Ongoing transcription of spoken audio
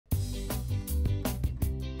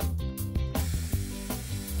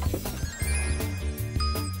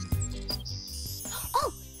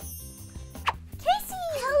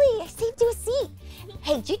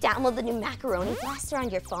did you download the new Macaroni Blaster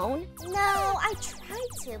on your phone? No, I tried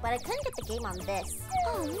to, but I couldn't get the game on this.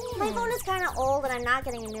 Oh, man. My phone is kind of old and I'm not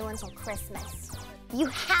getting a new one until Christmas. You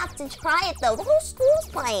have to try it, though. The whole school's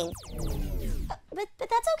playing. But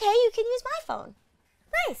that's okay. You can use my phone.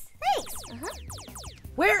 Nice, thanks.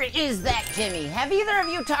 Where is that Jimmy? Have either of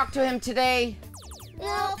you talked to him today?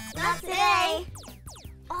 Nope, not today.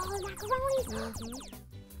 Oh, macaroni.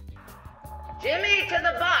 Jimmy to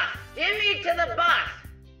the boss! Jimmy to the boss!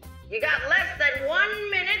 You got less than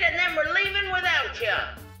 1 minute and then we're leaving without you.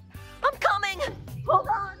 I'm coming. Hold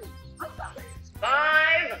on. I'm coming.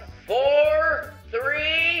 5, 4,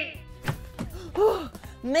 3.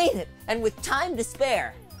 Made it, and with time to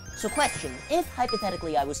spare. So question, if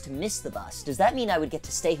hypothetically I was to miss the bus, does that mean I would get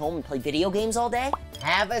to stay home and play video games all day?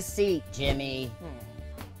 Have a seat, Jimmy.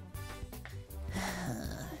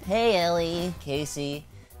 Hey Ellie, Casey,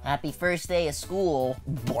 happy first day of school.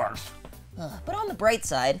 Barf. But on the bright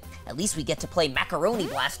side, at least we get to play Macaroni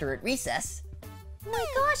Blaster at recess. Oh my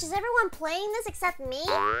gosh, is everyone playing this except me?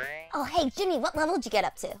 Oh, hey, Jimmy, what level did you get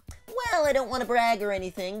up to? Well, I don't want to brag or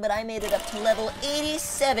anything, but I made it up to level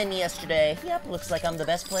 87 yesterday. Yep, looks like I'm the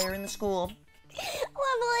best player in the school.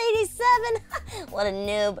 Level 87? What a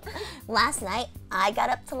noob. Last night, I got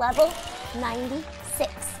up to level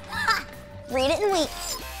 96. Ha! Read it and weep.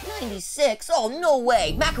 96? Oh, no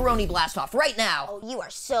way. Macaroni blast off right now. Oh, you are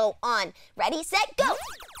so on. Ready, set, go.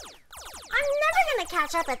 I'm never gonna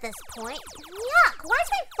catch up at this point. Yuck, why is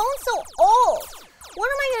my phone so old? What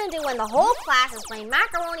am I gonna do when the whole class is playing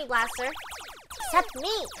Macaroni Blaster? Except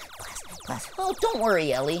me. Blast. Oh, don't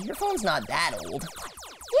worry, Ellie. Your phone's not that old.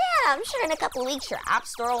 Yeah, I'm sure in a couple weeks your app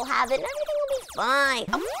store will have it and everything will be fine.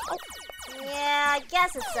 Oh. Yeah, I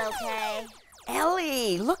guess it's okay.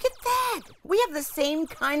 Ellie, look at that. We have the same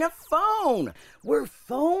kind of phone. We're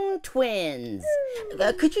phone twins.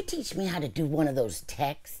 Could you teach me how to do one of those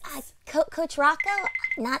texts? Coach Rocco,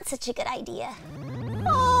 not such a good idea.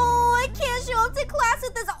 Oh, I can't show up to class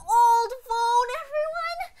with this old phone,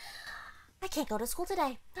 everyone. I can't go to school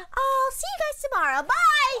today. I'll see you guys tomorrow.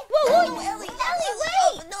 Bye. Whoa, Ellie,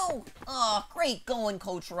 wait! No. Oh, great going,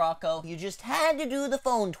 Coach Rocco. You just had to do the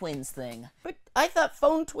phone twins thing. But I thought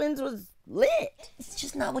phone twins was lit. It's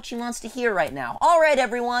just not what she wants to hear right now. All right,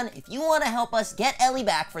 everyone, if you want to help us get Ellie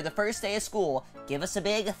back for the first day of school, give us a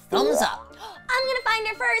big thumbs up. I'm gonna find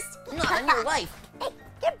her first. Not in your life. Hey,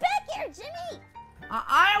 get back here, Jimmy.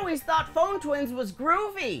 I always thought phone twins was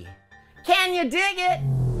groovy. Can you dig it?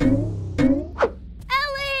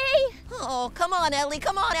 Ellie! Oh, come on, Ellie,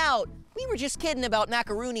 come on out. We were just kidding about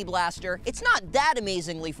Macaroni Blaster. It's not that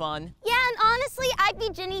amazingly fun. Yeah, and honestly, I've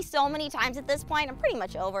beat Ginny so many times at this point, I'm pretty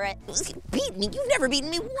much over it. Beat me? You've never beaten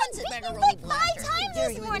me once at Macaroni Blaster. 5 times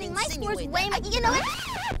this morning. My score's way much. You know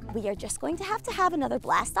what? We are just going to have another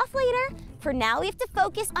blast off later. For now, we have to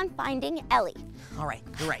focus on finding Ellie. All right,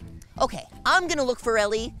 you're right. Okay, I'm gonna look for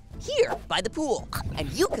Ellie here by the pool.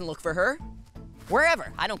 And you can look for her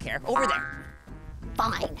wherever. I don't care. Over there.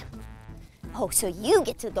 Fine. Oh, so you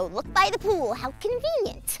get to go look by the pool. How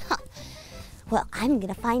convenient. Huh. Well, I'm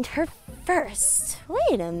gonna find her first.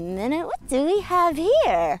 Wait a minute, what do we have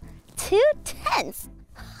here? 2 tents.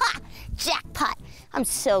 Ha! Jackpot. I'm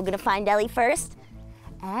so gonna find Ellie first.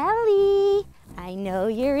 Ellie, I know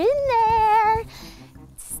you're in there.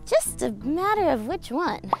 It's just a matter of which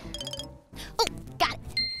one. Oh, got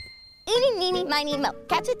it. Eeny, meeny, miny, mo.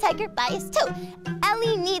 Catch a tiger by his toe.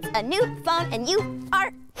 Ellie needs a new phone and you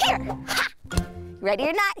are here. Ha! Ready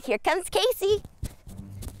or not, here comes Casey.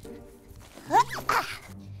 Oh,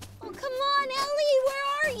 come on, Ellie, where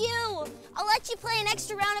are you? I'll let you play an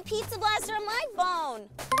extra round of Pizza Blaster on my phone.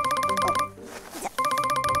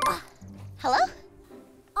 Hello?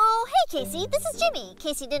 Oh, hey, Casey. This is Jimmy.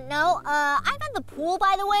 Casey didn't know. I'm at the pool,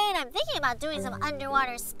 by the way, and I'm thinking about doing some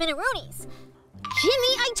underwater spinaroonies.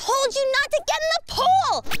 Jimmy, I told you not to get in the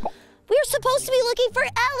pool. We're supposed to be looking for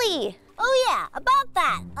Ellie. Oh, yeah, about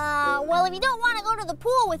that. Well, if you don't want to go to the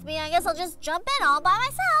pool with me, I guess I'll just jump in all by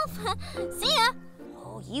myself. See ya.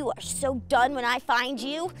 Oh, you are so done when I find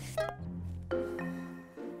you.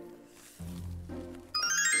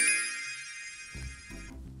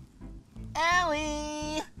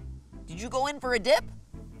 Ellie! Did you go in for a dip?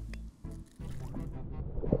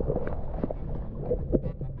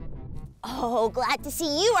 Oh, glad to see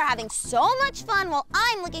you are having so much fun while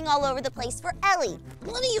I'm looking all over the place for Ellie.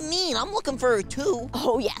 What do you mean? I'm looking for her too.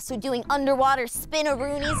 Oh yeah, so doing underwater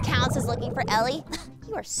spinaroonies counts as looking for Ellie?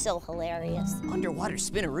 You are so hilarious. Underwater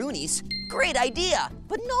spinaroonies? great idea.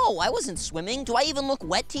 But no, I wasn't swimming. Do I even look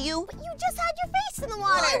wet to you? But you just had your face in the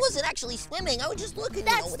water. Well, I wasn't actually swimming. I was just looking,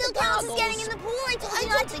 That with still the counts as goggles. getting in the pool. I told you I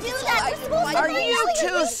not don't to think do it's that. all We're right. supposed to Are find you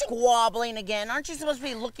Ellie. two squabbling again? Aren't you supposed to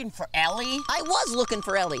be looking for Ellie? I was looking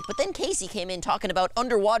for Ellie, but then Casey came in talking about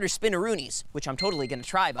underwater spinneroonies, which I'm totally gonna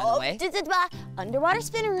try, by the way. Underwater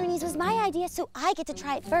spinneroonies was my idea, so I get to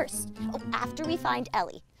try it first. Oh, after we find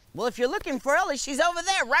Ellie. Well, if you're looking for Ellie, she's over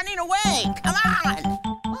there running away. Come on.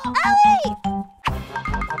 Ellie!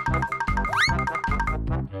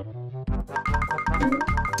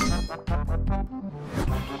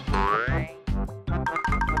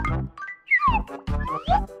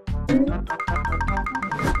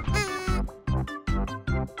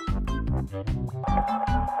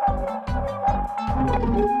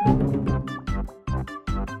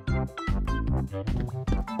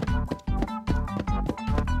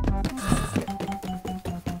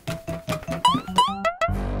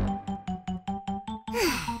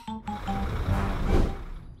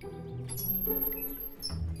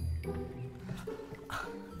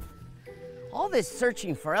 All this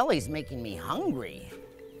searching for Ellie's making me hungry.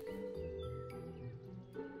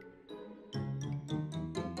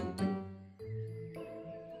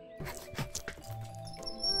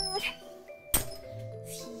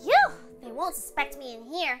 Phew! They won't suspect me in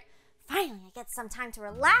here. Finally, I get some time to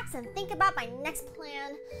relax and think about my next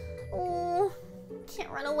plan. Oh,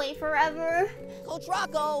 can't run away forever. Coach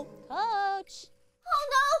Rocco! Coach! Oh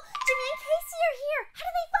no! Jimmy and Casey are here! How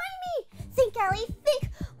did they find me? Think, Ellie, think!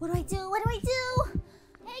 What do I do? What do I do?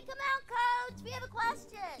 Hey, come out, Coach. We have a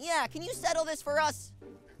question. Yeah, can you settle this for us?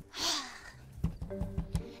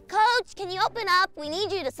 Coach, can you open up? We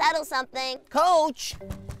need you to settle something. Coach!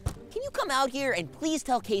 Can you come out here and please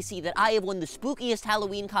tell Casey that I have won the spookiest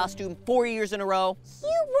Halloween costume 4 years in a row?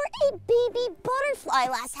 You were a baby butterfly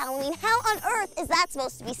last Halloween. How on earth is that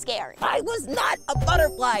supposed to be scary? I was not a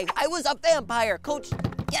butterfly. I was a vampire. Coach,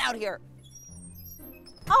 get out here.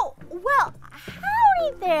 Oh, well,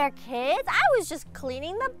 howdy there, kids. I was just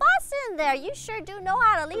cleaning the bus in there. You sure do know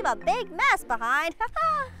how to leave a big mess behind.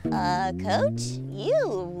 Coach, you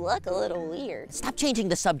look a little weird. Stop changing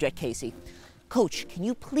the subject, Casey. Coach, can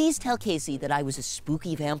you please tell Casey that I was a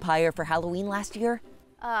spooky vampire for Halloween last year?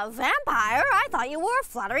 Vampire? I thought you were a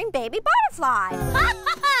fluttering baby butterfly.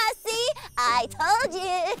 See, I told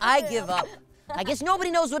you. I give up. I guess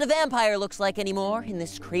nobody knows what a vampire looks like anymore in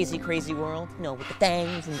this crazy, crazy world. You know, with the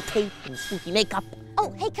fangs and the cape and the spooky makeup.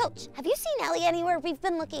 Oh, hey, Coach, have you seen Ellie anywhere? We've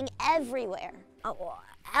been looking everywhere. Oh,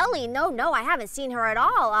 Ellie, no, I haven't seen her at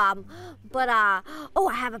all. Oh,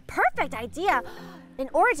 I have a perfect idea. In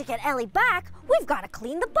order to get Ellie back, we've got to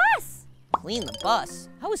clean the bus. Clean the bus?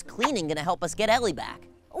 How is cleaning gonna help us get Ellie back?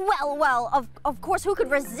 Well, of course, who could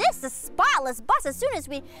resist a spotless bus? As soon as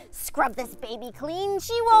we scrub this baby clean,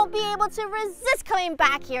 she won't be able to resist coming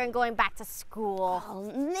back here and going back to school. Oh,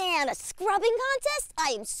 man, a scrubbing contest?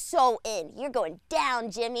 I am so in. You're going down,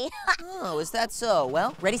 Jimmy. Oh, is that so?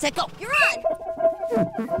 Well, ready, set, go. You're on.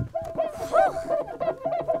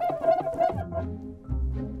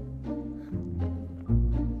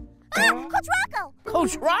 Coach Rocco!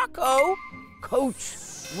 Coach Rocco? Coach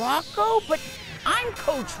Rocco? But I'm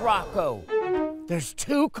Coach Rocco. There's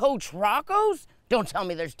two Coach Roccos? Don't tell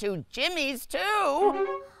me there's two Jimmys, too.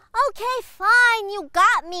 Okay, fine, you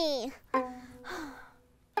got me.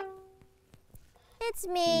 It's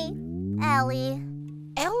me, Ellie.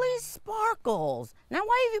 Ellie Sparkles. Now,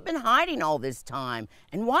 why have you been hiding all this time?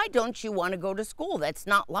 And why don't you want to go to school? That's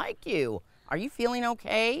not like you. Are you feeling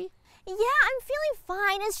okay? Yeah, I'm feeling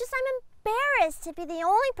fine. It's just I'm embarrassed to be the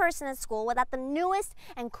only person at school without the newest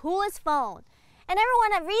and coolest phone. And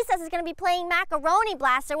everyone at recess is going to be playing Macaroni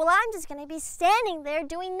Blaster while I'm just going to be standing there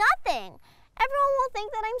doing nothing. Everyone will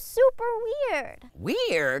think that I'm super weird.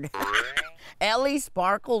 Weird? Ellie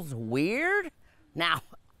Sparkles weird? Now,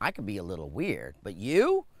 I could be a little weird, but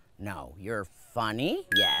you? No, you're funny,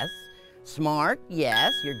 yes. Smart,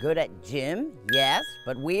 yes. You're good at gym, yes.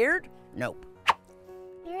 But weird? Nope.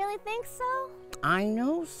 You really think so? I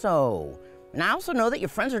know so. And I also know that your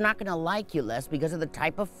friends are not going to like you less because of the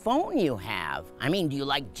type of phone you have. I mean, do you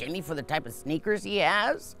like Jimmy for the type of sneakers he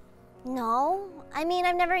has? No. I mean,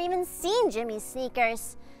 I've never even seen Jimmy's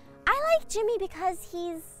sneakers. I like Jimmy because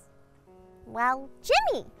he's, well,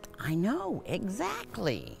 Jimmy. I know,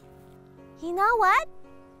 exactly. You know what?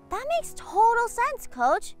 That makes total sense,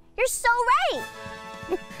 Coach. You're so right.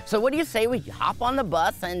 So what do you say we hop on the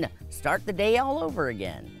bus and start the day all over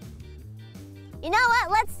again? You know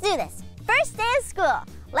what? Let's do this. First day of school.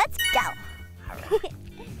 Let's go.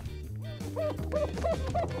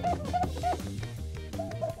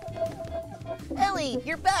 Ellie,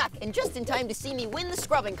 you're back, and just in time to see me win the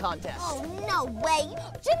scrubbing contest. Oh, no way.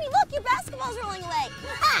 Jimmy, look, your basketball's rolling away.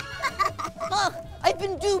 Ugh, I've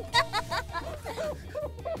been duped.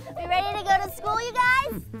 We ready to go to school, you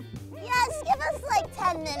guys? Yes, give us like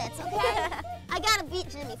 10 minutes, okay? I gotta beat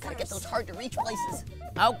Jimmy Gotta get first. those hard-to-reach places.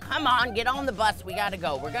 Oh, come on, get on the bus. We gotta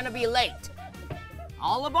go. We're gonna be late.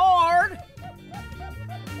 All aboard!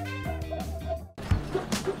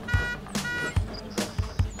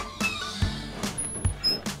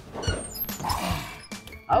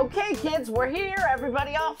 Okay, kids, we're here.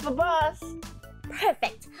 Everybody off the bus.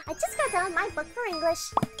 Perfect. I just got done with my book for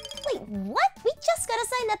English. Wait, what? We just got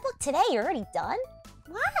assigned that book today. You're already done?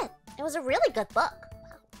 What? It was a really good book.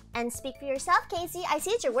 And speak for yourself, Casey. I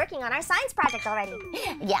see that you're working on our science project already.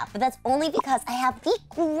 Yeah, but that's only because I have the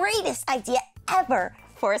greatest idea ever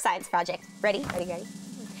for a science project. Ready? Ready?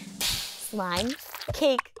 Slime,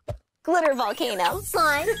 cake, glitter volcano.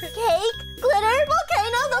 Slime, cake, glitter,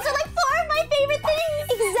 volcano. Those are like 4 of my favorite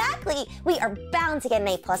things. Exactly. We are bound to get an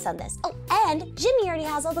A+ on this. Oh, and Jimmy already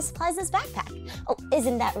has all the supplies in his backpack. Oh,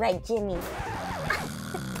 isn't that right, Jimmy?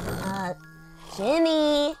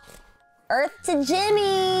 Jimmy. Earth to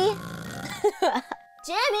Jimmy.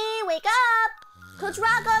 Jimmy, wake up. Coach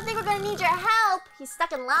Rocco, I think we're gonna need your help. He's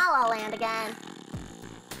stuck in La La Land again.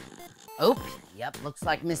 Oop, yep, looks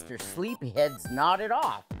like Mr. Sleepyhead's nodded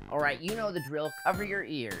off. All right, you know the drill. Cover your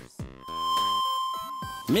ears.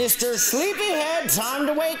 Mr. Sleepyhead, time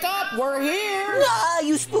to wake up. We're here. Ah,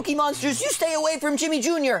 you spooky monsters, you stay away from Jimmy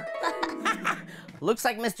Jr. Looks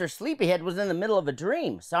like Mr. Sleepyhead was in the middle of a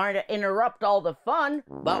dream. Sorry to interrupt all the fun,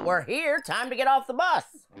 but we're here. Time to get off the bus.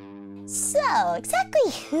 So,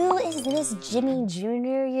 exactly who is this Jimmy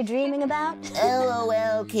Jr. you're dreaming about?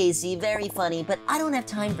 LOL, Casey, very funny, but I don't have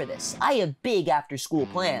time for this. I have big after-school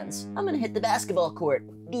plans. I'm gonna hit the basketball court,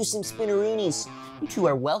 do some spinneroonies. You two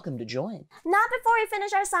are welcome to join. Not before we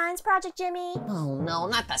finish our science project, Jimmy. Oh no,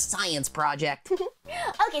 not the science project.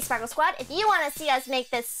 Okay, Sparkle Squad, if you want to see us make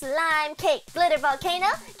this slime cake glitter volcano,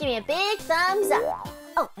 give me a big thumbs up.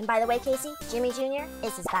 Oh, and by the way, Casey, Jimmy Jr.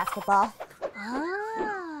 is his basketball.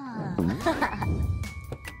 Ah.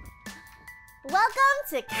 Welcome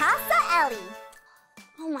to Casa Ellie.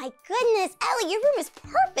 Oh my goodness, Ellie, your room is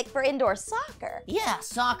perfect for indoor soccer. Yeah,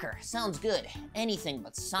 soccer. Sounds good. Anything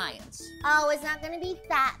but science. Oh, it's not going to be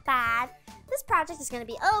that bad. This project is going to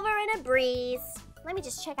be over in a breeze. Let me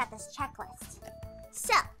just check out this checklist.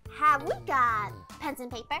 So, have we got pens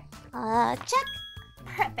and paper? Check.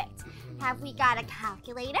 Perfect. Have we got a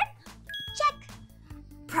calculator? Check.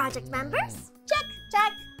 Project members? Check,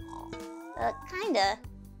 check. Kinda.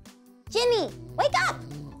 Jimmy, wake up!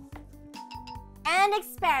 And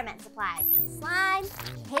experiment supplies. Slime,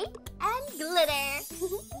 cake, and glitter.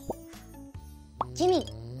 Jimmy,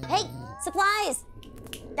 hey, supplies.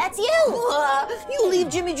 That's you! You leave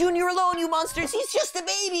Jimmy Jr. alone, you monsters. He's just a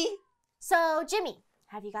baby. So, Jimmy,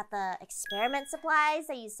 have you got the experiment supplies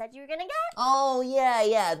that you said you were gonna get? Oh,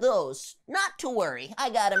 yeah, those. Not to worry. I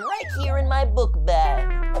got them right here in my book bag.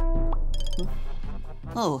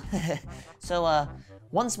 Oh, so,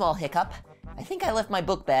 one small hiccup. I think I left my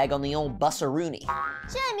book bag on the old bus-a-rooney.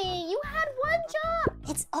 Jimmy, you had one job.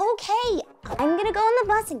 It's okay. I'm gonna go on the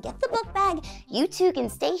bus and get the book bag. You two can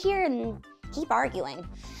stay here and keep arguing.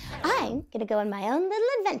 I'm gonna go on my own little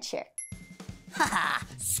adventure. Haha,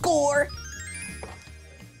 score!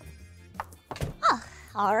 Oh,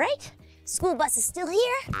 all right. School bus is still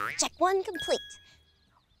here. Check one complete.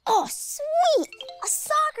 Oh, sweet! A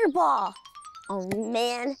soccer ball. Oh,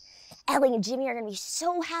 man. Ellie and Jimmy are gonna be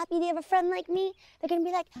so happy to have a friend like me. They're gonna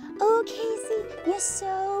be like, oh, Casey, you're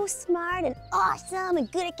so smart and awesome and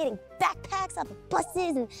good at getting backpacks off of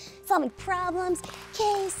buses and solving problems.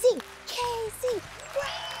 Casey,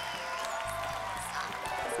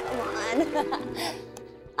 come on.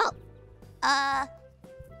 Oh,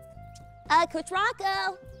 Coach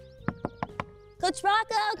Rocco. Coach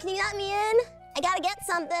Rocco, can you let me in? I gotta get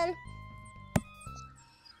something.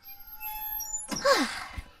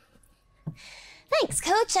 Thanks,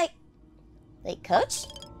 Coach. Wait, Coach?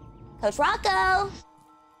 Coach Rocco?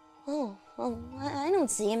 Oh, well, I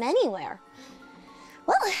don't see him anywhere.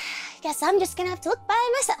 Well, I guess I'm just gonna have to look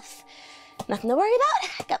by myself. Nothing to worry about.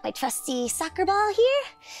 I got my trusty soccer ball here.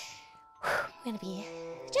 I'm gonna be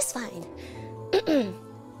just fine. Got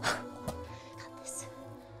this.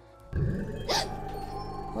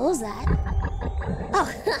 What was that? Oh,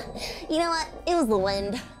 you know what? It was the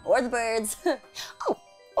wind, or the birds. Oh,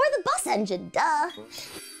 or the bus engine, duh.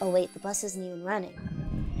 Oh wait, the bus isn't even running.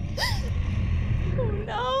 Oh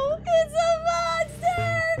no, it's a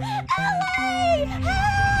monster! Ellie,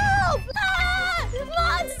 help! Ah,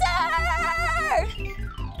 monster!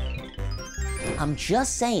 I'm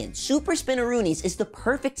just saying, Super Spinneroonies is the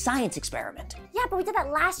perfect science experiment. Yeah, but we did that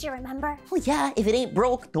last year, remember? Well, yeah, if it ain't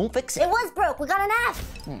broke, don't fix it. It was broke. We got an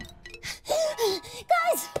F.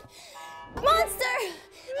 Guys, monster,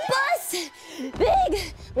 bus,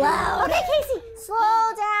 big, loud. Okay, Casey, slow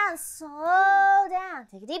down, slow down.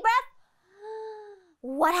 Take a deep breath.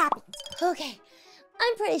 What happened? Okay,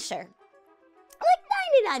 I'm pretty sure,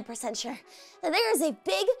 like 99% sure, that there is a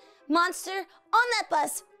big monster on that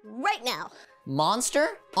bus right now.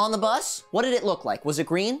 Monster on the bus? What did it look like? Was it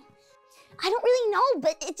green? I don't really know,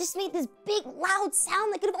 but it just made this big, loud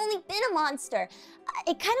sound that could have only been a monster.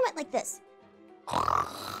 It kind of went like this.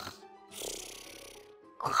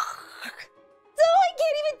 So I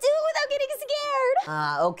can't even do it without getting scared.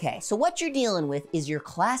 Okay, so what you're dealing with is your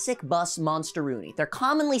classic bus monsteroonie. They're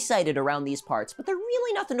commonly sighted around these parts, but they're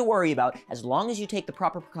really nothing to worry about as long as you take the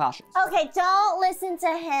proper precautions. Okay, don't listen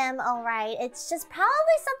to him, all right? It's just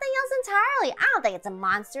probably something else entirely. I don't think it's a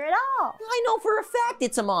monster at all. I know for a fact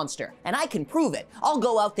it's a monster, and I can prove it. I'll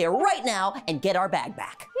go out there right now and get our bag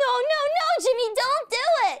back. No, Jimmy, don't do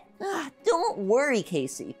it. Don't worry,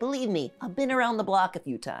 Casey. Believe me, I've been around the block a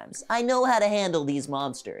few times. I know how to handle these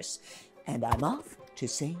monsters. And I'm off to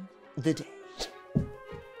save the day.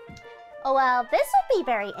 Oh, well, this will be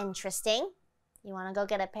very interesting. You want to go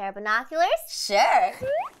get a pair of binoculars? Sure.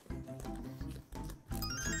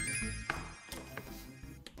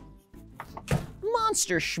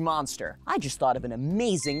 Monster schmonster. I just thought of an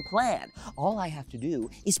amazing plan. All I have to do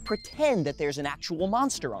is pretend that there's an actual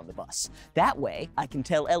monster on the bus. That way, I can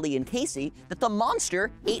tell Ellie and Casey that the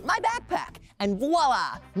monster ate my backpack. And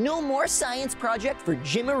voila, no more science project for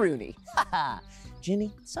Jimmaroony. Haha.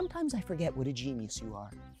 Jimmy, sometimes I forget what a genius you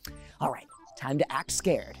are. All right, time to act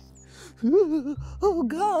scared. Oh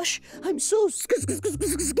gosh, I'm so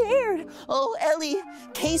scared. Oh, Ellie,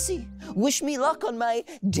 Casey, wish me luck on my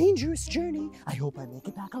dangerous journey. I hope I make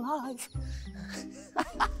it back alive.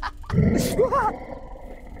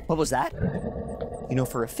 What was that? You know,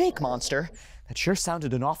 for a fake monster, that sure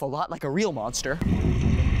sounded an awful lot like a real monster.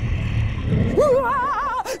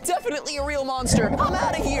 Definitely a real monster. I'm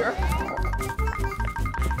out of here.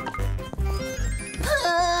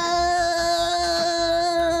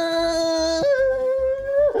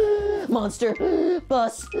 Monster,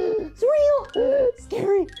 bus, it's real,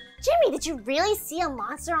 scary. Jimmy, did you really see a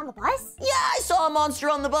monster on the bus? Yeah, I saw a monster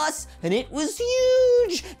on the bus, and it was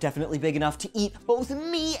huge. Definitely big enough to eat both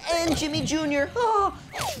me and Jimmy Jr. Oh,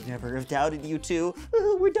 I should never have doubted you two.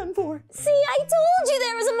 We're done for. See, I told you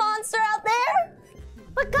there was a monster out there.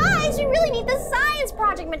 But guys, we really need the science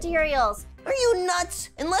project materials. Are you nuts?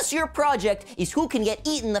 Unless your project is who can get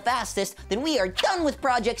eaten the fastest, then we are done with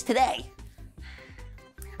projects today.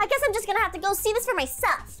 I guess I'm just gonna have to go see this for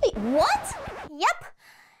myself. Wait, what? Yep.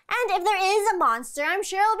 And if there is a monster, I'm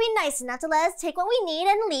sure it'll be nice enough to let us take what we need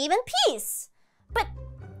and leave in peace. But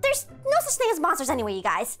there's no such thing as monsters anyway, you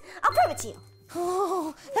guys. I'll prove it to you.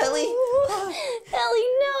 Oh, Ellie.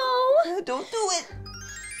 Ellie, no. Don't do it.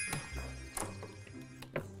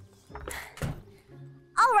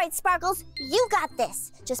 All right, Sparkles, you got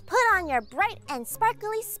this. Just put on your bright and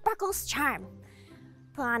sparkly Sparkles charm.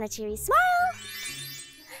 Put on a cheery smile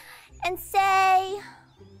and say,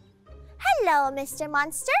 hello, Mr.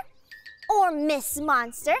 Monster, or Miss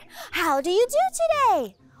Monster. How do you do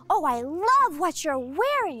today? Oh, I love what you're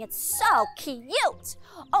wearing. It's so cute.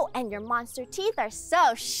 Oh, and your monster teeth are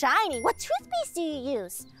so shiny. What toothpaste do you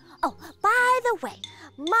use? Oh, by the way,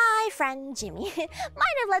 my friend Jimmy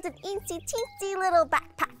might have left an eensy-teensy little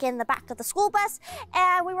backpack in the back of the school bus,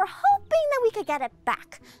 and we were hoping that we could get it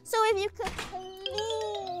back. So if you could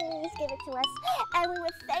please give it to us, and we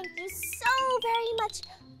would thank you so very much.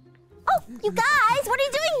 Oh, you guys, what are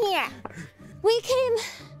you doing here? We came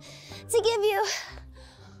to give you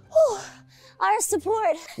our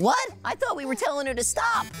support. What? I thought we were telling her to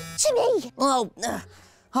stop. Jimmy! Oh,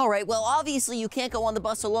 all right. Well, obviously you can't go on the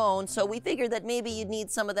bus alone, so we figured that maybe you'd need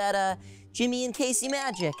some of that Jimmy and Casey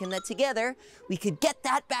magic, and that together we could get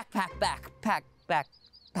that backpack back.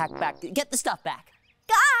 Get the stuff back.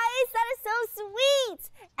 Guys, that is so sweet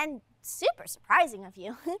and super surprising of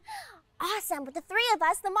you. Awesome, with the three of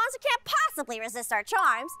us, the monster can't possibly resist our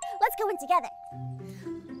charms. Let's go in together.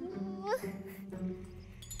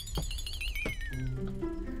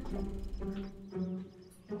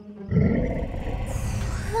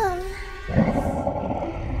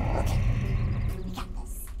 Okay, we got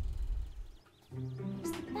this.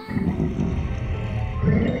 Here's the bag.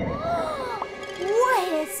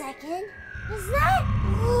 Wait a second. Is that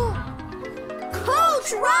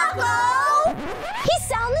Coach Rocco? He's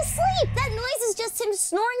sound asleep. That noise is just him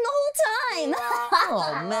snoring the whole time.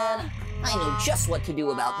 Oh, man. I know just what to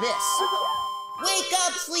do about this. Wake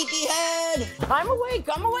up, sleepyhead! I'm awake.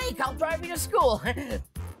 I'll drive you to school.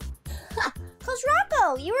 Coach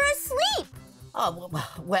Rocco, you were asleep. Oh,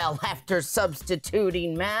 well, after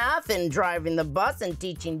substituting math and driving the bus and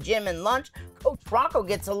teaching gym and lunch, Coach Rocco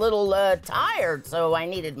gets a little tired, so I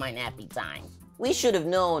needed my nappy time. We should have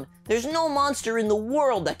known. There's no monster in the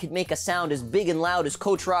world that could make a sound as big and loud as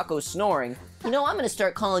Coach Rocco's snoring. You know, I'm gonna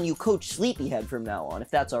start calling you Coach Sleepyhead from now on, if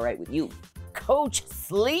that's all right with you. Coach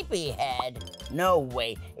Sleepyhead? No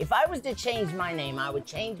way. If I was to change my name, I would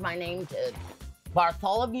change my name to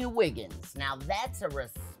Bartholomew Wiggins. Now that's a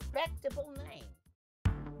respectable name.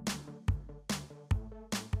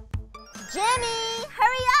 Jimmy,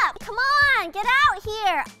 hurry up. Come on, get out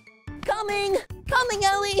here. Coming,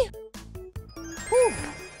 Ellie. Whew.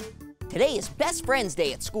 Today is Best Friends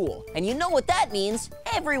Day at school, and you know what that means.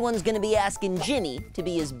 Everyone's gonna be asking Jimmy to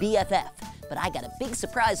be his BFF. But I got a big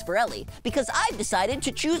surprise for Ellie, because I've decided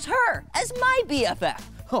to choose her as my BFF.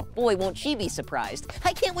 Oh boy, won't she be surprised.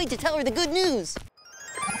 I can't wait to tell her the good news.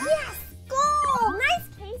 Yes, goal. Nice,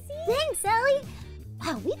 Casey. Thanks, Ellie.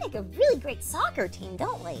 Wow, we make a really great soccer team,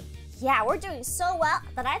 don't we? Yeah, we're doing so well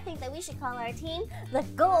that I think that we should call our team the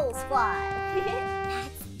Goal Squad.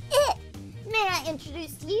 That's it. May I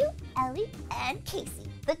introduce to you, Ellie and Casey,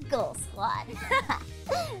 the Goal Squad.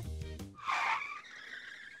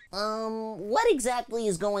 What exactly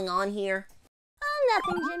is going on here? Oh,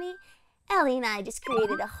 nothing, Jimmy. Ellie and I just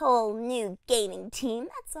created a whole new gaming team,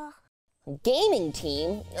 that's all. Gaming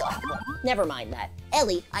team? Ugh, well, never mind that.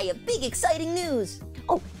 Ellie, I have big exciting news.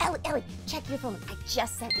 Oh, Ellie, check your phone. I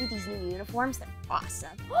just sent you these new uniforms. They're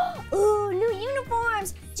awesome. Ooh, new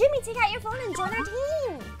uniforms. Jimmy, take out your phone and join our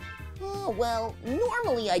team. Oh, well,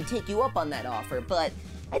 normally I'd take you up on that offer, but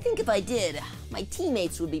I think if I did, my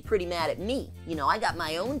teammates would be pretty mad at me. You know, I got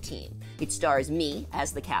my own team. It stars me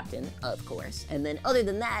as the captain, of course, and then other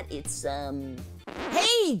than that, it's,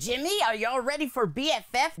 Hey, Jimmy, are y'all ready for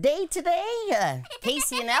BFF Day today?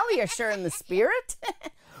 Casey and Ellie are sure in the spirit.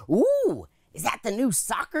 Ooh, is that the new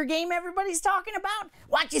soccer game everybody's talking about?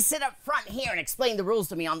 Why don't you sit up front here and explain the rules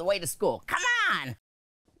to me on the way to school? Come on!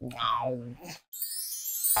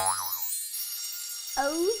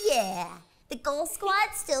 Oh, yeah. The Goal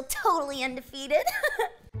Squad's still totally undefeated.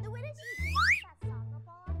 The way that you that soccer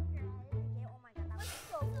ball out of your head and get, oh my god, that was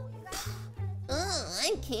so cool. You guys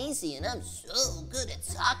I'm Casey and I'm so good at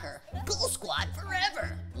soccer. Goal Squad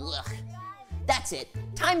forever. Ugh. That's it.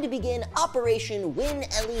 Time to begin Operation Win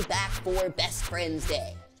Ellie Back for Best Friends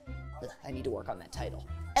Day. Ugh, I need to work on that title.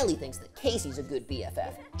 Ellie thinks that Casey's a good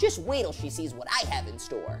BFF. Just wait till she sees what I have in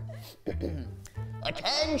store.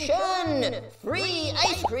 Attention! Free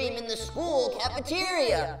ice cream in the school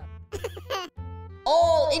cafeteria.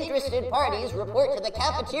 All interested parties report to the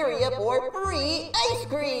cafeteria for free ice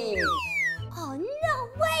cream. Oh, no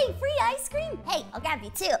way! Free ice cream? Hey, I'll grab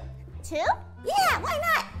you two. Two? Yeah, why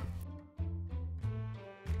not?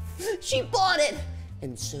 She bought it!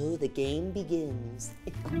 And so the game begins.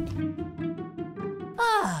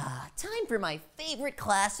 Time for my favorite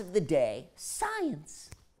class of the day, science.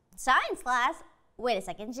 Science class? Wait a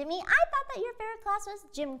second, Jimmy. I thought that your favorite class was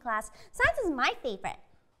gym class. Science is my favorite.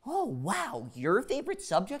 Oh, wow, your favorite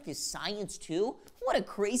subject is science too? What a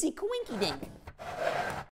crazy coinky-dink.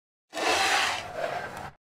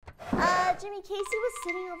 Jimmy, Casey was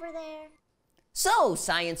sitting over there. So,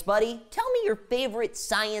 science buddy, tell me your favorite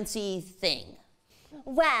science-y thing.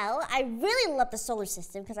 Well, I really love the solar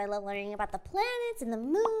system because I love learning about the planets and the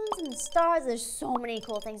moons and the stars. There's so many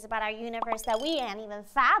cool things about our universe that we can't even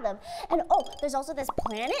fathom. And oh, there's also this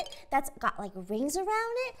planet that's got like rings around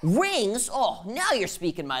it. Rings? Oh, now you're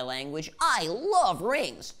speaking my language. I love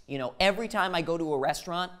rings. You know, every time I go to a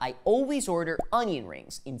restaurant, I always order onion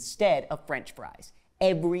rings instead of French fries.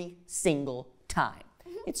 Every single time.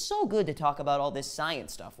 It's so good to talk about all this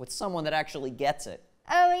science stuff with someone that actually gets it.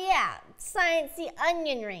 Oh yeah, sciencey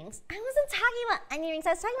onion rings. I wasn't talking about onion rings, I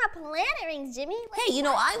was talking about planet rings, Jimmy. Hey, you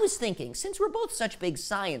know, I was thinking, since we're both such big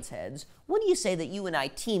science heads, what do you say that you and I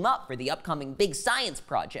team up for the upcoming big science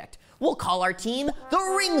project? We'll call our team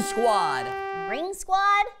the Ring Squad. Ring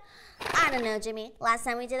Squad? I don't know, Jimmy. Last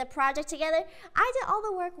time we did a project together, I did all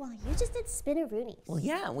the work while you just did spinneroonies. Well,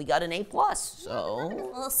 yeah, and we got an A+, so...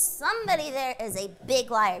 Well, somebody there is a big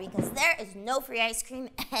liar because there is no free ice cream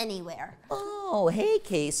anywhere. Oh, hey,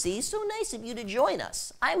 Casey. So nice of you to join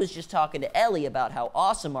us. I was just talking to Ellie about how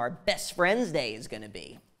awesome our Best Friends Day is going to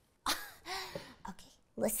be. Okay,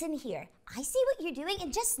 listen here. I see what you're doing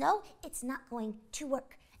and just know it's not going to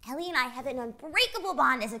work. Ellie and I have an unbreakable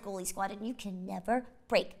bond as a goalie squad and you can never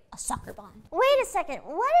break a soccer bond. Wait a second, what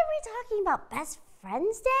are we talking about? Best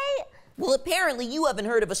Friends Day? Well, apparently you haven't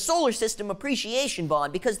heard of a solar system appreciation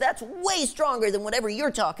bond because that's way stronger than whatever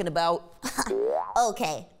you're talking about.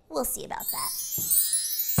 Okay, we'll see about that.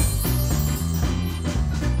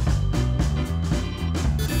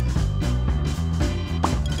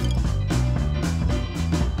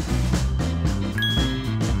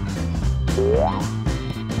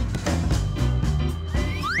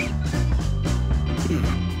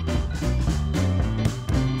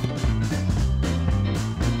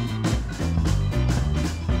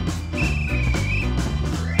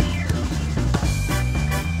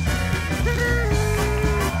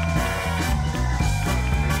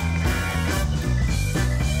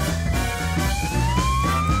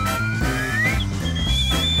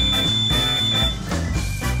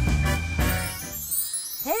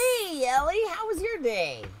 Hey, Ellie, how was your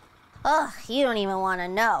day? Ugh, you don't even want to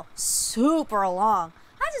know. Super long.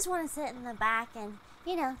 I just want to sit in the back and,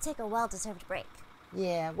 take a well-deserved break.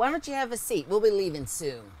 Yeah, why don't you have a seat? We'll be leaving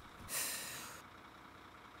soon.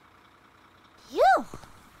 Phew!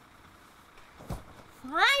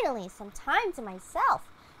 Finally, some time to myself.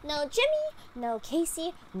 No Jimmy, no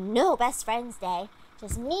Casey, no best friends day.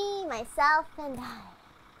 Just me, myself, and I.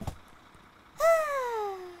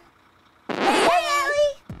 Hey,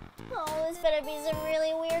 Ellie! Oh, this better be some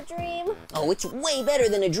really weird dream. Oh, it's way better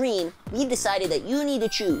than a dream. We've decided that you need to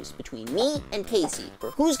choose between me and Casey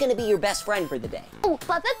for who's gonna be your best friend for the day. Oh,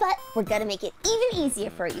 but, we're gonna make it even easier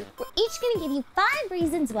for you. We're each gonna give you 5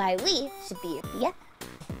 reasons why we should be your BFF.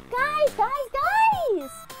 Guys!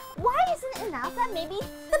 Why isn't it enough that maybe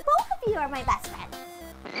the both of you are my best friend?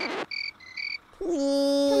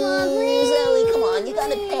 Please, Ellie, come on, you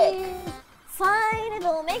gotta pick. Fine, if it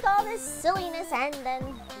will make all this silliness end,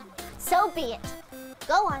 then so be it.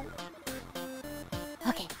 Go on.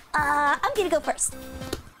 Okay, I'm gonna go first.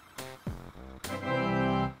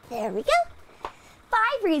 There we go.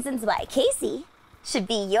 5 reasons why Casey should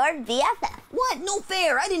be your BFF. What? No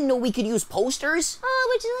fair. I didn't know we could use posters. Oh,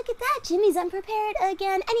 would you look at that? Jimmy's unprepared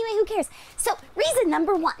again. Anyway, who cares? So, reason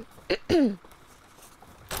number 1.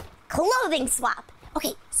 Clothing swap.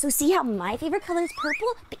 Okay, so see how my favorite color is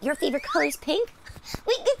purple, but your favorite color is pink?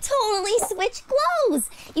 We could totally switch clothes.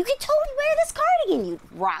 You could totally wear this cardigan. You'd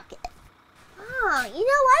rock it. Oh, you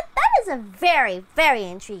know what? That is a very, very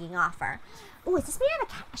intriguing offer. Oh, is this made out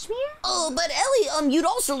of cashmere? Oh, but Ellie, you'd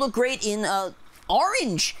also look great in,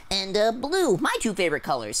 orange and, blue. My 2 favorite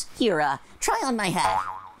colors. Here, try on my hat.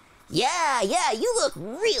 Yeah, you look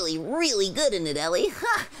really, really good in it, Ellie.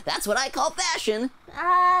 Ha, that's what I call fashion.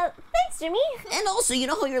 Thanks, Jimmy. And also, you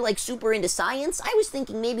know how you're like super into science? I was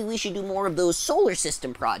thinking maybe we should do more of those solar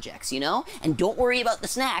system projects, And don't worry about the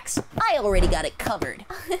snacks. I already got it covered.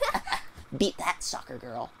 Beat that, soccer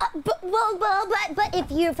girl. But if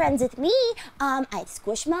you're friends with me, I have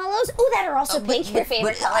squishmallows. Oh, that are also pink. Your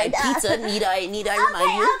favorite color. Pizza. Need I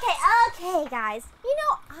remind you? Okay, guys.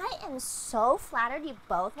 I am so flattered you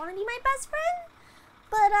both want to be my best friend.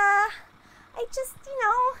 But, I just,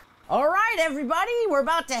 All right, everybody, we're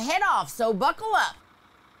about to head off, so buckle up.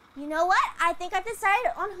 You know what? I think I've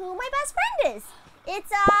decided on who my best friend is. It's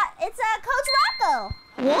Coach Rocco.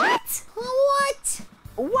 What?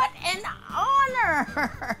 What an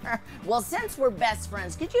honor! Well, since we're best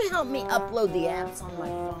friends, could you help me upload the apps on my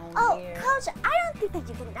phone? Oh, here? Coach, I don't think that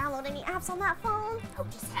you can download any apps on that phone. Oh,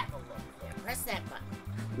 just have a look there. Press that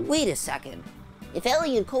button. Wait a second. If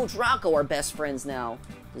Ellie and Coach Rocco are best friends now,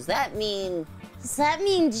 does that mean... Does that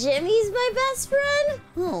mean Jimmy's my best friend?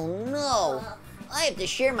 Oh, no. I have to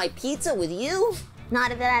share my pizza with you?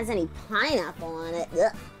 Not if it has any pineapple on it.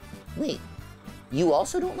 Ugh. Wait, you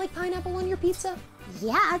also don't like pineapple on your pizza?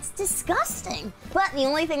 Yeah, it's disgusting. But the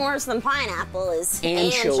only thing worse than pineapple is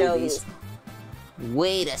anchovies.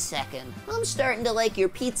 Wait a second. I'm starting to like your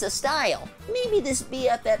pizza style. Maybe this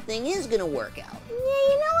BFF thing is gonna work out. Yeah,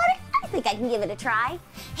 you know what? I think I can give it a try.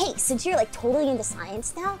 Hey, since you're like totally into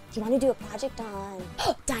science now, do you want to do a project on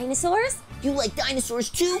dinosaurs? You like dinosaurs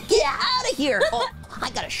too? Get out of here! Oh,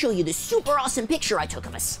 I gotta show you this super awesome picture I took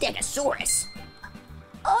of a stegosaurus.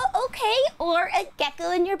 Oh, okay, or a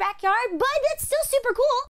gecko in your backyard, but it's still super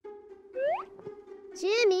cool.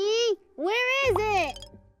 Jimmy, where is it?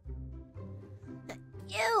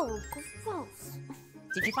 Ew, gross.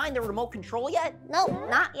 Did you find the remote control yet? No,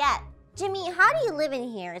 not yet. Jimmy, how do you live in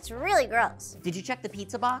here? It's really gross. Did you check the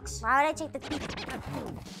pizza box? Why would I check the pizza?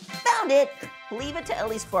 Found it! Leave it to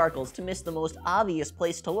Ellie Sparkles to miss the most obvious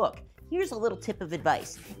place to look. Here's a little tip of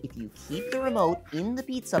advice. If you keep the remote in the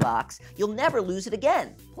pizza box, you'll never lose it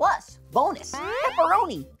again. Plus, bonus,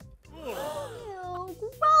 pepperoni. Ew,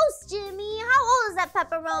 gross, Jimmy. How old is that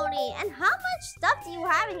pepperoni? And how much stuff do you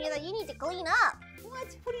have in here that you need to clean up? Well,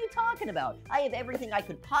 What? What are you talking about? I have everything I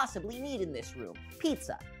could possibly need in this room.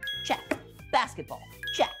 Pizza, check. Basketball,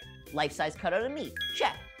 check. Life-size cutout of meat,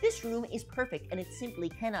 check. This room is perfect and it simply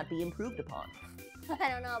cannot be improved upon. I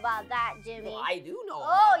don't know about that, Jimmy. Well, I do know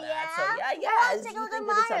Oh, about that. So yeah? yeah. Let's take a You look at think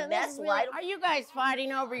my that it's a room. This mess? is Well, I really- Are you guys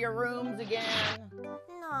fighting over your rooms again?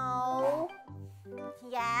 No.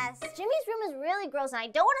 Yes, Jimmy's room is really gross and I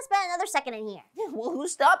don't want to spend another second in here. Well,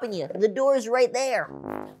 who's stopping you? The door's right there.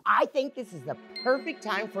 I think this is the perfect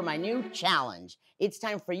time for my new challenge. It's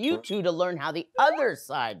time for you two to learn how the other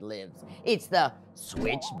side lives. It's the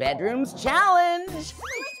Switch Bedrooms Challenge.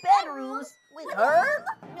 Switch bedrooms with her?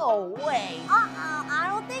 No way. I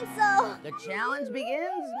don't think so. The challenge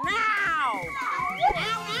begins now.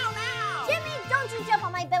 Now. Jimmy, don't you jump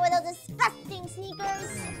on my bed with those disgusting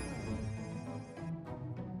sneakers.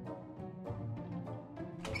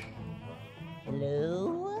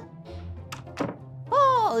 Hello?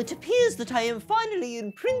 Oh, it appears that I am finally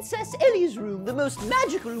in Princess Ellie's room, the most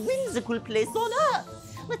magical, whimsical place on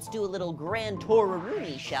Earth. Let's do a little grand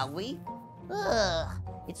tour-a-rooney, shall we? Ugh,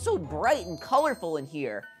 it's so bright and colorful in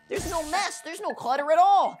here. There's no mess, there's no clutter at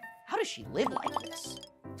all. How does she live like this?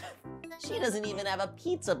 She doesn't even have a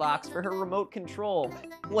pizza box for her remote control.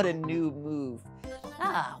 What a noob move.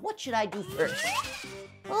 What should I do first?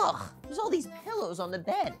 Ugh, there's all these pillows on the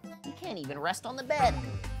bed. You can't even rest on the bed.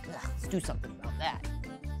 Ugh, let's do something about that.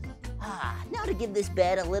 Now to give this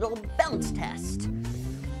bed a little bounce test.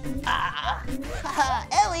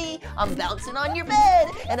 Ellie, I'm bouncing on your bed,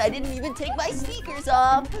 and I didn't even take my sneakers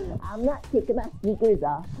off. I'm not taking my sneakers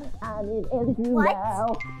off. I'm in Ellie's room What?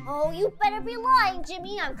 now. Oh, you better be lying,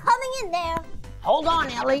 Jimmy. I'm coming in there. Hold on,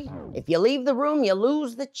 Ellie. If you leave the room, you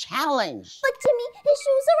lose the challenge. But Jimmy, his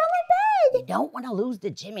shoes are on my You bed. don't want to lose to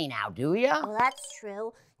Jimmy now, do you? Oh, that's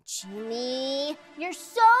true. Jimmy, you're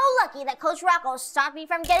so lucky that Coach Rocco stopped me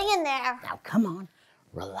from getting in there. Now, come on.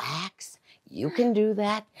 Relax. You can do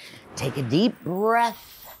that. Take a deep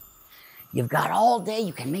breath. You've got all day.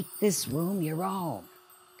 You can make this room your own.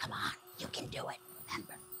 Come on. You can do it.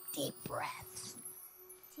 Remember, deep breaths.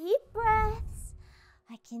 Deep breaths.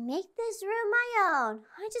 I can make this room my own.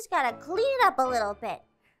 I just gotta clean it up a little bit.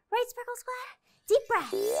 Right, Sparkle Squad? Deep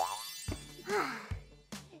breaths.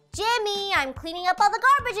 Jimmy, I'm cleaning up all the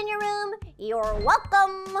garbage in your room. You're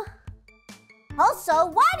welcome. Also,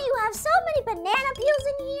 why do you have so many banana peels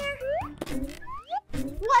in here?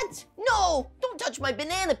 What? No, don't touch my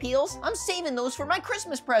banana peels. I'm saving those for my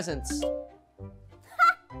Christmas presents. Too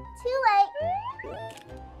late.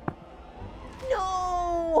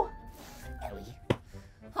 No! Ellie.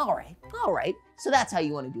 All right. So that's how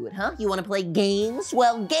you want to do it, huh? You want to play games?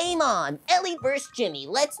 Well, game on. Ellie versus Jimmy.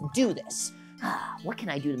 Let's do this. What can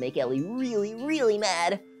I do to make Ellie really, really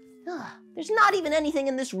mad? There's not even anything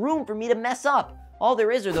in this room for me to mess up. All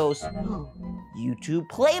there is are those YouTube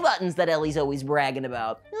play buttons that Ellie's always bragging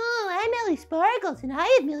about. Oh, I'm Ellie Sparkles and I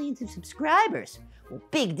have millions of subscribers. Well,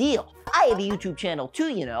 big deal. I have a YouTube channel too,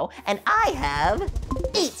 you know, and I have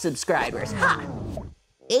 8 subscribers. Ha!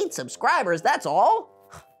 8 subscribers, that's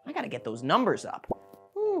all? I gotta get those numbers up.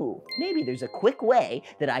 Ooh, maybe there's a quick way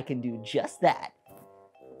that I can do just that.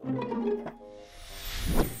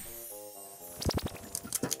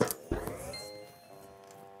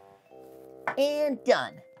 And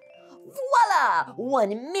done. Voila!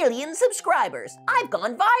 1 million subscribers. I've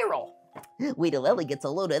gone viral. Wait till Ellie gets a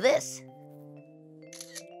load of this.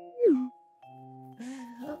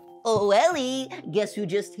 Oh, Ellie, guess who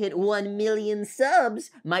just hit 1 million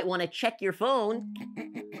subs? Might want to check your phone. I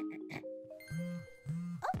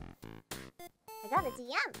got a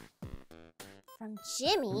DM from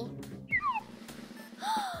Jimmy.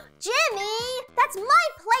 Jimmy, that's my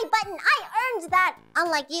play button. I earned that,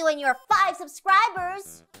 unlike you and your 5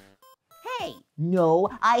 subscribers. Hey, no,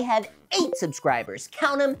 I have 8 subscribers.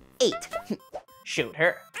 Count them, 8. Shoot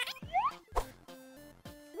her.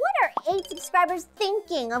 What are 8 subscribers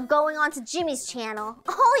thinking of going on to Jimmy's channel?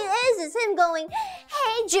 All it is him going,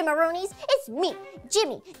 hey, Jimmaroonies, it's me,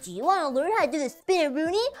 Jimmy. Do you want to learn how to do the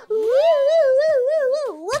spin-a-rooney?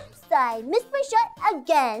 Whoops, I missed my shot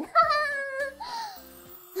again.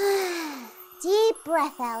 Deep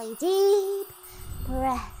breath, Ellie, deep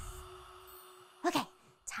breath. Okay,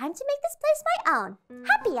 time to make this place my own.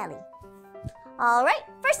 Happy Ellie. All right,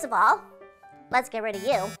 first of all, let's get rid of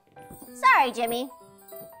you. Sorry, Jimmy.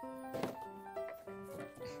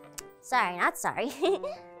 Sorry, not sorry.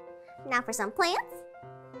 Now for some plants.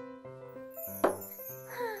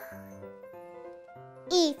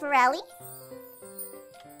 E for Ellie.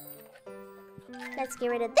 Let's get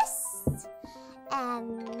rid of this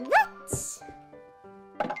and that.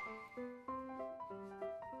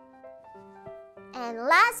 And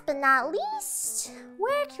last but not least,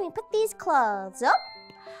 where can we put these clothes? Oh,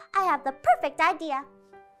 I have the perfect idea.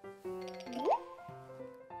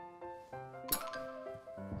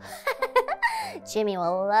 Jimmy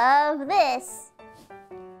will love this.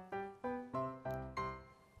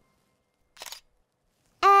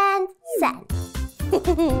 And send.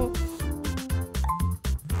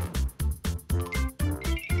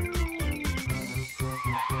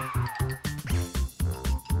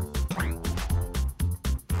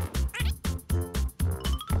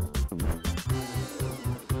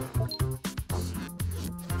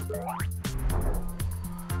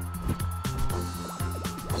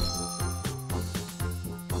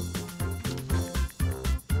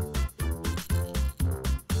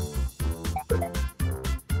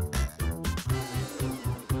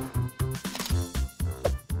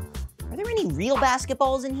 Are there any real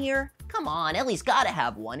basketballs in here? Come on, Ellie's gotta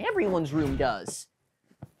have one. Everyone's room does.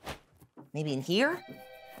 Maybe in here?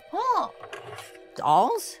 Oh,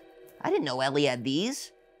 dolls? I didn't know Ellie had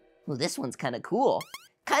these. Well, this one's kinda cool.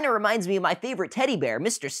 Kinda reminds me of my favorite teddy bear,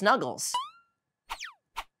 Mr. Snuggles.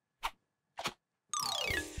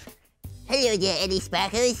 Hello there, Ellie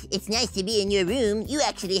Sparkles. It's nice to be in your room. You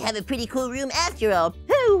actually have a pretty cool room after all.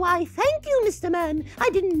 Oh, why, thank you, Mr. Man. I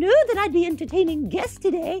didn't know that I'd be entertaining guests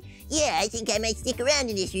today. Yeah, I think I might stick around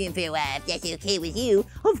in this room for a while, if that's okay with you.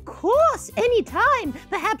 Of course, any time.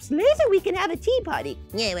 Perhaps later we can have a tea party.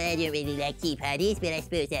 Yeah, well, I don't really like tea parties, but I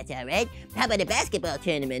suppose that's all right. How about a basketball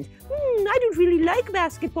tournament? I don't really like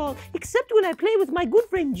basketball, except when I play with my good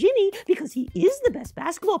friend Jimmy, because he is the best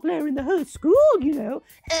basketball player in the whole school, you know.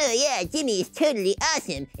 Oh, yeah, Jimmy is totally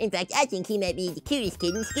awesome. In fact, I think he might be the cutest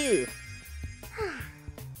kid in school.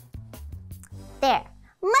 There,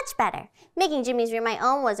 much better. Making Jimmy's room my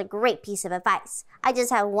own was a great piece of advice. I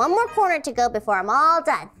just have one more corner to go before I'm all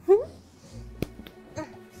done.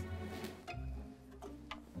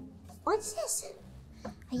 What's this?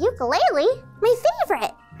 A ukulele? My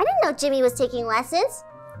favorite! I didn't know Jimmy was taking lessons.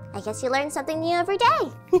 I guess you learn something new every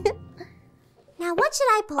day. Now what should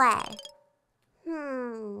I play?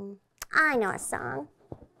 I know a song.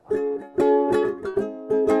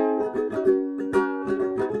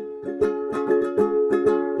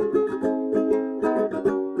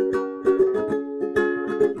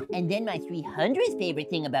 And then my 300th favorite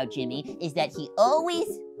thing about Jimmy is that he always...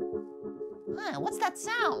 What's that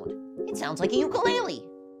sound? It sounds like a ukulele.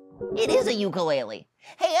 It is a ukulele.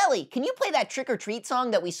 Hey, Ellie, can you play that Trick or Treat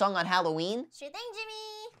song that we sung on Halloween? Sure thing,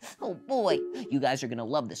 Jimmy. Oh boy, you guys are gonna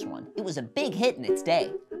love this one. It was a big hit in its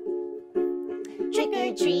day. Trick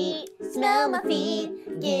or treat, smell my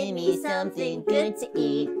feet, give me something good to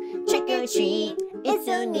eat. Trick or treat, it's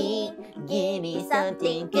so neat, give me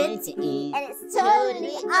something good to eat. And it's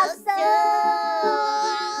totally awesome!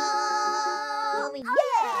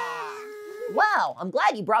 Yeah! Wow, I'm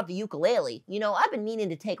glad you brought the ukulele. You know, I've been meaning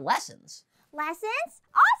to take lessons. Lessons?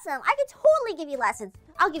 Awesome! I could totally give you lessons.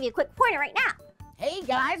 I'll give you a quick pointer right now. Hey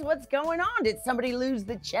guys, what's going on? Did somebody lose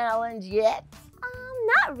the challenge yet?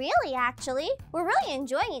 Not really, actually. We're really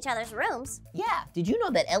enjoying each other's rooms. Yeah, did you know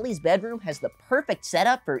that Ellie's bedroom has the perfect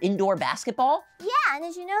setup for indoor basketball? Yeah, and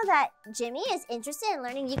did you know that Jimmy is interested in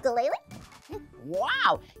learning ukulele?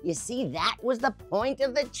 Wow, you see, that was the point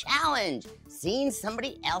of the challenge, seeing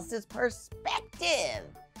somebody else's perspective.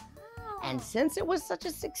 And since it was such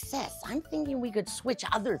a success, I'm thinking we could switch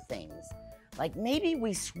other things. Like maybe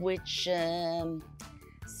we switch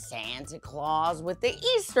Santa Claus with the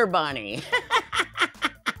Easter Bunny.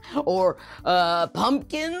 Or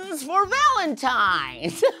pumpkins for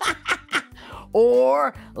Valentine's.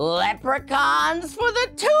 Or leprechauns for the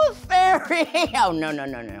Tooth Fairy. Oh,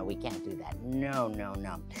 no, we can't do that. No.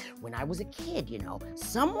 When I was a kid, you know,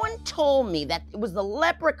 someone told me that it was the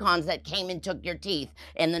leprechauns that came and took your teeth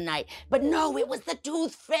in the night. But no, it was the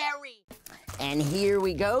Tooth Fairy. And here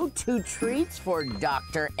we go, 2 treats for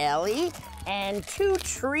Dr. Ellie and 2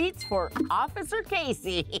 treats for Officer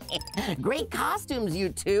Casey. Great costumes, you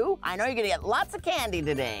two. I know you're gonna get lots of candy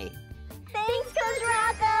today. Thanks, Coach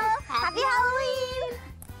Rocco! Happy Halloween!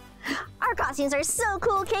 Our costumes are so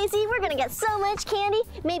cool, Casey. We're gonna get so much candy,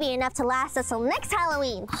 maybe enough to last us till next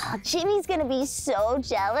Halloween. Oh, Jimmy's gonna be so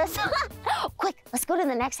jealous. Quick, let's go to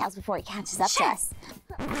the next house before he catches up to us.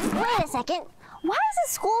 Wait a second. Why is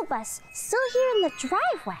the school bus still here in the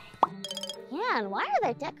driveway? Yeah, and why are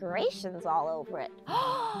there decorations all over it?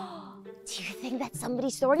 Do you think that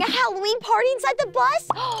somebody's throwing a Halloween party inside the bus?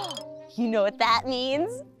 You know what that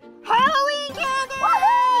means? Halloween candy!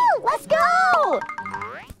 Woohoo! Let's go!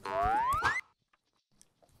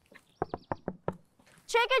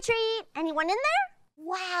 Trick or treat! Anyone in there?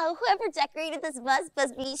 Wow, whoever decorated this bus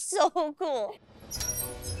must be so cool.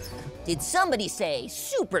 Did somebody say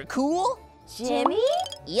super cool? Jimmy?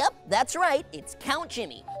 Yep, that's right. It's Count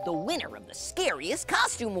Jimmy, the winner of the Scariest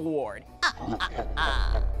Costume Award.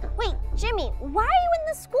 Wait, Jimmy, why are you in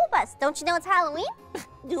the school bus? Don't you know it's Halloween?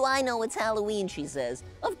 Do I know it's Halloween, she says.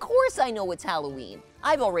 Of course I know it's Halloween.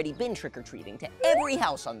 I've already been trick-or-treating to every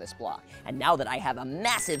house on this block. And now that I have a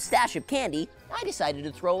massive stash of candy, I decided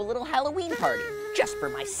to throw a little Halloween party, just for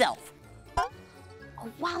myself. Oh,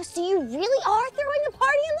 wow, so you really are throwing a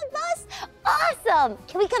party on the bus? Awesome!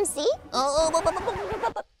 Can we come see?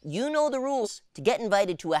 You know the rules to get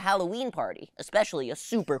invited to a Halloween party, especially a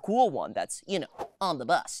super cool one that's, you know, on the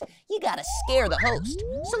bus. You gotta scare the host.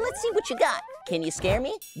 So let's see what you got. Can you scare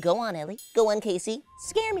me? Go on, Ellie. Go on, Casey.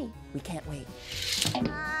 Scare me. We can't wait.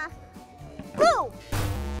 Boo!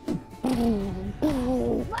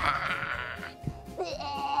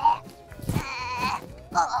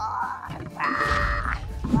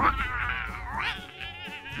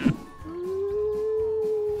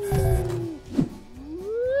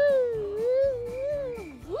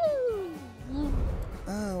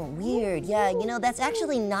 Oh, weird. Yeah, you know, that's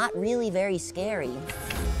actually not really very scary.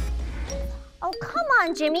 Oh, come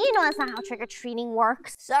on, Jimmy. You know that's not how trick-or-treating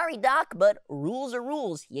works. Sorry, Doc, but rules are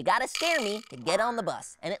rules. You gotta scare me to get on the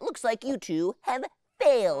bus. And it looks like you two have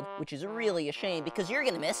failed, which is really a shame because you're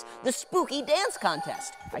gonna miss the spooky dance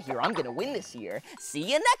contest. I hear I'm gonna win this year. See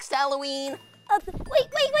you next Halloween. Wait,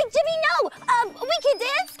 Jimmy, no! We can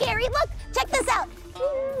dance, Scary. Look, check this out.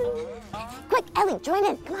 Quick, Ellie, join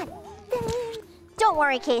in. Come on. Don't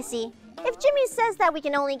worry, Casey. If Jimmy says that we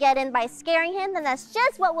can only get in by scaring him, then that's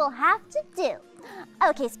just what we'll have to do.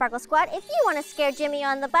 Okay, Sparkle Squad, if you want to scare Jimmy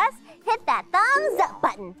on the bus, hit that thumbs up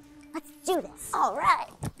button. Let's do this. All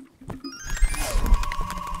right.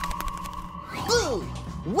 Boo!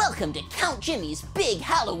 Welcome to Count Jimmy's big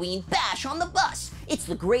Halloween bash on the bus. It's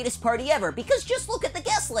the greatest party ever because just look at the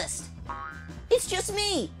guest list. It's just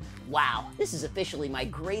me. Wow, this is officially my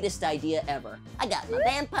greatest idea ever. I got my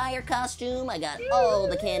vampire costume, I got all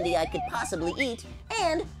the candy I could possibly eat,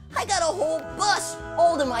 and I got a whole bus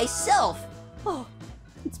all to myself. Oh,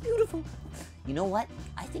 it's beautiful. You know what?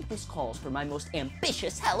 I think this calls for my most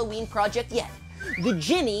ambitious Halloween project yet. The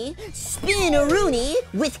Jimmy Spin-a-Rooney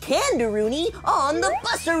with Candaroony on the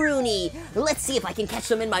Bus-a-Rooney. Let's see if I can catch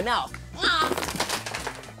them in my mouth.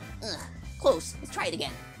 Close, let's try it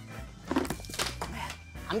again.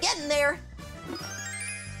 I'm getting there.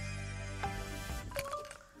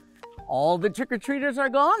 All the trick-or-treaters are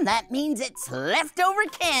gone? That means it's leftover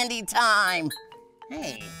candy time.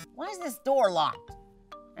 Hey, why is this door locked?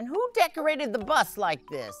 And who decorated the bus like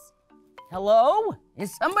this? Hello?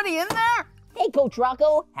 Is somebody in there? Hey, Coach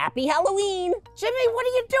Rocco, happy Halloween. Jimmy, what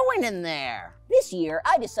are you doing in there? This year,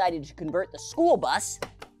 I decided to convert the school bus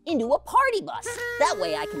into a party bus. That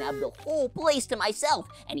way I can have the whole place to myself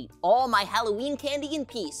and eat all my Halloween candy in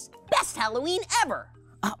peace. Best Halloween ever.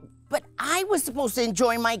 But I was supposed to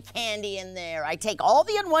enjoy my candy in there. I take all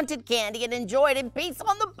the unwanted candy and enjoy it in peace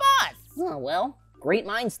on the bus. Oh, well, great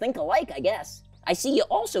minds think alike, I guess. I see you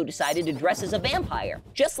also decided to dress as a vampire,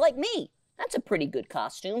 just like me. That's a pretty good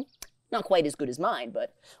costume. Not quite as good as mine,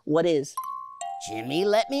 but what is? Jimmy,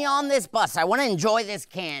 let me on this bus. I want to enjoy this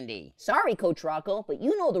candy. Sorry, Coach Rocco, but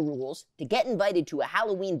you know the rules. To get invited to a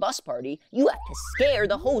Halloween bus party, you have to scare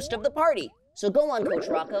the host of the party. So go on, Coach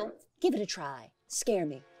Rocco. Give it a try. Scare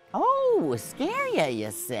me. Oh, scare ya, you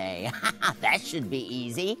say? That should be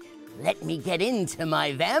easy. Let me get into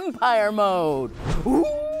my vampire mode. Ooh,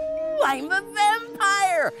 I'm a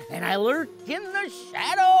vampire, and I lurk in the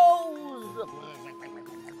shadows.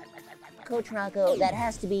 Coach Rocco, that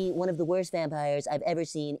has to be one of the worst vampires I've ever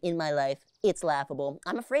seen in my life. It's laughable.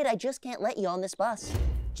 I'm afraid I just can't let you on this bus.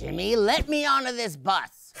 Jimmy, let me onto this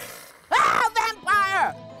bus. Ah,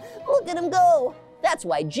 vampire! Look at him go. That's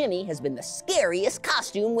why Jimmy has been the scariest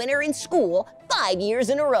costume winner in school 5 years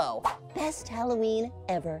in a row. Best Halloween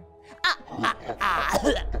ever.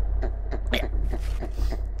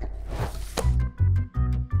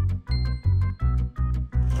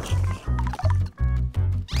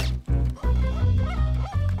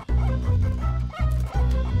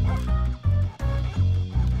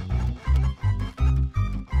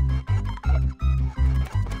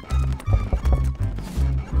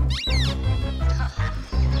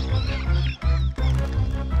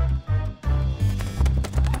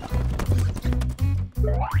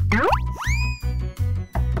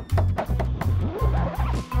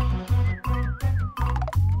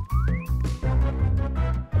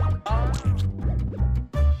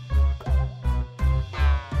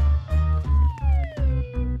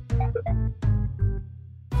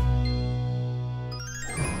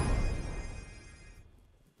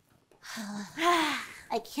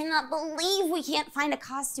 cannot believe we can't find a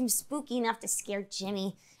costume spooky enough to scare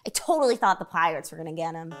Jimmy. I totally thought the pirates were gonna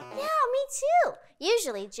get him. Yeah, me too.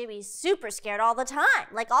 Usually Jimmy's super scared all the time.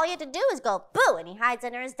 Like all you have to do is go boo and he hides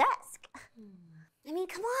under his desk. I mean,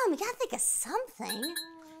 come on, we gotta think of something.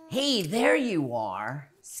 Hey, there you are.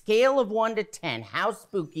 Scale of 1 to 10, how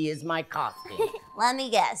spooky is my costume? Let me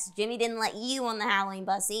guess, Jimmy didn't let you on the Halloween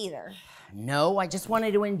bus either. No, I just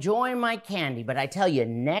wanted to enjoy my candy, but I tell you,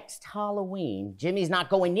 next Halloween, Jimmy's not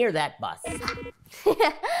going near that bus.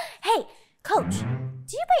 Hey, Coach,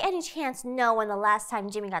 do you by any chance know when the last time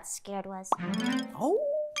Jimmy got scared was? Oh,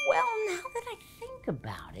 well, now that I think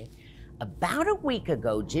about it, about a week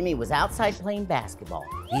ago, Jimmy was outside playing basketball.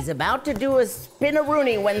 He's about to do a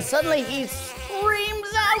spin-a-rooney when suddenly he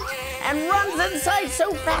screams out and runs inside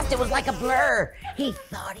so fast it was like a blur. He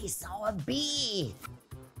thought he saw a bee.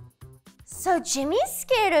 So Jimmy's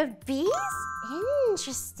scared of bees?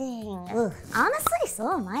 Interesting. Ugh, honestly,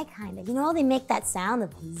 so am I kinda. You know, they make that sound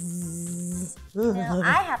of zzz. Well,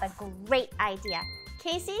 I have a great idea.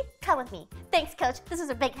 Casey, come with me. Thanks, Coach. This was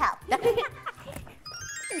a big help.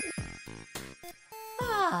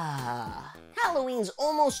 Halloween's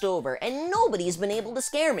almost over and nobody's been able to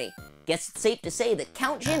scare me. Guess it's safe to say that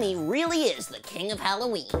Count Jimmy really is the king of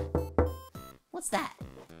Halloween. What's that?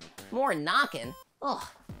 More knocking? Ugh,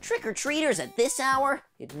 trick-or-treaters at this hour?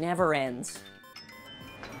 It never ends.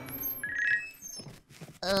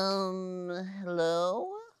 Hello?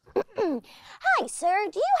 Hi, sir.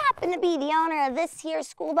 Do you happen to be the owner of this here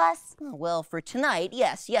school bus? Oh, well, for tonight,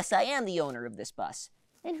 yes, I am the owner of this bus.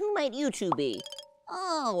 And who might you two be?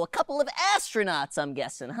 Oh, a couple of astronauts, I'm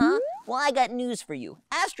guessing, huh? Well, I got news for you.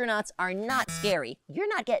 Astronauts are not scary. You're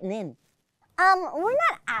not getting in. We're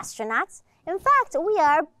not astronauts. In fact, we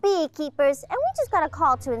are beekeepers, and we just got a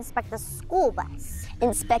call to inspect the school bus.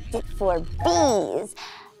 Inspect it for bees.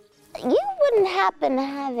 You wouldn't happen to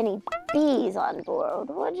have any bees on board,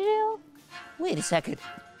 would you? Wait a second.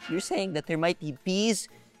 You're saying that there might be bees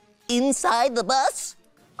inside the bus?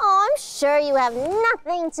 Oh, I'm sure you have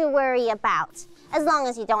nothing to worry about, as long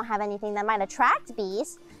as you don't have anything that might attract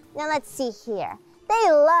bees. Now let's see here.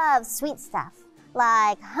 They love sweet stuff,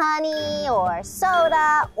 like honey or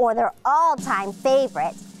soda, or their all-time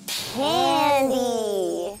favorite,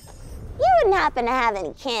 Candy. You wouldn't happen to have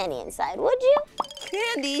any candy inside, would you?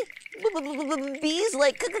 Candy? Bees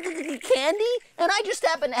like candy? And I just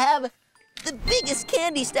happen to have the biggest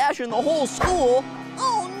candy stash in the whole school.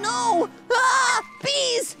 Oh no! Ah!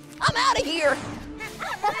 Bees! I'm out of here!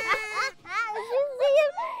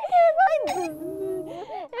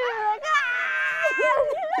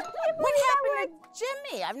 What happened to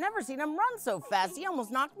Jimmy? I've never seen him run so fast. He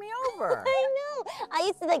almost knocked me over. I know. I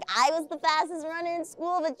used to think I was the fastest runner in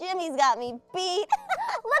school, but Jimmy's got me beat.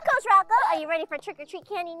 Look, Coach Rocco, are you ready for trick-or-treat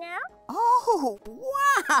candy now? Oh,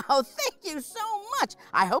 wow. Thank you so much.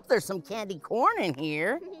 I hope there's some candy corn in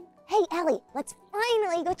here. Hey, Ellie, let's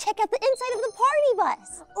finally go check out the inside of the party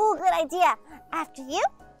bus. Ooh, good idea. After you.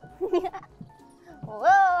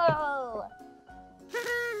 Whoa!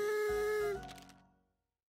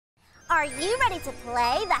 Are you ready to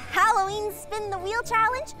play the Halloween Spin the Wheel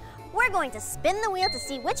Challenge? We're going to spin the wheel to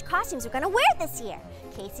see which costumes we're going to wear this year.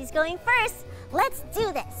 Casey's going first. Let's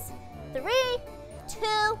do this. 3,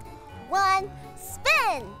 2, 1,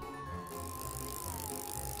 spin!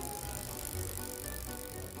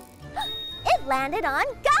 It landed on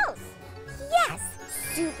Ghost. Yes,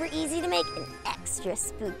 super easy to make and extra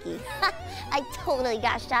spooky. I totally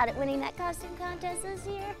got shot at winning that costume contest this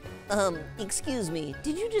year. Excuse me,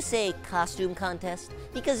 did you just say costume contest?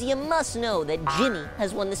 Because you must know that Jimmy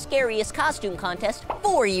has won the scariest costume contest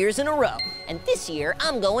 4 years in a row. And this year,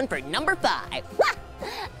 I'm going for number 5.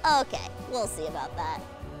 Okay, we'll see about that.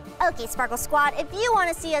 Okay, Sparkle Squad, if you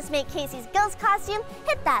want to see us make Casey's ghost costume,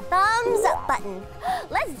 hit that thumbs up button.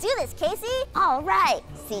 Let's do this, Casey. All right,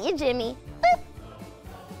 see you, Jimmy. Boop.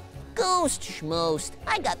 Ghost schmost,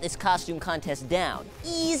 I got this costume contest down.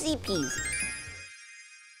 Easy peasy.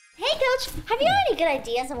 Hey, Coach, have you any good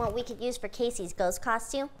ideas on what we could use for Casey's ghost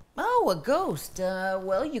costume? Oh, a ghost.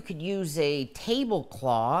 Well, you could use a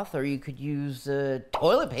tablecloth or you could use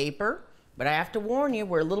toilet paper. But I have to warn you,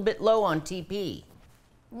 we're a little bit low on TP.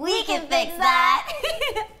 We can fix that.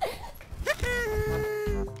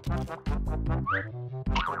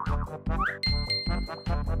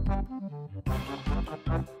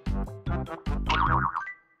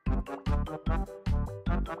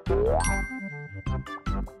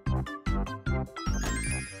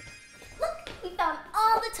 We found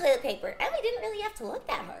all the toilet paper, and we didn't really have to look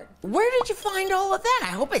that hard. Where did you find all of that?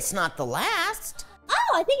 I hope it's not the last.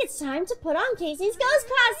 Oh, I think it's time to put on Casey's ghost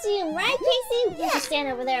costume, right, Casey? You just stand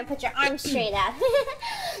over there and put your arms straight out.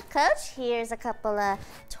 Coach, here's a couple of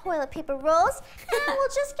toilet paper rolls, and we'll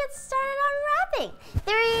just get started on wrapping.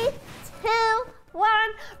 3, 2, 1,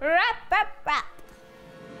 wrap, wrap, wrap.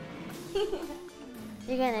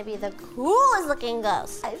 You're gonna be the coolest looking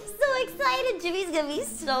ghost. I'm so excited. Jimmy's gonna be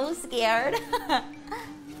so scared.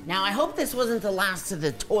 Now, I hope this wasn't the last of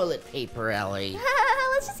the toilet paper, Ellie.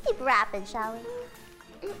 Let's just keep wrapping, shall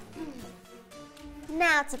we?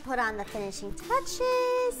 Now to put on the finishing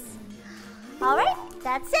touches. All right,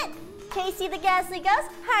 that's it. Casey the Ghastly Ghost,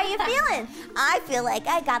 how are you feeling? I feel like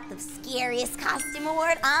I got the scariest costume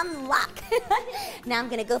award on lock. Now I'm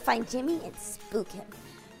gonna go find Jimmy and spook him.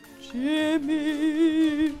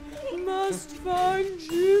 Jimmy, must find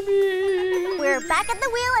Jimmy. We're back at the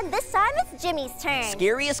wheel, and this time it's Jimmy's turn.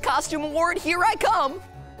 Scariest costume award, here I come.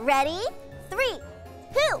 Ready? 3,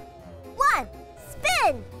 2, 1,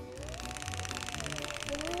 spin.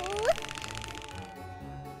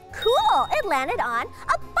 Cool, it landed on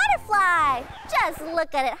a butterfly. Just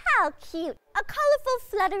look at it, how cute. A colorful,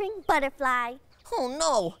 fluttering butterfly. Oh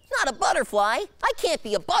no, not a butterfly. I can't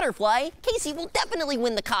be a butterfly. Casey will definitely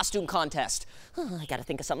win the costume contest. I gotta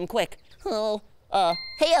think of something quick.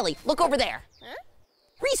 Hey Ellie, look over there. Huh?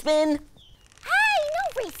 Respin. Hey,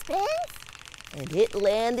 no respins. And it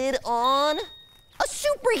landed on a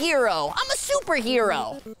superhero. I'm a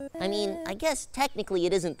superhero. I mean, I guess technically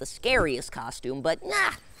it isn't the scariest costume, but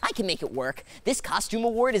nah, I can make it work. This costume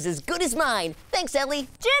award is as good as mine. Thanks, Ellie.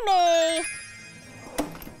 Jimmy.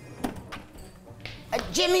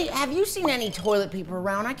 Jimmy, have you seen any toilet paper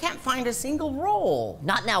around? I can't find a single roll.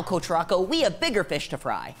 Not now, Coach Rocco. We have bigger fish to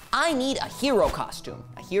fry. I need a hero costume.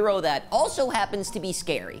 A hero that also happens to be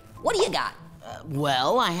scary. What do you got?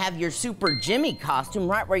 Well, I have your Super Jimmy costume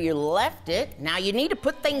right where you left it. Now you need to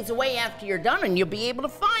put things away after you're done and you'll be able to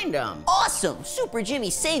find them. Awesome! Super Jimmy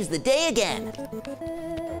saves the day again.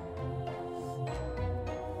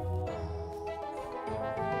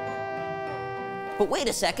 But wait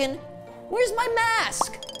a second. Where's my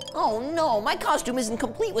mask? Oh no, my costume isn't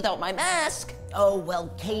complete without my mask. Oh, well,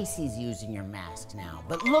 Casey's using your mask now.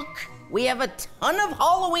 But look, we have a ton of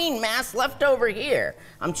Halloween masks left over here.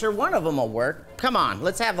 I'm sure one of them will work. Come on,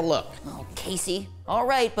 let's have a look. Oh, Casey. All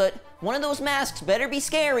right, but one of those masks better be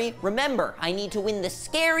scary. Remember, I need to win the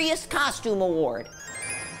scariest costume award.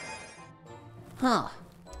 Huh.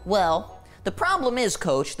 Well, the problem is,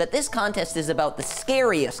 Coach, that this contest is about the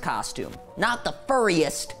scariest costume, not the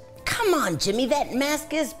furriest. Come on, Jimmy, that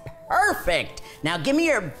mask is perfect. Now give me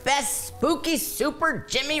your best spooky Super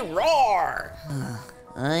Jimmy roar.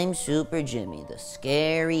 I'm Super Jimmy, the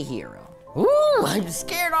scary hero. Ooh, I'm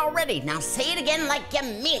scared already. Now say it again like you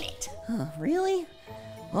mean it. Really?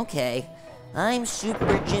 Okay. I'm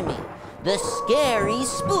Super Jimmy, the scary,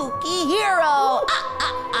 spooky hero.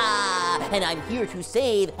 And I'm here to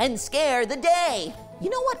save and scare the day. You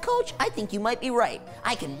know what, Coach? I think you might be right.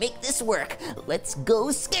 I can make this work. Let's go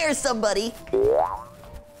scare somebody.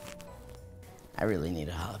 I really need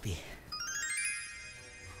a hobby.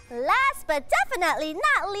 Last but definitely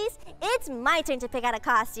not least, it's my turn to pick out a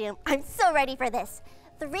costume. I'm so ready for this.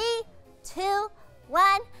 3, 2,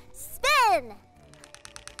 1, spin!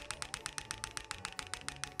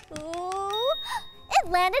 Ooh, it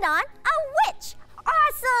landed on a witch.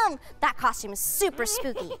 Awesome! That costume is super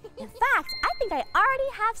spooky. In fact, I think I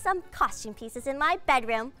already have some costume pieces in my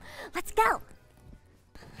bedroom. Let's go.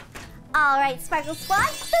 All right, Sparkle Squad,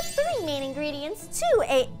 the 3 main ingredients to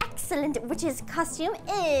an excellent witch's costume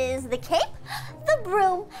is the cape, the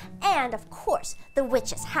broom, and of course, the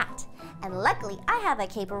witch's hat. And luckily, I have a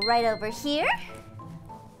cape right over here.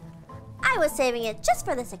 I was saving it just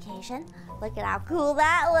for this occasion. Look at how cool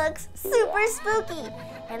that looks, super spooky.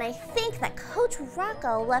 And I think that Coach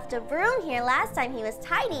Rocco left a broom here last time he was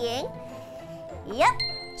tidying. Yep,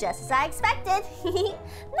 just as I expected.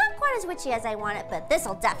 Not quite as witchy as I want it, but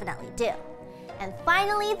this'll definitely do. And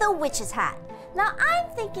finally, the witch's hat. Now I'm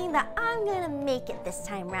thinking that I'm gonna make it this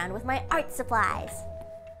time round with my art supplies.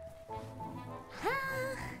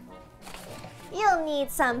 You'll need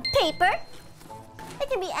some paper. It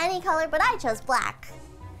can be any color, but I chose black.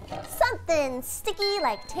 Something sticky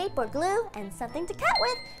like tape or glue, and something to cut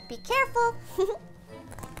with. Be careful.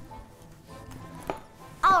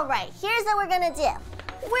 All right, here's what we're gonna do.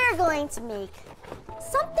 We're going to make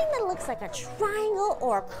something that looks like a triangle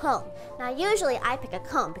or a cone. Now, usually I pick a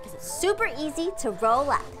cone because it's super easy to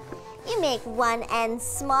roll up. You make one end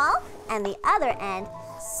small and the other end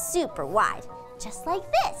super wide, just like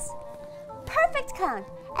this. Perfect cone.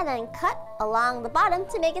 And then cut along the bottom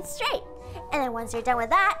to make it straight. And then once you're done with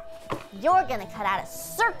that, you're gonna cut out a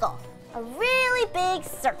circle, a really big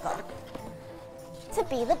circle, to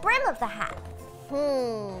be the brim of the hat.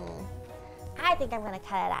 I think I'm gonna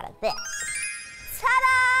cut it out of this.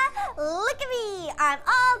 Ta-da! Look at me! I'm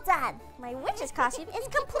all done. My witch's costume is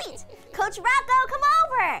complete. Coach Rocco, come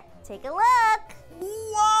over. Take a look.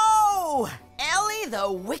 Whoa! Ellie,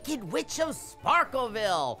 the Wicked Witch of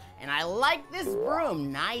Sparkleville. And I like this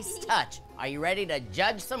broom. Nice touch. Are you ready to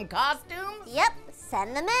judge some costumes? Yep,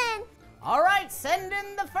 send them in. All right, send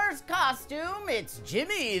in the first costume. It's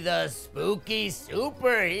Jimmy, the spooky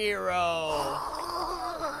superhero.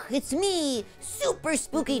 It's me, Super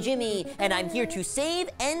Spooky Jimmy, and I'm here to save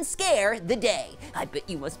and scare the day. I bet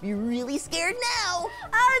you must be really scared now.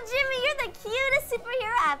 Oh, Jimmy, you're the cutest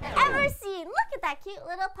superhero I've ever seen. Look at that cute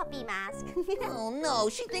little puppy mask. Oh no,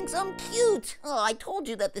 she thinks I'm cute. Oh, I told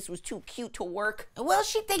you that this was too cute to work. Well,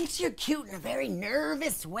 she thinks you're cute in a very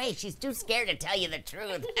nervous way. She's too scared to tell you the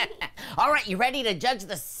truth. All right, you ready to judge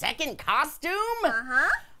the second costume? Uh-huh.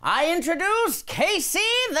 I introduce Casey,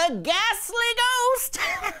 the Ghastly Ghost.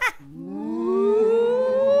 Ooh,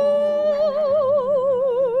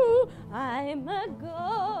 I'm a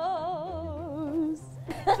ghost.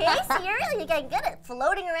 Casey, you're really getting good at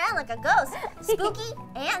floating around like a ghost. Spooky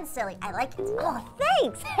and silly. I like it. Oh,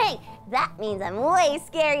 thanks. Hey, that means I'm way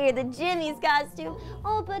scarier than Jimmy's costume.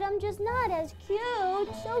 Oh, but I'm just not as cute.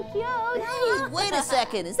 So cute. Hey, wait a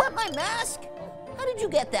second, is that my mask? How did you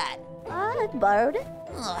get that? I borrowed it.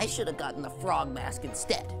 Oh, I should have gotten the frog mask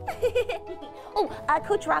instead.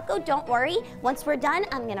 Coach Rocco, don't worry. Once we're done,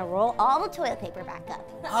 I'm gonna roll all the toilet paper back up.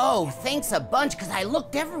 Oh, thanks a bunch, because I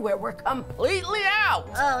looked everywhere. We're completely out.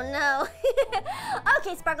 Oh, no.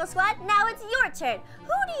 Okay, Sparkle Squad, now it's your turn.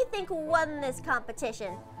 Who do you think won this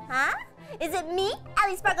competition? Huh? Is it me,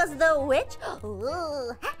 Ellie Sparkles the Witch?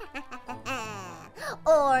 Ooh.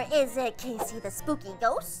 Or is it Casey the Spooky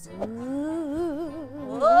Ghost?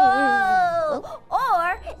 Whoa!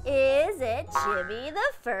 Or is it Jimmy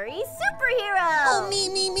the Furry Superhero? Oh,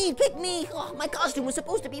 me, pick me. Oh, my costume was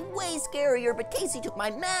supposed to be way scarier, but Casey took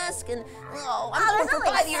my mask and, I'm going for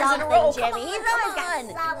 5 years in a row. Jimmy. He's always got on.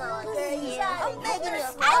 something. I'm begging you.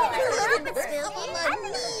 I think it's a little bit spooky. I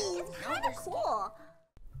think it's kind of cool.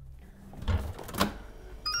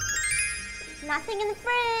 Nothing in the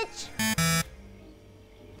fridge.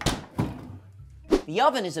 The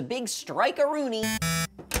oven is a big strike-a-rooney.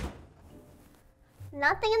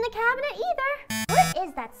 Nothing in the cabinet either. What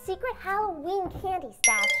is that secret Halloween candy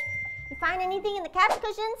stash? You find anything in the couch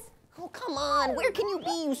cushions? Oh, come on. Where can you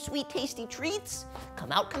be, you sweet, tasty treats?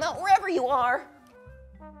 Come out, wherever you are.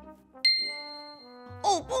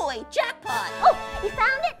 Oh, boy, jackpot. Oh, you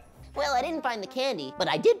found it? Well, I didn't find the candy, but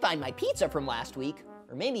I did find my pizza from last week,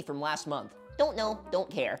 or maybe from last month. Don't know, don't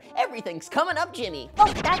care. Everything's coming up, Jimmy.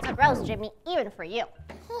 Oh, that's gross, Jimmy, even for you.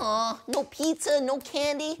 Aw, no pizza, no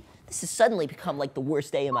candy. This has suddenly become like the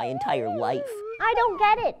worst day of my entire life. I don't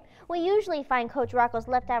get it. We usually find Coach Rocco's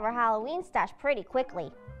leftover Halloween stash pretty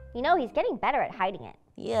quickly. You know, he's getting better at hiding it.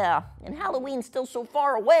 Yeah, and Halloween's still so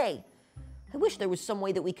far away. I wish there was some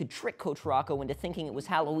way that we could trick Coach Rocco into thinking it was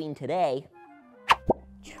Halloween today.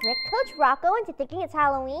 Trick Coach Rocco into thinking it's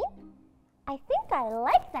Halloween? I think I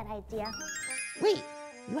like that idea. Wait,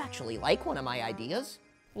 you actually like one of my ideas?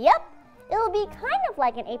 Yep, it'll be kind of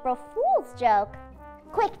like an April Fool's joke.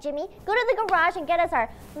 Quick, Jimmy, go to the garage and get us our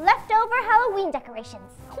leftover Halloween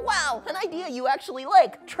decorations. Wow, an idea you actually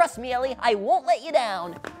like. Trust me, Ellie, I won't let you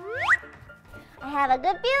down. I have a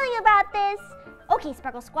good feeling about this. Okay,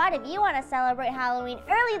 Sparkle Squad, if you want to celebrate Halloween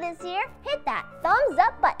early this year, hit that thumbs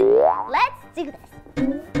up button. Let's do this.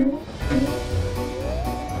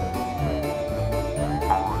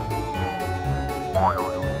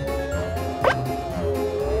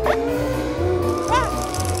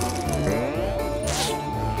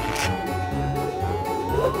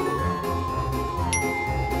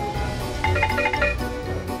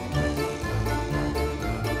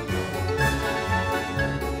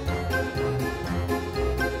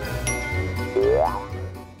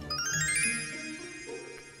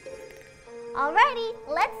 Alrighty,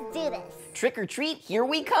 let's do this. Trick or treat, here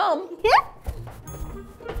we come.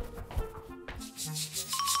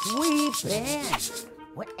 Sweeping.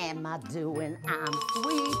 What am I doing? I'm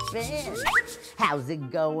sweeping. How's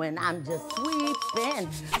it going? I'm just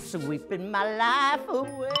sweeping. Sweeping my life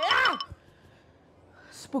away. Ah!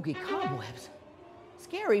 Spooky cobwebs.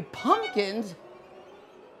 Scary pumpkins.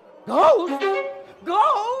 Ghosts.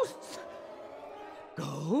 Ghosts.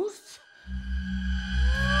 Ghosts.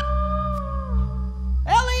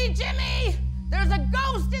 Ellie, Jimmy, there's a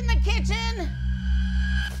ghost in the kitchen.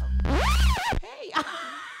 Hey,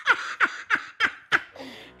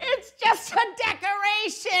 it's just a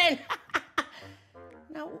decoration.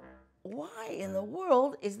 Now, why in the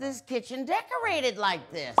world is this kitchen decorated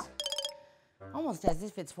like this? Almost as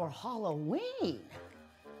if it's for Halloween.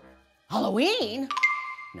 Halloween?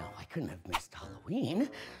 No, I couldn't have missed Halloween.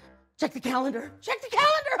 Check the calendar. Check the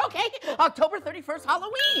calendar, okay? October 31st,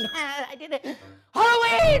 Halloween. I did it.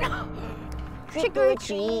 Halloween! Trick or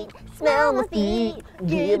treat, smell my feet,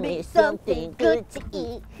 give me something good to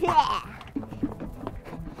eat. Yeah.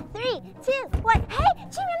 3, 2, 1. Hey,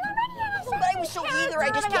 Jimmy, I'm not ready yet. But I was so eager, I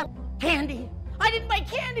just kept... Candy. I didn't buy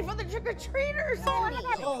candy for the trick-or-treaters. Oh, I gotta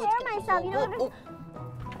prepare myself. You know what?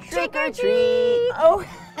 Trick or treat! Oh,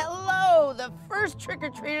 hello, the first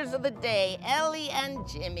trick-or-treaters of the day, Ellie and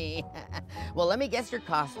Jimmy. Well, let me guess your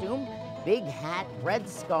costume. Big hat, red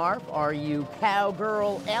scarf. Are you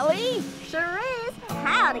cowgirl Ellie? Sure is.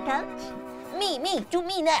 Howdy, Coach. Me, do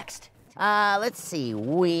me next. Let's see,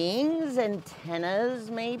 wings, antennas,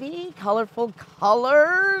 maybe? Colorful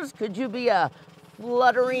colors? Could you be a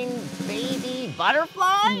fluttering baby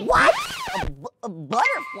butterfly? What? A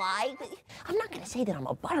butterfly? I'm not gonna say that I'm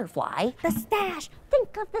a butterfly. The stash.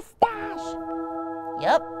 Think of the stash.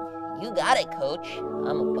 Yep, you got it, Coach.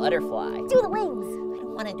 I'm a butterfly. Do the wings. I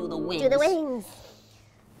don't wanna do the wings. Do the wings.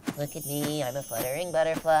 Look at me, I'm a fluttering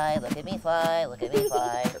butterfly. Look at me fly, look at me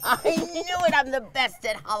fly. I knew it, I'm the best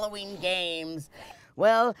at Halloween games.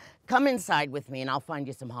 Well, come inside with me and I'll find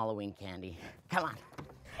you some Halloween candy. Come on.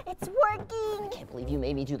 It's working. Can't believe you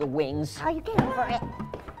made me do the wings. Oh, you get over it.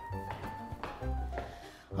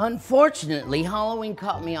 Unfortunately, Halloween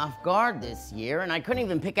caught me off guard this year and I couldn't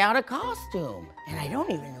even pick out a costume. And I don't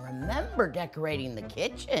even remember decorating the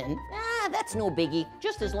kitchen. That's no biggie.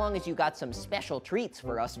 Just as long as you got some special treats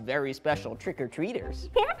for us very special trick-or-treaters.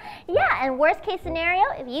 Yeah, and worst case scenario,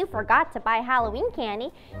 if you forgot to buy Halloween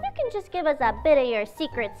candy, you can just give us a bit of your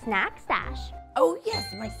secret snack stash. Oh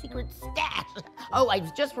yes, my secret stash. Oh, I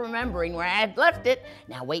was just remembering where I had left it.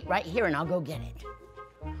 Now wait right here and I'll go get it.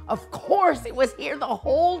 Of course, it was here the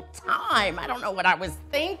whole time. I don't know what I was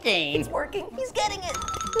thinking. It's working, he's getting it.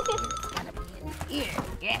 It's gotta be in here,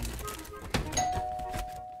 yes.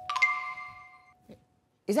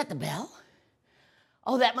 Is that the bell?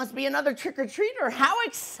 Oh, that must be another trick-or-treater. How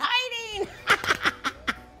exciting!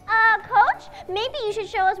 Coach, maybe you should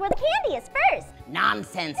show us where the candy is first.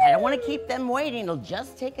 Nonsense, I don't want to keep them waiting. It'll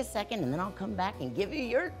just take a second and then I'll come back and give you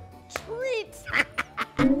your treats.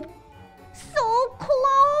 So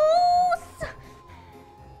close!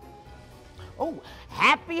 Oh,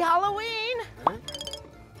 happy Halloween!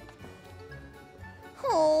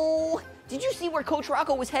 Oh, did you see where Coach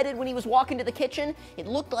Rocco was headed when he was walking to the kitchen? It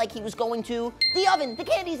looked like he was going to the oven. The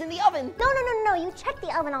candy's in the oven. No, you checked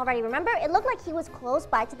the oven already, remember? It looked like he was close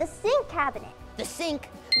by to the sink cabinet. The sink,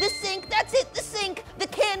 that's it, the sink. The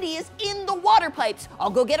candy is in the water pipes. I'll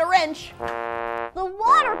go get a wrench. The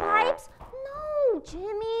water pipes? No,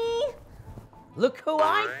 Jimmy. Look who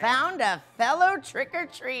I found, a fellow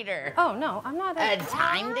trick-or-treater. Oh, no, I'm not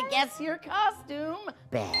Time to guess your costume.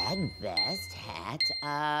 Bag, vest,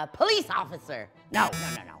 hat, police officer. No,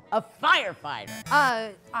 a firefighter.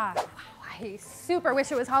 wow, I super wish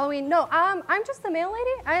it was Halloween. No, I'm just the mail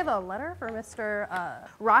lady. I have a letter for Mr.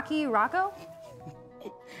 Rocky Rocco.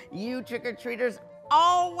 You trick-or-treaters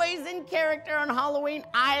always in character on Halloween.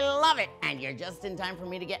 I love it. And you're just in time for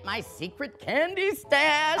me to get my secret candy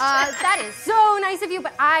stash. That is so nice of you,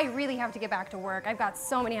 but I really have to get back to work. I've got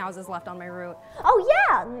so many houses left on my route. Oh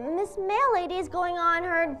yeah, Miss Mail Lady is going on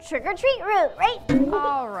her trick-or-treat route, right?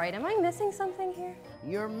 All right, am I missing something here?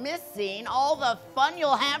 You're missing all the fun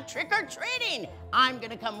you'll have trick-or-treating. I'm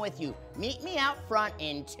gonna come with you. Meet me out front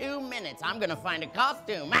in 2 minutes. I'm gonna find a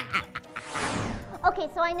costume. Okay,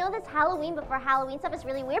 so I know this Halloween, but for Halloween stuff it's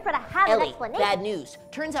really weird, but I have an Ellie, explanation. bad news.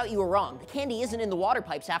 Turns out you were wrong. The candy isn't in the water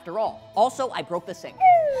pipes after all. Also, I broke the sink.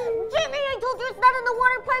 Jimmy, I told you it's not in the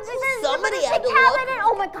water pipes. It's Somebody in the had to cabinet.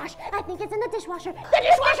 Oh my gosh, I think it's in the dishwasher. The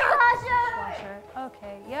dishwasher!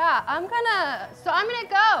 Okay, yeah, I'm gonna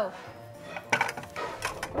go.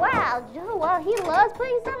 Wow, Joe, well, he loves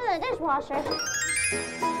putting stuff in the dishwasher.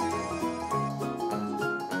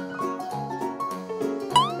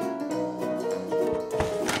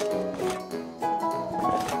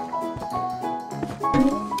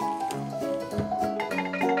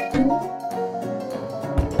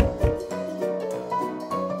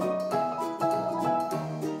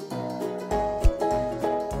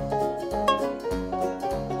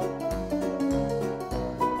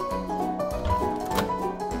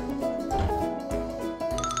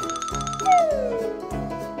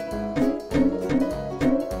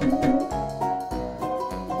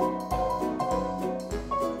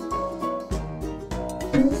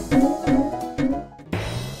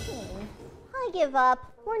 give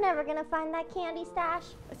up. We're never gonna find that candy stash.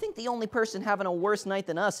 I think the only person having a worse night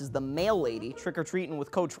than us is the mail lady trick-or-treating with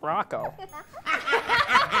Coach Rocco. I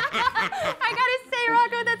gotta say,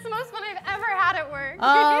 Rocco, that's the most fun I've ever had at work.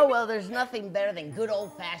 Oh, well, there's nothing better than good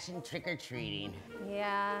old-fashioned trick-or-treating.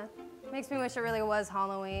 Yeah, makes me wish it really was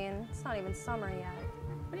Halloween. It's not even summer yet.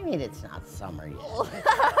 What do you mean it's not summer yet?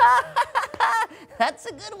 That's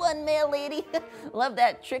a good one, mail lady. Love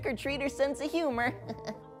that trick-or-treater sense of humor.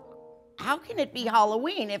 How can it be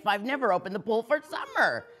Halloween if I've never opened the pool for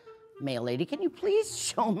summer? Mail lady, can you please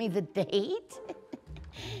show me the date?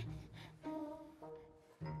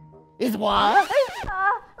 Is what?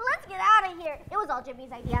 Let's get out of here. It was all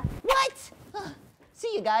Jimmy's idea. What?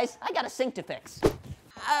 See you guys, I got a sink to fix.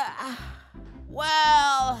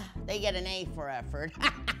 Well, they get an A for effort.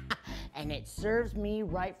 And it serves me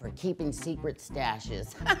right for keeping secret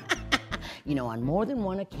stashes. You know, on more than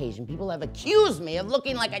one occasion, people have accused me of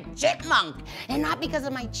looking like a chipmunk. And not because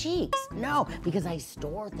of my cheeks. No, because I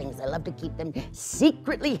store things. I love to keep them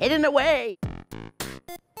secretly hidden away.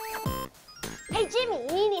 Hey, Jimmy, you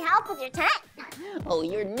need any help with your tent? Oh,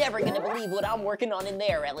 you're never gonna believe what I'm working on in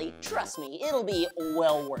there, Ellie. Trust me, it'll be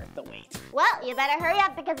well worth the wait. Well, you better hurry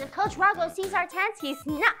up because if Coach Rocco sees our tents, he's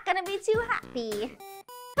not gonna be too happy.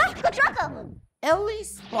 Ah, Coach Rocco! Ellie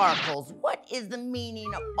Sparkles, what is the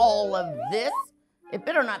meaning of all of this? It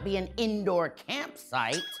better not be an indoor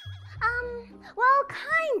campsite. Well,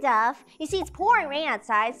 kind of. You see, it's pouring rain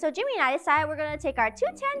outside, so Jimmy and I decided we're gonna take our 2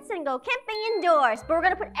 tents and go camping indoors, but we're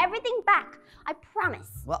gonna put everything back. I promise.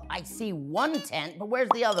 Well, I see one tent, but where's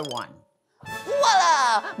the other one?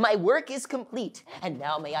 Voila! My work is complete. And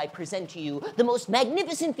now may I present to you the most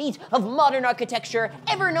magnificent feat of modern architecture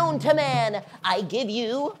ever known to man. I give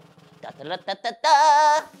you...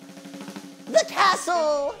 da-da-da-da-da-da, the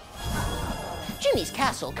castle! Jimmy's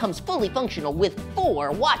castle comes fully functional with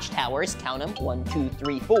 4 watchtowers, count them, 1, 2,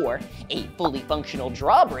 3, 4, a fully functional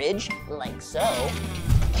drawbridge, like so,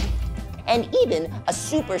 and even a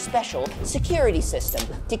super special security system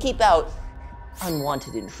to keep out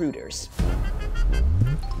unwanted intruders.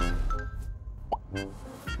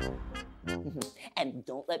 And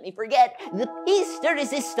don't let me forget the piece de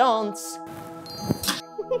resistance.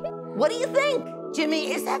 What do you think?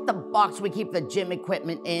 Jimmy, is that the box we keep the gym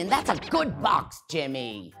equipment in? That's a good box,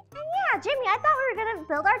 Jimmy. Yeah, Jimmy, I thought we were gonna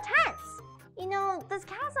build our tents. You know, this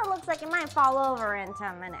castle looks like it might fall over in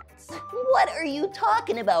 10 minutes. What are you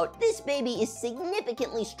talking about? This baby is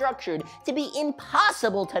significantly structured to be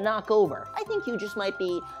impossible to knock over. I think you just might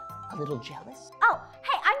be a little jealous. Oh,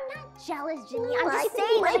 hey, I'm not jealous, Jimmy. I'm just saying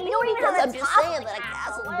you might that you don't even have I'm a just top saying of that a the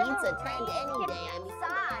castle beats a tent any day. I mean,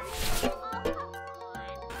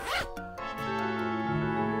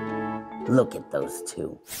 Look at those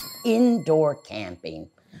two. Indoor camping.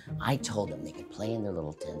 I told them they could play in their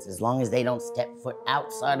little tents as long as they don't step foot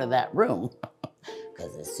outside of that room.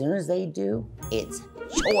 Because as soon as they do, it's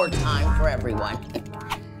chore time for everyone.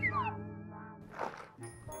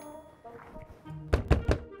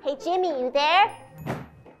 Hey, Jimmy, you there?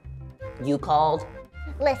 you called?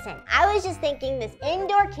 Listen, I was just thinking this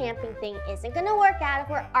indoor camping thing isn't gonna work out if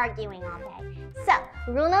we're arguing all day. So,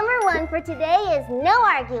 rule number 1 for today is no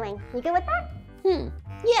arguing. You good with that?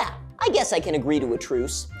 Yeah, I guess I can agree to a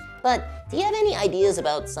truce. But do you have any ideas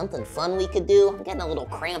about something fun we could do? I'm getting a little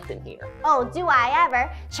cramped in here. Oh, do I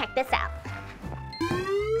ever? Check this out.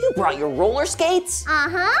 You brought your roller skates?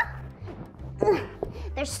 Uh-huh.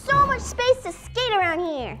 There's so much space to skate around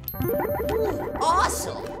here.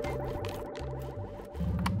 Awesome.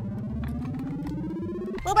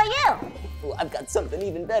 What about you? Ooh, I've got something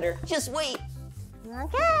even better. Just wait.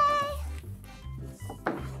 Okay.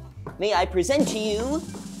 May I present to you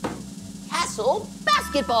Castle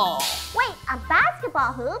Basketball? Wait, a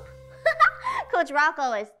basketball hoop? Coach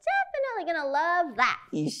Rocco is definitely gonna love that.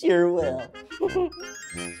 You sure will.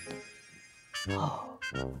 Oh,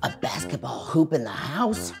 a basketball hoop in the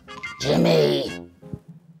house? Jimmy!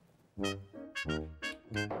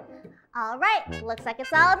 All right, looks like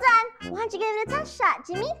it's all done. Why don't you give it a test shot,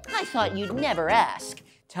 Jimmy? I thought you'd never ask.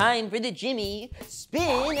 Time for the Jimmy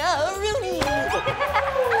Spin-a-Rooney.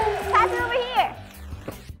 Pass it over here.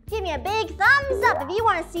 Give me a big thumbs up if you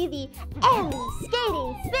want to see the Ellie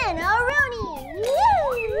skating Spin-a-Rooney.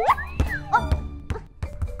 Oh.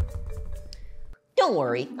 Don't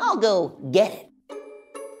worry, I'll go get it.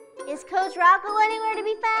 Is Coach Rocco anywhere to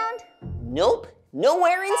be found? Nope,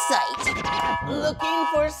 nowhere in sight. Looking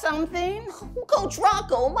for something? Coach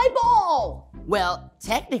Rocco, my ball! Well,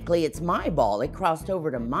 technically it's my ball. It crossed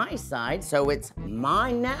over to my side, so it's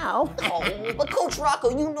mine now. Oh, but Coach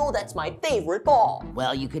Rocco, you know that's my favorite ball.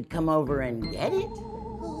 Well, you could come over and get it.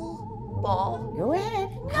 Ball? Go ahead,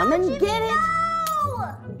 come and get it.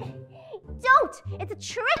 No! Don't! It's a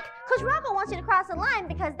trick! Coach Rocco wants you to cross the line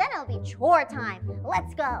because then it'll be chore time.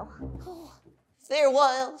 Let's go.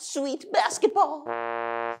 Farewell, sweet basketball.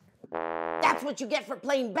 That's what you get for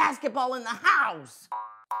playing basketball in the house.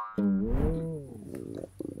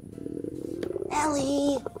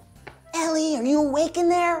 Ellie, Ellie, are you awake in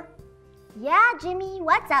there? Yeah, Jimmy,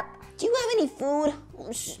 what's up? Do you have any food?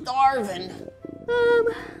 I'm starving.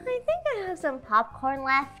 I think I have some popcorn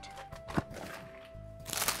left.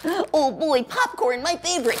 Oh boy, popcorn, my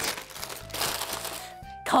favorite.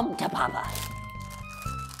 Come to Papa.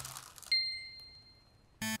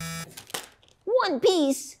 One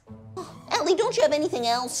piece. Ellie, don't you have anything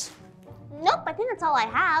else? Nope, I think that's all I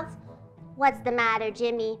have. What's the matter,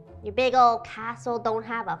 Jimmy? Your big old castle don't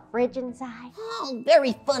have a fridge inside? Oh,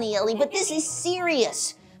 very funny, Ellie, but this is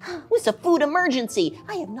serious. It's a food emergency.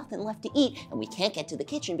 I have nothing left to eat, and we can't get to the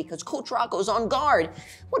kitchen because Coach Rocco's on guard.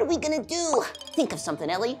 What are we gonna do? Think of something,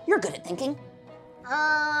 Ellie. You're good at thinking.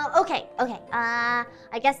 Okay. I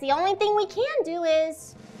guess the only thing we can do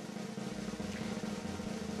is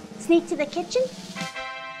sneak to the kitchen?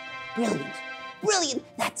 Brilliant. Brilliant.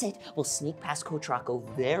 That's it. We'll sneak past Coach Rocco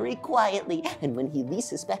very quietly, and when he least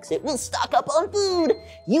suspects it, we'll stock up on food.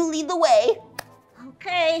 You lead the way.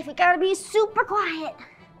 Okay, we gotta be super quiet.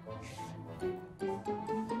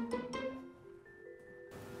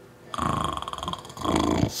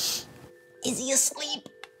 Is he asleep?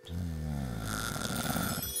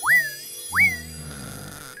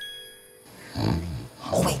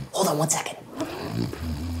 Oh wait, hold on 1 second.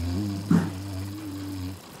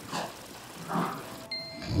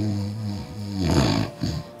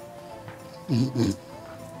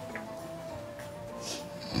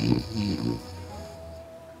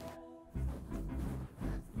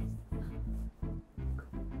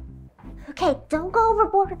 Okay, don't go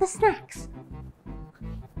overboard with the snacks.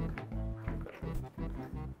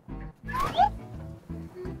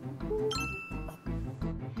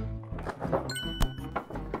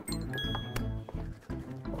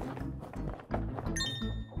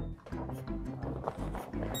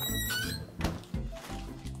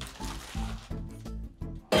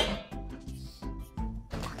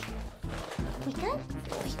 We good?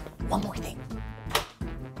 Wait, one more thing.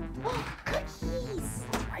 Oh, cookies!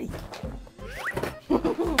 Right.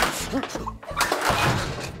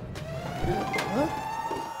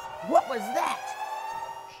 What was that?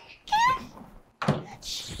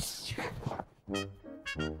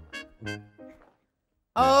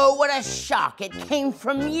 Oh, what a shock. It came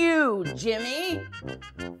from you, Jimmy.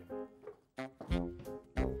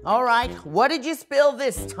 All right, what did you spill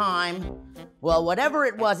this time? Well, whatever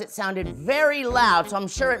it was, it sounded very loud, so I'm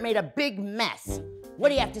sure it made a big mess. What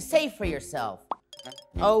do you have to say for yourself?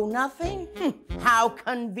 Oh, nothing? How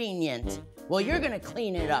convenient. Well, you're gonna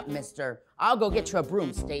clean it up, mister. I'll go get you a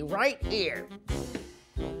broom. Stay right here.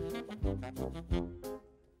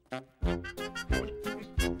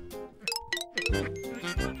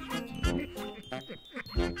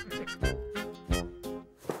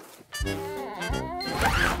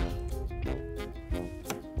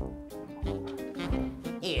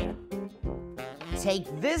 Here.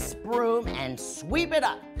 Take this broom and sweep it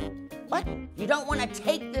up. What? You don't want to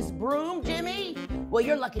take this broom, Jimmy? Well,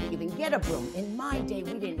 you're lucky to even get a broom. In my day,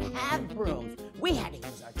 we didn't have brooms. We had to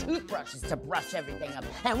use our toothbrushes to brush everything up,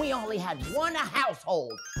 and we only had one a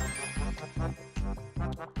household.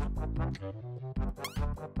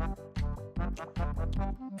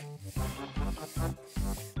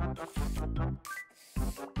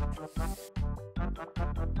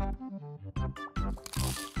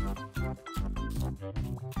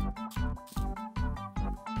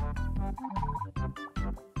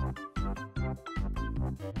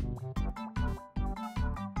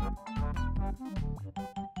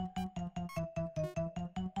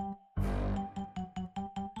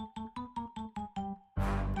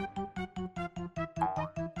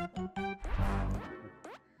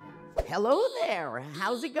 Hello there.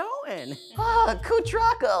 How's it going? Coach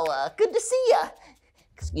Rocco, good to see ya.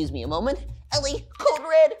 Excuse me a moment. Ellie, code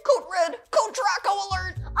red, Coach Rocco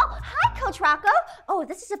alert. Oh, hi, Coach Rocco. Oh,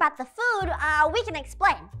 this is about the food. We can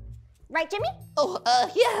explain. Right, Jimmy? Oh,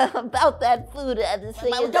 yeah, about that food. The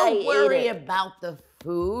thing is, Don't worry about the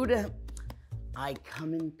food. I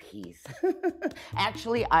come in peace.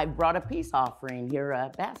 Actually, I brought a peace offering.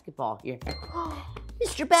 Your basketball here.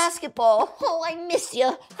 Mr. Basketball, oh, I miss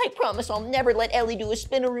ya. I promise I'll never let Ellie do a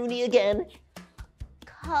spin-a-rooney again.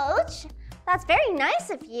 Coach, that's very nice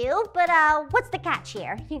of you, but what's the catch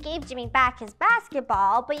here? You gave Jimmy back his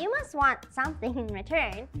basketball, but you must want something in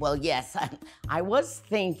return. Well, yes, I was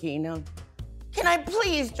thinking of Can I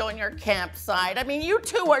please join your campsite? I mean, you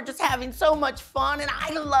two are just having so much fun, and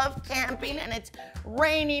I love camping, and it's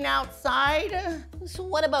raining outside. So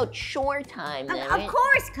what about shore time then? Of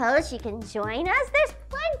course, Coach, you can join us. There's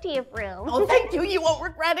plenty of room. Oh, thank you. You won't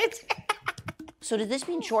regret it. So does this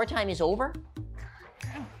mean shore time is over?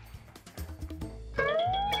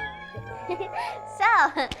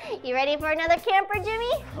 So, you ready for another camper,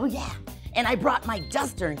 Jimmy? Oh, yeah. And I brought my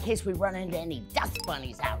duster in case we run into any dust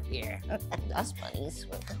bunnies out here. Dust bunnies?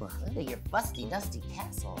 Look at your busty, dusty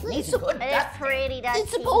castle. It's Needs a good It's dust. pretty dusty.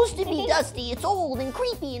 It's supposed to be dusty. It's old and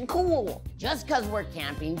creepy and cool. Just because we're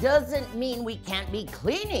camping doesn't mean we can't be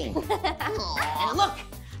cleaning. And look,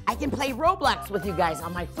 I can play Roblox with you guys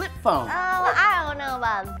on my flip phone. Oh, I don't know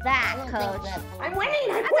about that, Coach. I'm winning.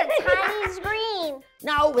 That's a tiny screen.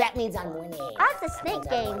 No, that means I'm winning. That's a snake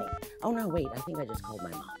game. Oh, no, wait. I think I just called my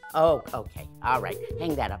mom. Oh, okay. All right.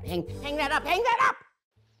 Hang that up. Hang that up. Hang that up.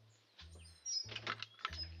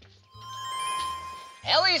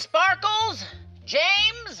 Ellie Sparkles,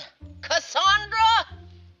 James, Cassandra,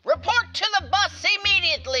 report to the bus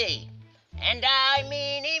immediately. And I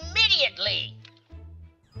mean immediately.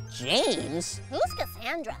 James? Who's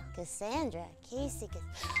Cassandra? Cassandra, Casey.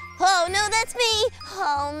 Oh, no, that's me.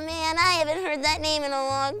 Oh, man, I haven't heard that name in a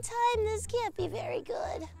long time. This can't be very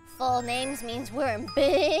good. Full names means we're in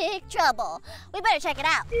big trouble. We better check it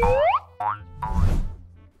out.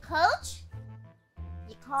 Coach?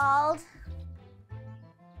 You called?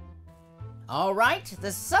 All right,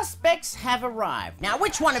 the suspects have arrived. Now,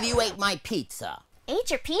 which one of you ate my pizza? Ate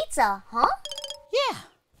your pizza, huh? Yeah.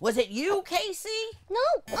 Was it you, Casey?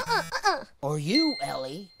 No, Or you,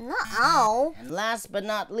 Ellie? No. And last but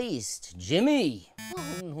not least, Jimmy.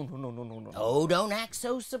 No. Oh, don't act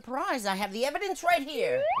so surprised. I have the evidence right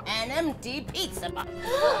here. An empty pizza box.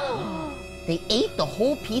 They ate the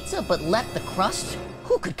whole pizza but left the crust?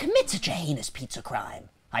 Who could commit such a heinous pizza crime?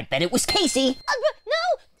 I bet it was Casey.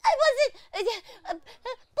 No, I wasn't.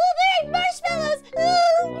 Blueberry marshmallows.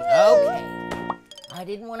 Okay. I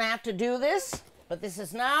didn't want to have to do this, but this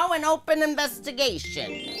is now an open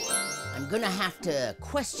investigation. I'm gonna have to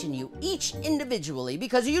question you each individually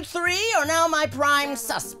because you three are now my prime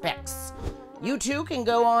suspects. You two can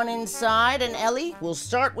go on inside, and Ellie, we'll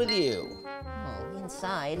start with you. Oh,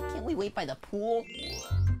 inside? Can't we wait by the pool?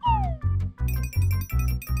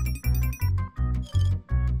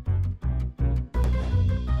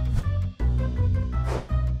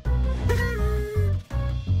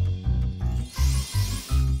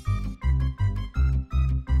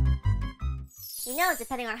 You know,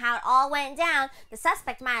 depending on how it all went down, the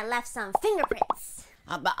suspect might have left some fingerprints.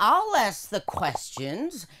 But I'll ask the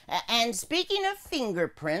questions. And speaking of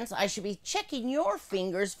fingerprints, I should be checking your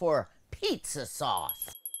fingers for pizza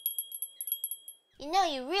sauce. You know,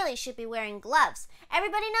 you really should be wearing gloves.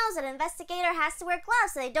 Everybody knows that an investigator has to wear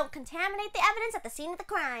gloves so they don't contaminate the evidence at the scene of the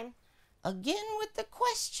crime. Again with the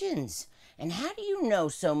questions. And how do you know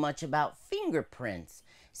so much about fingerprints?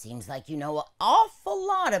 Seems like you know an awful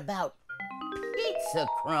lot about pizza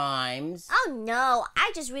crimes. Oh no,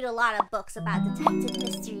 I just read a lot of books about detective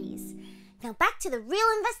mysteries. Now back to the real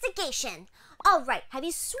investigation. All right, have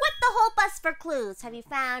you swept the whole bus for clues? Have you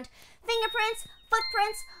found fingerprints,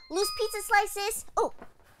 footprints, loose pizza slices? Oh,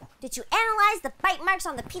 did you analyze the bite marks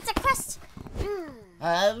on the pizza crust?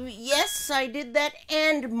 Yes, I did that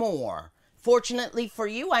and more. Fortunately for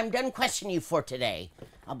you, I'm done questioning you for today.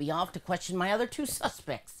 I'll be off to question my other two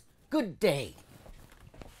suspects. Good day.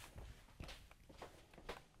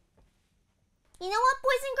 You know what,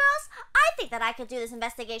 boys and girls? I think that I could do this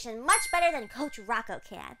investigation much better than Coach Rocco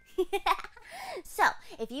can. So,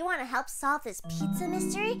 if you want to help solve this pizza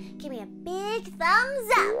mystery, give me a big thumbs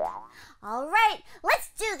up. All right, let's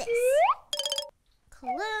do this.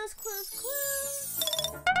 Clues, clues, clues.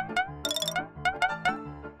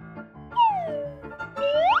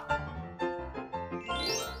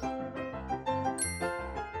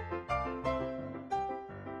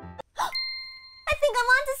 I think I'm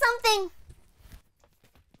onto something.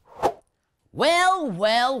 Well,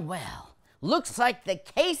 well, well. Looks like the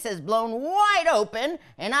case has blown wide open,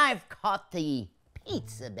 and I've caught the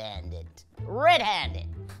pizza bandit red-handed.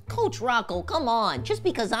 Coach Rocco, come on. Just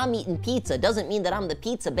because I'm eating pizza doesn't mean that I'm the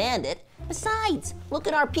pizza bandit. Besides, look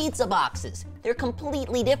at our pizza boxes. They're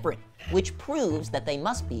completely different, which proves that they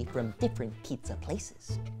must be from different pizza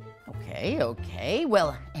places. Okay.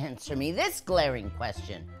 Well, answer me this glaring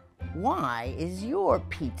question. Why is your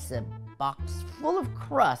pizza box full of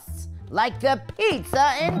crusts like the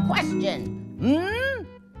pizza in question?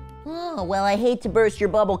 Oh, well, I hate to burst your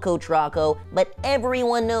bubble, Coach Rocco, but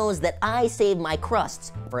everyone knows that I save my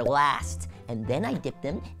crusts for last. And then I dip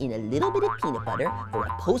them in a little bit of peanut butter for a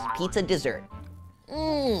post-pizza dessert.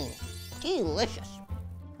 Mmm, delicious.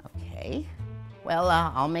 Okay. Well,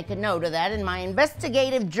 I'll make a note of that in my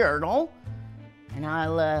investigative journal, and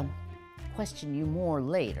I'll question you more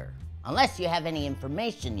later, unless you have any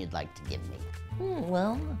information you'd like to give me.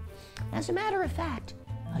 Well, as a matter of fact,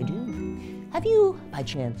 I do. Have you, by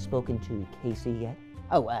chance, spoken to Casey yet?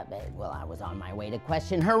 Oh, well, I was on my way to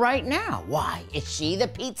question her right now. Why, is she the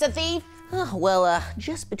pizza thief? Well,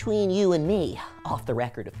 just between you and me, off the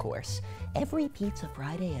record, of course, every Pizza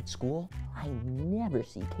Friday at school, I never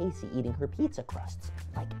see Casey eating her pizza crusts,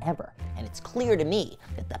 like ever. And it's clear to me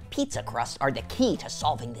that the pizza crusts are the key to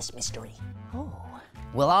solving this mystery. Oh.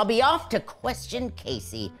 Well, I'll be off to question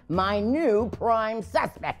Casey, my new prime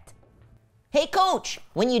suspect. Hey, Coach,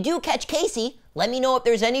 when you do catch Casey, let me know if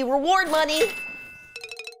there's any reward money.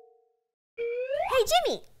 Hey,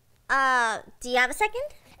 Jimmy. Do you have a second?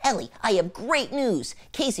 Ellie, I have great news.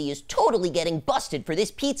 Casey is totally getting busted for this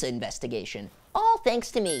pizza investigation. All thanks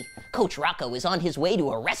to me. Coach Rocco is on his way to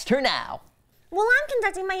arrest her now. Well, I'm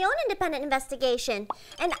conducting my own independent investigation,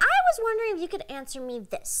 and I was wondering if you could answer me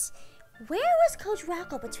this. Where was Coach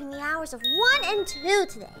Rocco between the hours of 1 and 2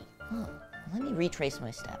 today? Let me retrace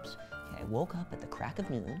my steps. I woke up at the crack of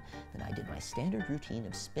noon, then I did my standard routine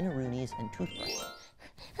of spinaroonies and toothbrush.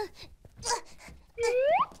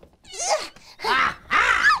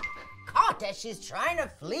 Caught as she's trying to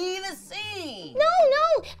flee the scene.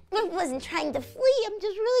 No, I wasn't trying to flee. I'm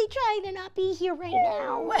just really trying to not be here right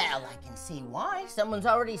now. Well, I can see why. Someone's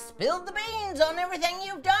already spilled the beans on everything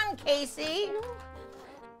you've done, Casey.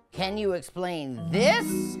 Can you explain this?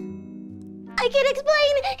 I can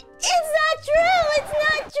explain. It's not true. It's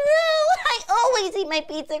not true. I always eat my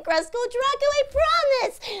pizza crust, Coach Rocco, I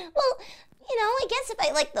promise. Well, I guess if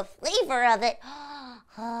I like the flavor of it.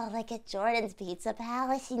 Oh, like at Jordan's Pizza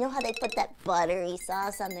Palace. You know how they put that buttery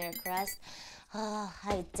sauce on their crust? Oh,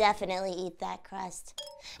 I definitely eat that crust.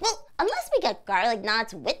 Well, unless we got garlic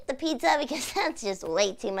knots with the pizza, because that's just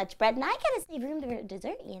way too much bread, and I gotta save room for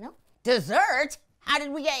dessert, Dessert? How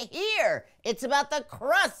did we get here? It's about the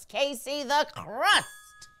crust, Casey, the crust.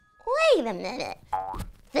 Wait a minute.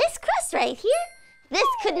 This crust right here? This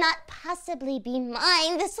could not possibly be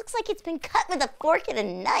mine. This looks like it's been cut with a fork and a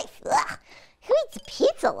knife. Ugh. Who eats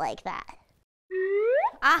pizza like that?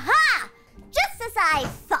 Aha! Just as I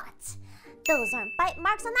thought. Those aren't bite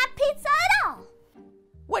marks on that pizza at all.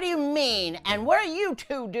 What do you mean? And what are you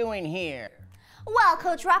two doing here? Well,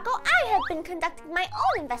 Coach Rocco, I have been conducting my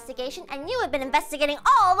own investigation, and you have been investigating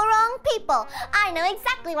all the wrong people. I know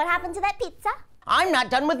exactly what happened to that pizza. I'm not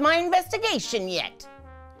done with my investigation yet.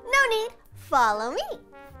 No need. Follow me.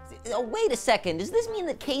 Wait a second, does this mean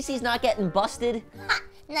that Casey's not getting busted? Ha!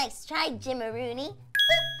 Nice try, Jimmaroony.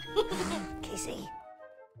 Casey.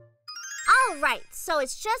 All right, so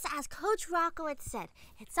it's just as Coach Rocco had said.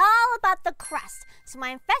 It's all about the crust. So my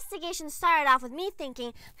investigation started off with me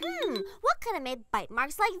thinking, what could have made bite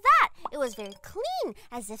marks like that? It was very clean,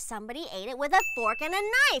 as if somebody ate it with a fork and a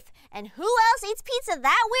knife. And who else eats pizza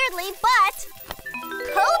that weirdly but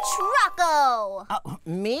Coach Rocco?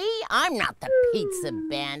 Me? I'm not the pizza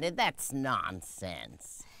bandit. That's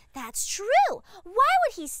nonsense. That's true. Why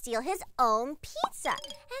would he steal his own pizza?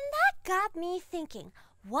 And that got me thinking.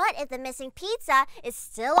 What if the missing pizza is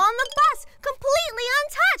still on the bus, completely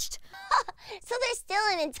untouched? So there's still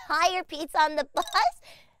an entire pizza on the bus?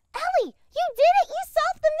 Ellie, you did it! You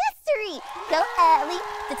solved the mystery! Go, Ellie!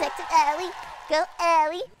 Detective Ellie! Go,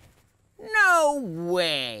 Ellie! No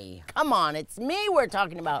way! Come on, it's me we're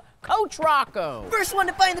talking about. Coach Rocco! First one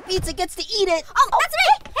to find the pizza gets to eat it! Oh, that's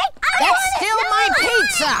me! Hey, That's still my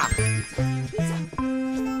pizza!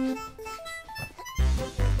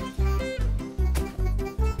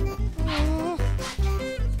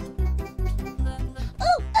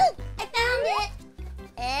 I found it!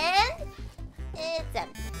 And it's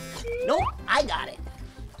empty. Nope, I got it.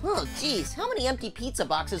 Oh, geez, how many empty pizza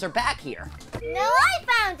boxes are back here? No, I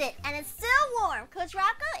found it, and it's still warm. Coach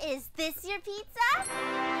Rocco, is this your pizza?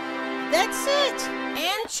 That's it!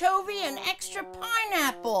 Anchovy and extra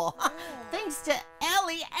pineapple. Thanks to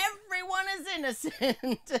Ellie, everyone is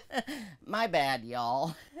innocent. My bad,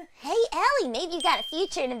 y'all. Hey, Ellie, maybe you got a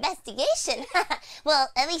future in investigation. Well,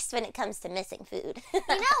 at least when it comes to missing food. You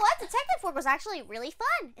know what? Detective work was actually really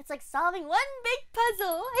fun. It's like solving one big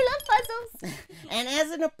puzzle. I love puzzles. And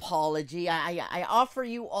as an apology, I offer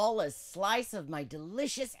you all a slice of my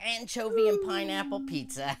delicious anchovy and pineapple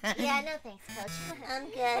pizza. Yeah, no thanks, Coach. I'm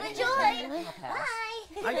good. Enjoy.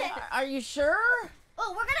 Bye. Are you sure?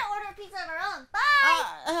 Oh, we're gonna order a pizza of our own.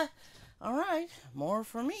 Bye. All right, more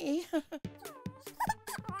for me.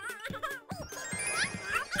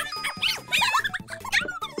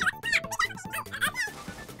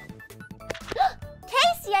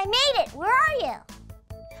 I made it. Where are you?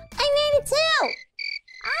 I made it too.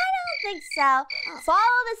 I don't think so.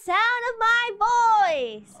 Follow the sound of my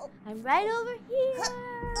voice. I'm right over here.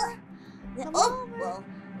 Come over.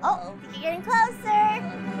 Oh, you're getting closer.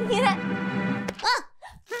 Oh,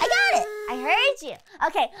 I got it. I heard you.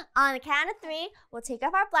 Okay, on the count of 3, we'll take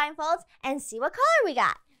off our blindfolds and see what color we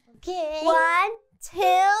got. Okay. 1, 2,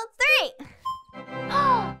 3.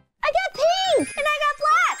 I got pink! And I got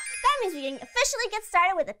black! That means we can officially get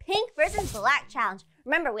started with the pink versus black challenge.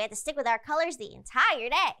 Remember, we have to stick with our colors the entire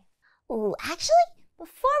day. Ooh, actually,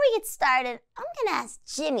 before we get started, I'm gonna ask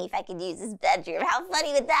Jimmy if I could use his bedroom. How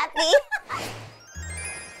funny would that be?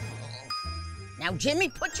 Now, Jimmy,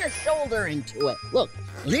 put your shoulder into it. Look,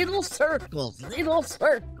 little circles,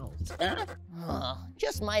 huh?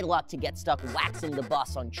 Just my luck to get stuck waxing the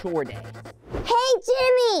bus on chore day. Hey,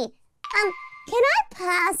 Jimmy! Can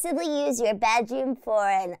I possibly use your bedroom for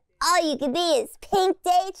an all-you-can-be-is-pink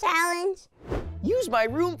day challenge? Use my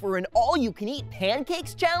room for an all-you-can-eat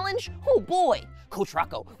pancakes challenge? Oh boy! Coach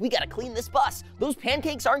Rocco, we gotta clean this bus. Those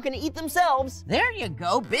pancakes aren't gonna eat themselves. There you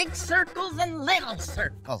go, big circles and little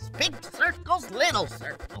circles. Big circles, little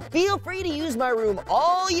circles. Feel free to use my room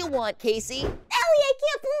all you want, Casey. Ellie, I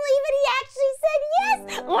can't believe it! He actually said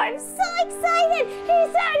yes! Oh, I'm so excited!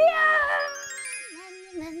 He said yes!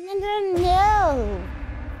 No.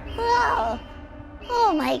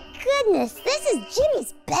 Oh my goodness, this is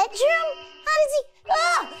Jimmy's bedroom? How does he,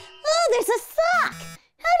 oh, there's a sock.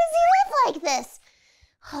 How does he live like this?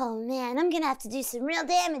 Oh man, I'm gonna have to do some real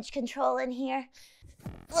damage control in here.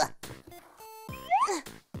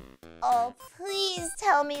 Oh, please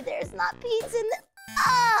tell me there's not pizza in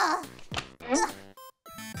the,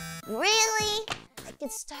 really? I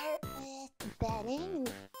could start with bedding.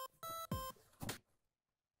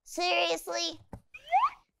 Seriously?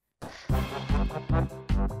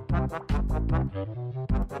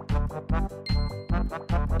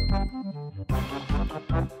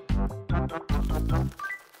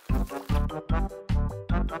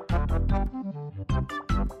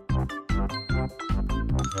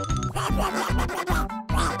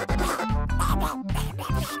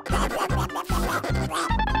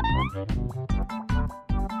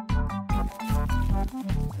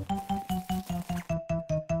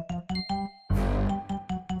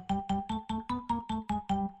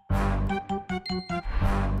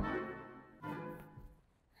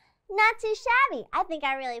 Not too shabby. I think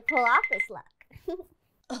I really pull off this look.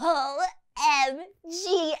 OMG,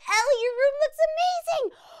 Ellie, your room looks amazing!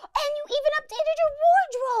 And you even updated your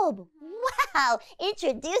wardrobe! Wow,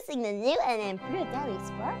 introducing the new and improved Ellie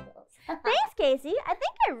Sparkles. Thanks, Casey. I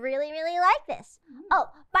think I really like this. Oh,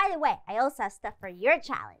 by the way, I also have stuff for your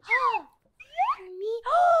challenge. For me?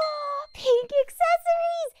 Oh, pink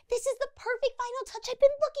accessories! This is the perfect final touch I've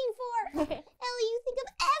been looking for. Ellie, you think of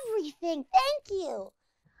everything. Thank you.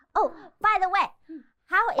 Oh, by the way,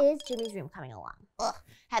 how is Jimmy's room coming along? Ugh,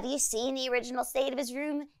 have you seen the original state of his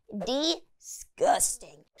room?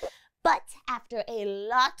 Disgusting. But after a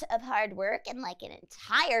lot of hard work and like an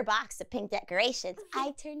entire box of pink decorations,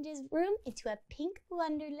 I turned his room into a pink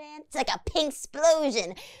wonderland. It's like a pink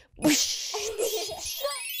explosion.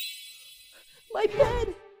 My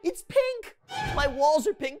bed, it's pink. My walls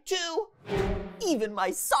are pink too. Even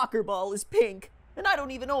my soccer ball is pink. And I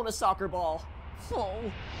don't even own a soccer ball. Oh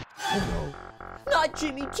no, not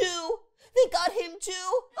Jimmy too. They got him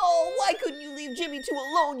too. Oh, why couldn't you leave Jimmy 2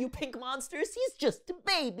 alone, you pink monsters? He's just a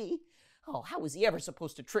baby. Oh, how was he ever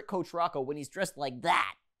supposed to trick Coach Rocco when he's dressed like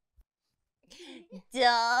that?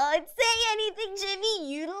 Don't say anything,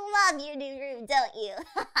 Jimmy. You love your new room, don't you?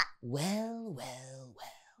 Well.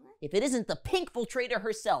 If it isn't the pink infiltrator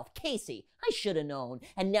herself, Casey, I should have known.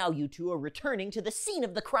 And now you two are returning to the scene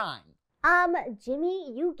of the crime.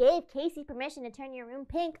 Jimmy, you gave Casey permission to turn your room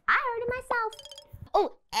pink. I heard it myself.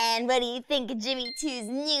 Oh, and what do you think of Jimmy 2's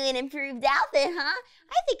new and improved outfit, huh?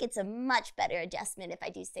 I think it's a much better adjustment if I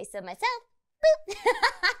do say so myself. Boop.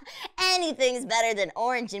 Anything's better than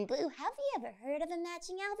orange and blue. Have you ever heard of a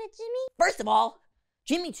matching outfit, Jimmy? First of all,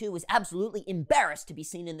 Jimmy 2 was absolutely embarrassed to be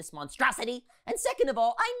seen in this monstrosity. And second of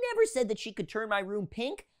all, I never said that she could turn my room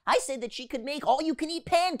pink. I said that she could make all-you-can-eat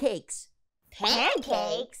pancakes.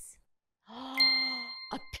 Pancakes?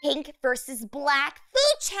 A pink versus black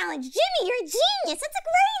food challenge. Jimmy, you're a genius. That's a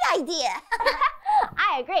great idea.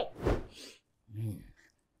 I agree.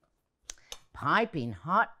 Piping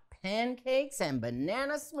hot pancakes and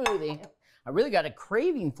banana smoothie. I really got a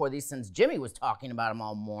craving for these since Jimmy was talking about them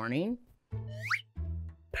all morning.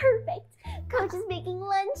 Perfect. Coach is making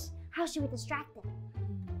lunch. How should we distract him?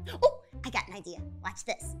 Oh, I got an idea. Watch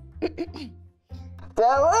this.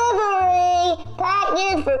 Delivery!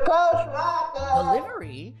 Package for Coach Rocco!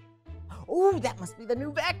 Delivery? Oh, that must be the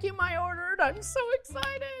new vacuum I ordered. I'm so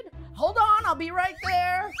excited. Hold on, I'll be right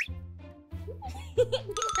there. Wait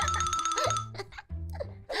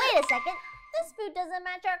a second. This food doesn't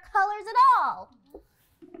match our colors at all.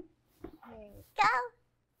 There you go.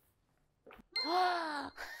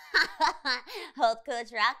 Hope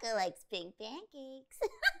Coach Rocco likes pink pancakes.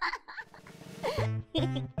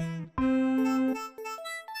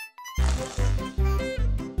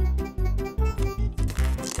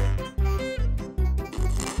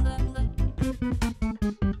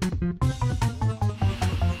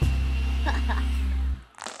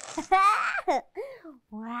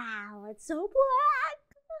 Wow, it's so black.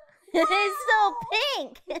 It's so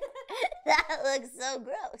pink. That looks so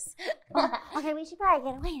gross. Okay, we should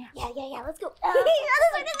probably get away now. Yeah, let's go. This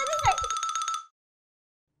way.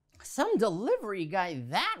 Some delivery guy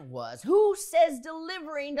that was. Who says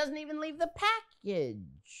delivery and doesn't even leave the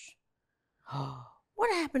package?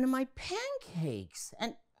 What happened to my pancakes?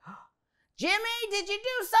 And Jimmy, did you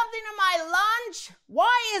do something to my lunch?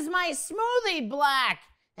 Why is my smoothie black?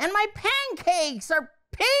 And my pancakes are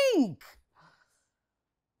pink.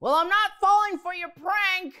 Well, I'm not falling for your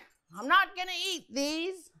prank. I'm not gonna eat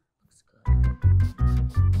these. Looks good.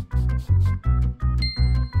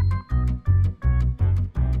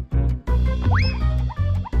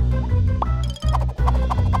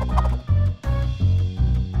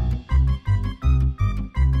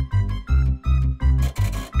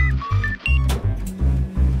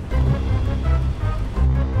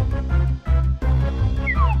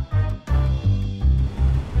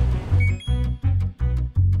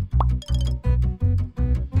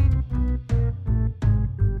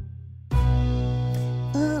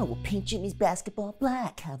 Paint Jimmy's basketball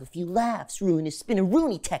black, have a few laughs, ruin his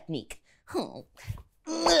spin-a-rooney technique.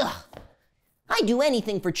 Ugh. I'd do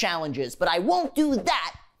anything for challenges, but I won't do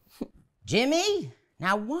that. Jimmy,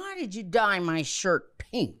 now why did you dye my shirt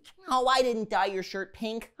pink? Oh, I didn't dye your shirt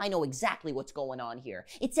pink. I know exactly what's going on here.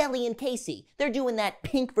 It's Ellie and Casey. They're doing that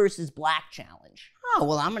pink versus black challenge. Oh,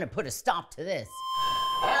 well, I'm gonna put a stop to this.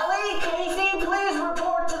 Ellie, Casey, please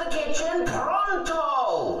report to the kitchen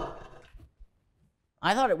pronto!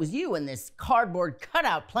 I thought it was you in this cardboard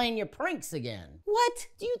cutout playing your pranks again. What?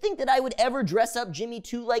 Do you think that I would ever dress up Jimmy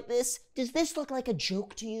 2 like this? Does this look like a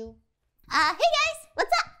joke to you? Hey guys,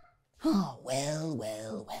 what's up? Oh,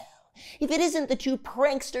 well. If it isn't the 2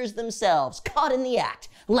 pranksters themselves, caught in the act,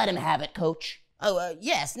 let him have it, Coach. Oh,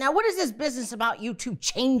 yes. Now, what is this business about you 2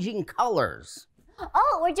 changing colors?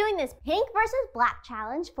 Oh, we're doing this pink versus black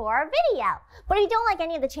challenge for our video. But if you don't like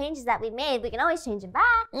any of the changes that we made, we can always change them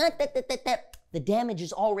back. The damage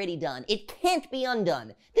is already done. It can't be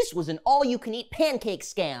undone. This was an all-you-can-eat pancake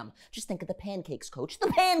scam. Just think of the pancakes, Coach. The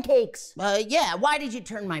pancakes! Yeah, why did you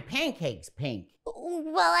turn my pancakes pink?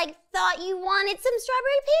 Well, I thought you wanted some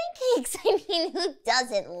strawberry pancakes. I mean, who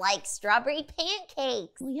doesn't like strawberry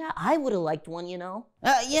pancakes? Well, yeah, I would have liked one, you know.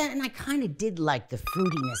 Yeah, and I kind of did like the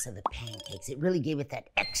fruitiness of the pancakes. It really gave it that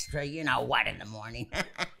extra, what in the morning.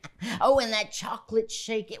 Oh, and that chocolate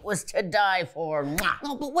shake, it was to die for. Mwah.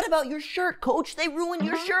 Oh, but what about your shirt, Coach? They ruined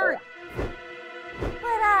your shirt.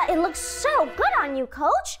 But it looks so good on you,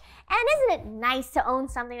 Coach. And isn't it nice to own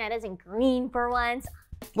something that isn't green for once?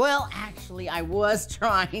 Well, actually, I was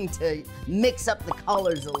trying to mix up the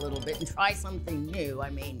colors a little bit and try something new.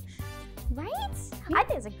 I mean... Right? I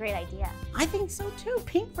think it's a great idea. I think so too.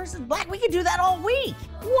 Pink versus black. We could do that all week.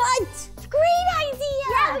 What? Great idea!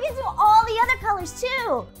 Yeah, we can do all the other colors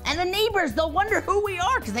too. And the neighbors, they'll wonder who we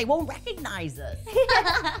are because they won't recognize us.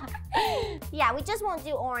 Yeah, we just won't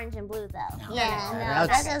do orange and blue though. No, that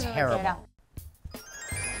doesn't look terrible. good.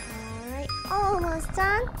 All right, almost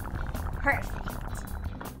done. Perfect.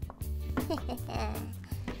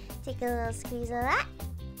 Take a little squeeze of that.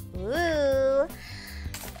 Ooh.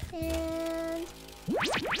 And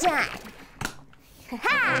done.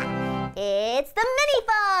 Ha-ha! It's the mini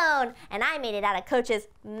phone! And I made it out of Coach's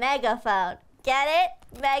megaphone. Get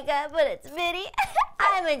it? Mega, but it's mini.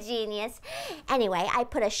 I'm a genius. Anyway, I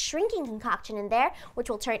put a shrinking concoction in there, which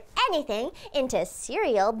will turn anything into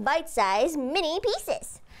cereal bite-sized mini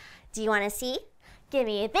pieces. Do you want to see? Give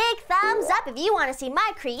me a big thumbs up if you want to see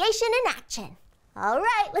my creation in action. All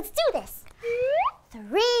right, let's do this.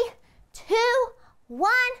 3, 2,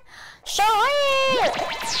 1, show it!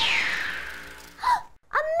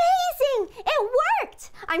 Amazing! It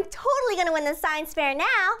worked! I'm totally gonna win the science fair now.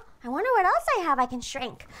 I wonder what else I have I can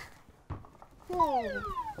shrink. Hey,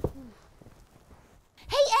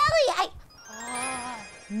 Ellie,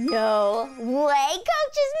 no way,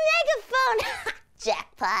 Coach's megaphone!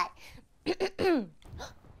 Jackpot.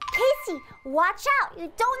 Casey, Watch out,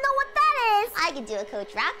 you don't know what that is. I can do a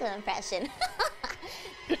Coach Rocco impression.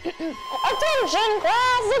 Attention,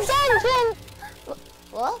 class, attention!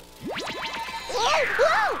 What?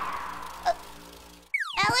 Whoa!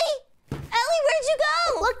 Ellie? Ellie, where'd you go?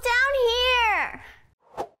 Look down here.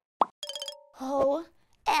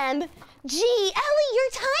 OMG, Ellie,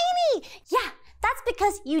 you're tiny! Yeah, that's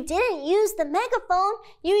because you didn't use the megaphone,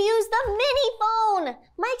 you used the mini phone.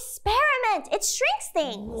 My experiment, it shrinks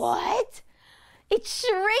things. What? It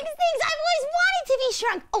shrinks things? I've always wanted to be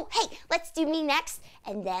shrunk. Oh, hey, let's do me next,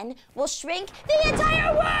 and then we'll shrink the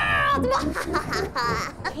entire world!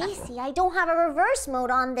 Casey, I don't have a reverse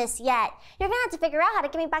mode on this yet. You're gonna have to figure out how to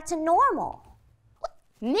get me back to normal. What?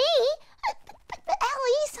 Me? But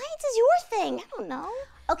Ellie, science is your thing. I don't know.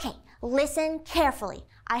 Okay, listen carefully.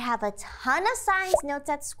 I have a ton of science notes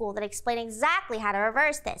at school that explain exactly how to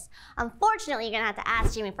reverse this. Unfortunately, you're gonna have to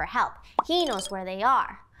ask Jimmy for help. He knows where they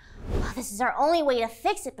are. Well, this is our only way to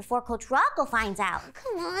fix it before Coach Rocco finds out.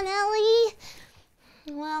 Come on, Ellie.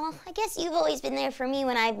 Well, I guess you've always been there for me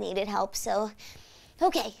when I've needed help, so...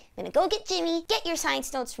 Okay, I'm gonna go get Jimmy, get your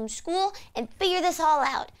science notes from school, and figure this all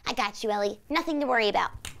out. I got you, Ellie. Nothing to worry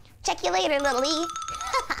about. Check you later, little E.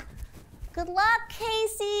 Good luck,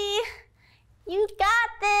 Casey. You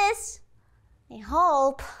got this. I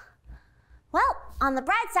hope. Well, on the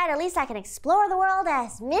bright side, at least I can explore the world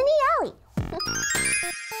as Mini Ellie.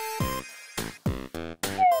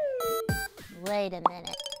 Wait a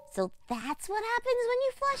minute. So that's what happens when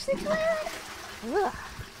you flush the toilet? Ugh.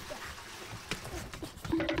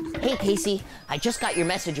 Hey, Casey, I just got your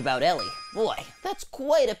message about Ellie. Boy, that's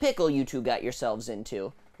quite a pickle you two got yourselves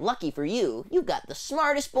into. Lucky for you, you've got the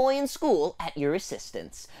smartest boy in school at your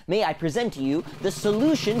assistance. May I present to you the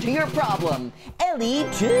solution to your problem, Ellie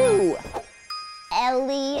 2.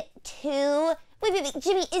 Ellie 2? Wait,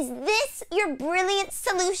 Jimmy, is this your brilliant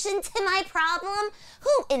solution to my problem?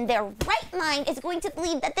 Who in their right mind is going to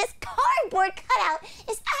believe that this cardboard cutout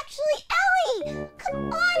is actually Ellie?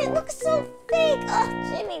 Come on, it looks so fake. Oh,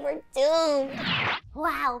 Jimmy, we're doomed.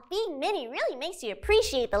 Wow, being Mini really makes you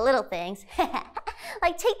appreciate the little things.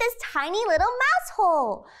 Like take this tiny little mouse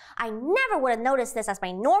hole. I never would have noticed this as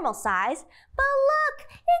my normal size, but look,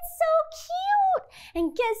 it's so cute.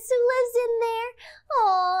 And guess who lives in there?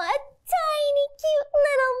 Oh, a tiny cute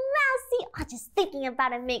little mousey. Oh, just thinking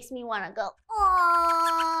about it makes me want to go,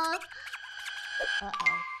 aww.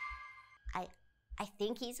 Uh-oh. I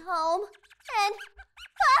think he's home. And,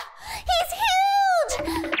 he's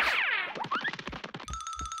huge!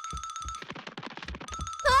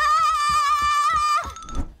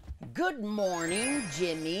 Good morning,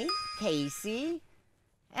 Jimmy, Casey,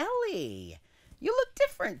 Ellie. You look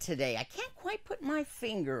different today. I can't quite put my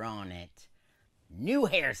finger on it. New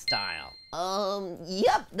hairstyle.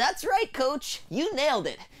 Yep, that's right, Coach. You nailed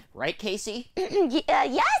it. Right, Casey? Yes, your new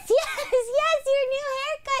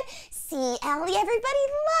haircut. See, Ellie, everybody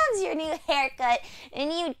loves your new haircut,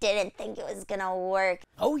 and you didn't think it was gonna work.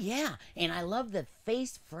 Oh, yeah, and I love the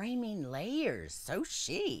face framing layers. So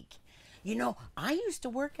chic. You know, I used to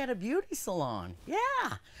work at a beauty salon.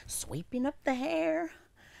 Yeah, sweeping up the hair.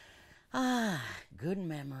 Ah, good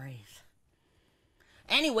memories.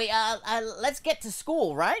 Anyway, let's get to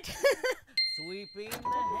school, right? Sweeping the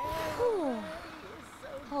hair.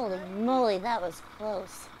 Holy moly, that was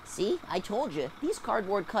close. See, I told you, these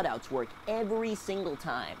cardboard cutouts work every single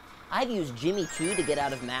time. I've used Jimmy 2 to get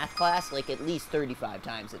out of math class like at least 35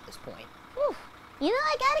 times at this point. Whew. You know,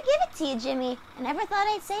 I gotta give it to you, Jimmy. I never thought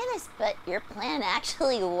I'd say this, but your plan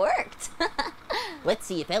actually worked. Let's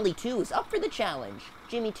see if Ellie 2 is up for the challenge.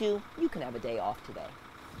 Jimmy 2, you can have a day off today.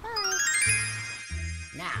 Bye.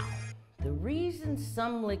 Now, the reason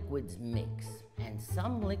some liquids mix and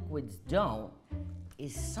some liquids don't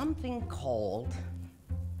is something called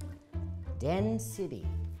density.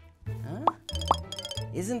 Huh?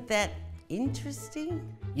 Isn't that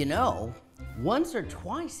interesting? You know, once or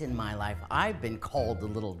twice in my life, I've been called a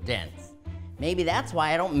little dense. Maybe that's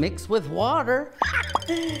why I don't mix with water.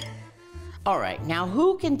 All right, now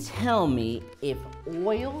who can tell me if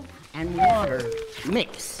oil and water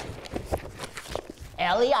mix?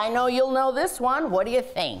 Ellie, I know you'll know this one. What do you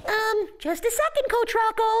think? Just a second, Coach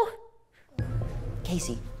Rocco.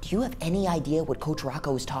 Casey, do you have any idea what Coach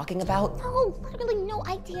Rocco is talking about? No, literally no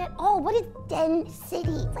idea at all. What is density?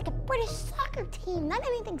 It's like a British soccer team, not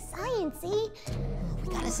anything sciencey.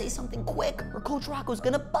 We gotta say something quick or Coach Rocco's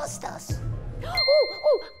gonna bust us.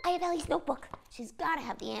 Oh, I have Ellie's notebook. She's gotta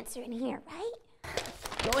have the answer in here, right?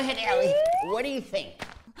 Go ahead, Ellie. What do you think?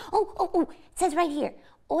 Oh, it says right here,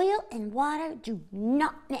 oil and water do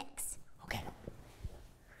not mix. Okay.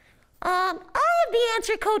 I have the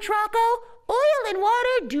answer, Coach Rocco. Oil and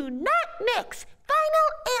water do not mix.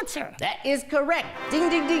 Final answer. That is correct. Ding,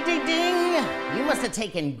 ding, ding, ding, ding. You must have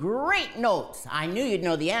taken great notes. I knew you'd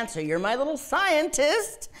know the answer. You're my little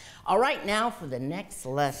scientist. All right, now for the next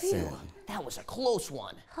lesson. Phew, that was a close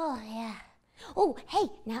one. Oh, yeah. Oh, hey,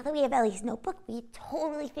 now that we have Ellie's notebook, we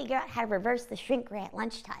totally figure out how to reverse the shrink ray at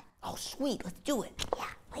lunchtime. Oh, sweet, let's do it. Yeah,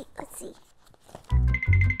 wait, let's see.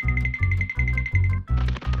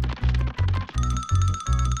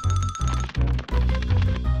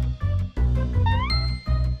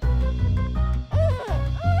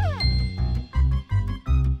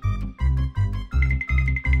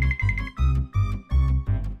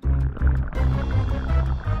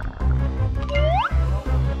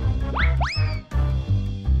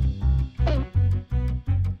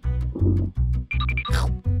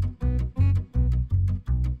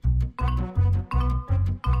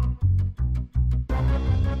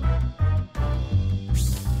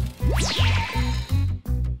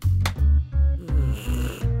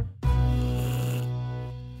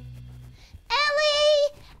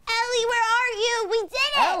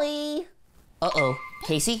 Ellie! Uh-oh.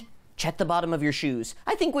 Casey, check the bottom of your shoes.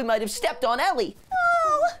 I think we might have stepped on Ellie.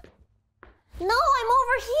 Oh! No, I'm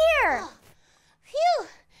over here. Phew.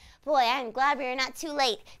 Boy, I'm glad we were not too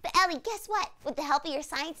late. But Ellie, guess what? With the help of your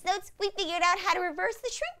science notes, we figured out how to reverse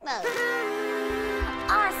the shrink mode.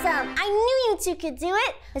 Awesome. I knew you two could do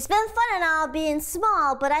it. It's been fun and all being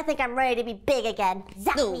small, but I think I'm ready to be big again.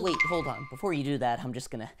 Zap No, me. wait, hold on. Before you do that, I'm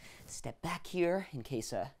just gonna step back here in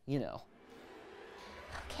case, you know.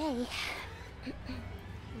 Okay.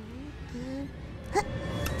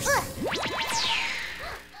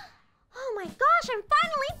 Oh my gosh, I'm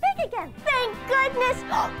finally big again. Thank goodness.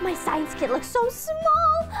 Oh, my science kit looks so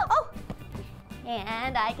small. Oh,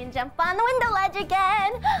 and I can jump on the window ledge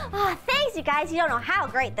again. Oh, thanks, you guys. You don't know how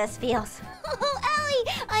great this feels. Oh, Ellie,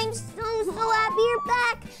 I'm so happy you're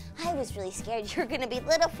back. I was really scared you were gonna be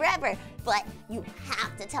little forever, but you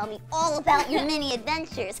have to tell me all about your mini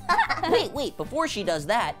adventures. Wait, before she does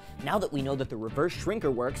that, now that we know that the reverse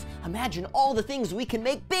shrinker works, imagine all the things we can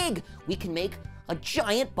make big. We can make a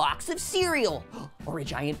giant box of cereal, or a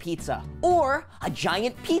giant pizza, or a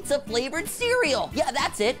giant pizza-flavored cereal. Yeah,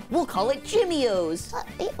 that's it. We'll call it Jimmy-O's.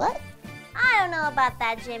 Wait, what? I don't know about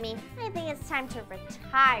that, Jimmy. I think it's time to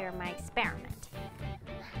retire my experiment.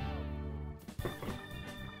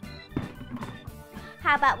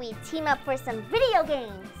 How about we team up for some video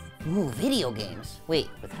games? Ooh, video games. Wait,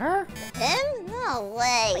 with her? Him? No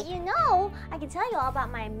way. But you know, I can tell you all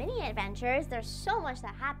about my mini adventures. There's so much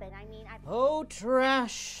that happened. I mean, Oh,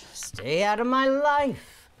 trash, stay out of my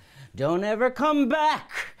life. Don't ever come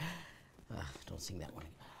back. Don't sing that one.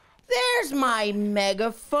 There's my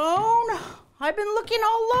megaphone. I've been looking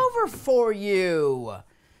all over for you.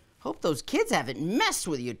 Hope those kids haven't messed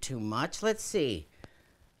with you too much. Let's see.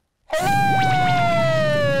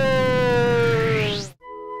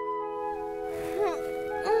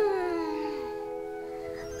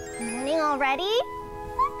 Morning already?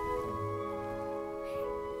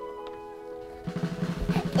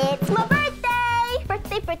 It's my birthday!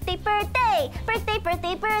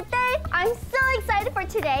 Birthday! I'm so excited for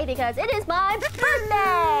today because it is my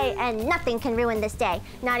birthday! And nothing can ruin this day.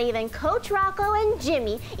 Not even Coach Rocco and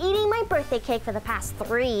Jimmy eating my birthday cake for the past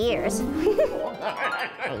 3 years. Guys!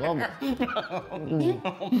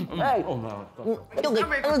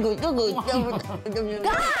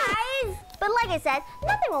 But like I said,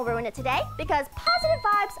 nothing will ruin it today because positive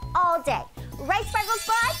vibes all day. Right, Sparkle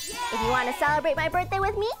Squad? If you want to celebrate my birthday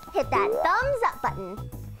with me, hit that thumbs up button.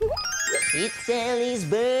 It's Ellie's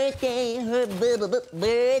birthday, her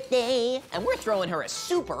birthday. And we're throwing her a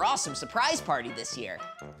super awesome surprise party this year.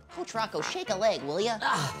 Coach Rocco, shake a leg, will ya?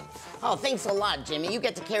 Oh, thanks a lot, Jimmy. You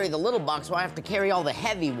get to carry the little box while I have to carry all the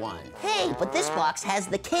heavy ones. Hey, but this box has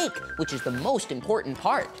the cake, which is the most important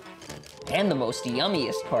part. And the most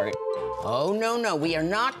yummiest part. Oh, no, we are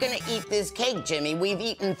not gonna eat this cake, Jimmy. We've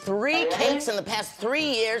eaten 3 cakes in the past 3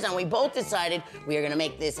 years, and we both decided we are gonna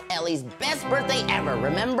make this Ellie's best birthday ever,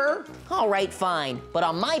 remember? All right, fine. But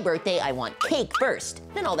on my birthday, I want cake first,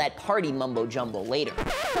 then all that party mumbo jumbo later.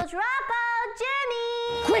 Coach Rocco,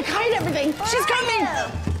 Jimmy! Quick, hide everything! She's coming!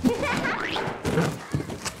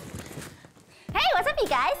 Hey, what's up, you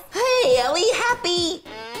guys? Hey, Ellie, happy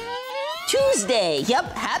Tuesday.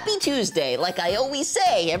 Yep, happy Tuesday, like I always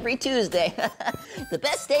say every Tuesday. The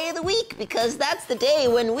best day of the week, because that's the day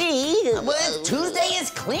when we... Well, Tuesday is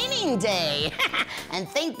cleaning day. And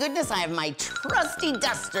thank goodness I have my trusty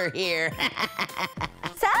duster here.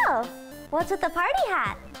 So, what's with the party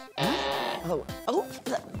hat?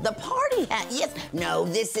 the party hat. Yes. No,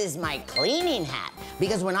 this is my cleaning hat.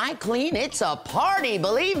 Because when I clean, it's a party,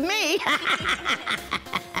 believe me.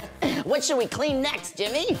 What should we clean next,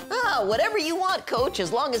 Jimmy? Oh, whatever you want, Coach,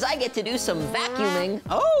 as long as I get to do some vacuuming.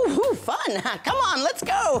 Oh, fun. Come on, let's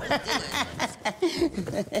go.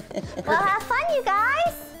 Well, have fun, you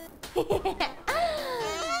guys.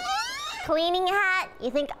 Cleaning hat?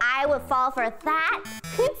 You think I would fall for that?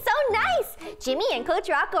 It's so nice. Jimmy and Coach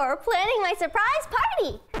Rocco are planning my surprise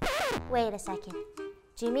party. Wait a second.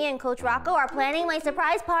 Jimmy and Coach Rocco are planning my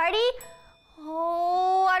surprise party?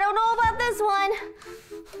 Oh, I don't know about this one.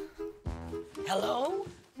 Hello?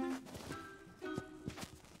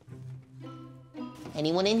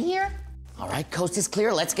 Anyone in here? All right, coast is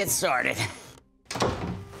clear. Let's get started.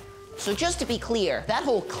 So just to be clear, that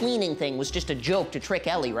whole cleaning thing was just a joke to trick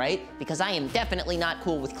Ellie, right? Because I am definitely not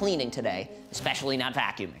cool with cleaning today, especially not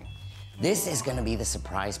vacuuming. This is gonna be the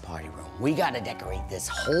surprise party room. We gotta decorate this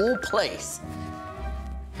whole place.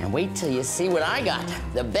 And wait till you see what I got.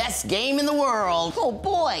 The best game in the world. Oh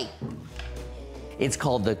boy! It's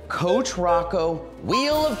called the Coach Rocco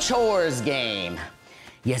Wheel of Chores game.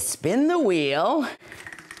 You spin the wheel,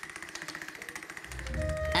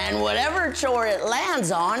 and whatever chore it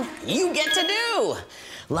lands on, you get to do.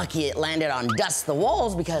 Lucky it landed on Dust the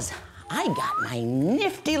Walls because I got my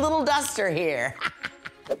nifty little duster here.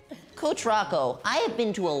 Coach Rocco, I have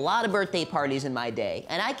been to a lot of birthday parties in my day,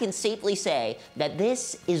 and I can safely say that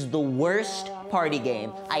this is the worst party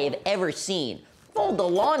game I have ever seen. Fold the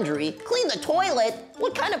laundry, clean the toilet.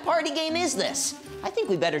 What kind of party game is this? I think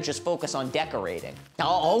we better just focus on decorating.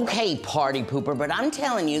 Oh, okay, party pooper, but I'm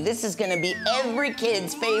telling you, this is gonna be every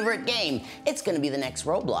kid's favorite game. It's gonna be the next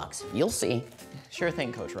Roblox. You'll see. Sure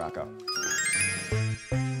thing, Coach Rocco.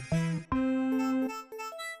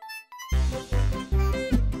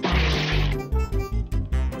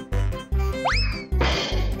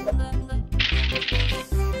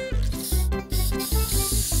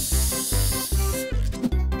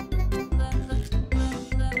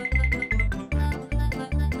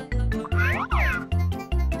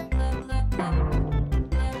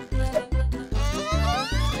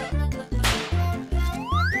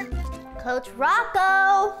 Coach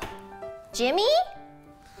Rocco! Jimmy?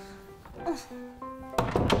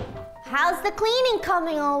 How's the cleaning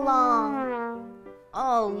coming along?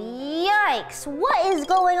 Oh, yikes! What is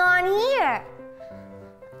going on here?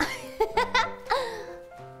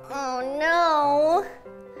 Oh, no.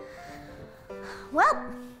 Well,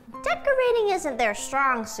 decorating isn't their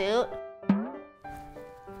strong suit.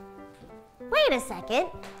 Wait a second.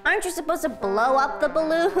 Aren't you supposed to blow up the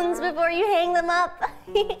balloons before you hang them up?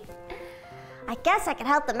 I guess I could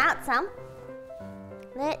help them out some.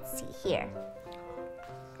 Let's see here.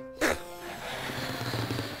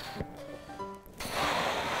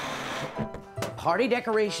 Party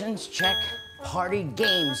decorations, check. Party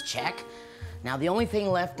games, check. Now the only thing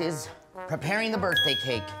left is preparing the birthday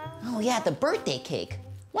cake. Oh yeah, the birthday cake.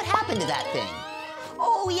 What happened to that thing?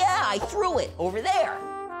 Oh yeah, I threw it over there.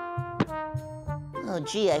 Oh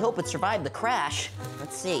gee, I hope it survived the crash.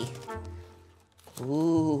 Let's see.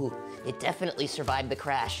 Ooh, it definitely survived the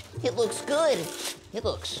crash. It looks good. It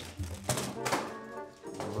looks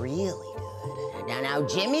really good. Now,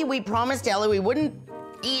 Jimmy, we promised Ellie we wouldn't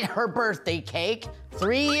eat her birthday cake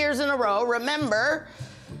 3 years in a row, remember?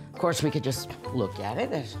 Of course, we could just look at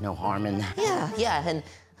it. There's no harm in that. Yeah, and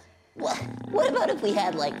what about if we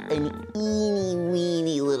had like an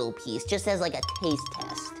eeny-weeny little piece, just as like a taste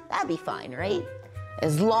test? That'd be fine, right?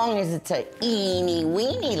 As long as it's a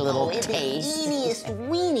eeny-weeny little taste. The eeniest,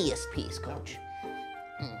 weeniest piece, Coach.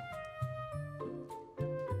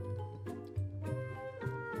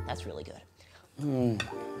 That's really good.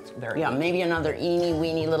 It's very Yeah, good. maybe another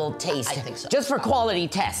eeny-weeny little taste. I think so. Just for quality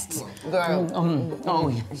tests. Oh,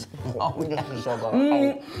 yes. Oh, yes.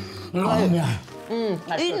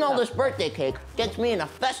 Eating all this birthday cake gets me in a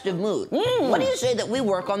festive mood. What do you say that we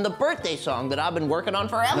work on the birthday song that I've been working on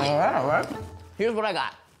for Ellie? Yeah, right. Here's what I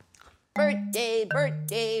got. Birthday,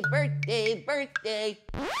 birthday, birthday, birthday.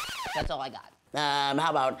 That's all I got. How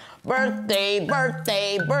about birthday,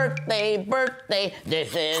 birthday, birthday, birthday?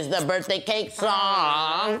 This is the birthday cake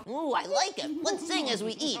song. Ooh, I like it. Let's sing as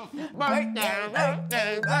we eat. Birthday,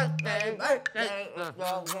 birthday, birthday, birthday.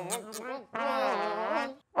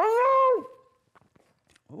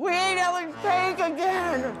 We ate Ellie's cake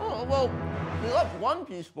again. Oh, well, we left one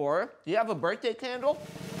piece for her. Do you have a birthday candle?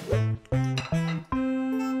 There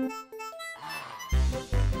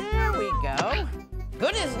we go.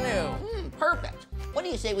 Good as new. Perfect. What what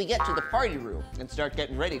do you say we get to the party room and start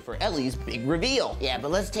getting ready for Ellie's big reveal? Yeah, but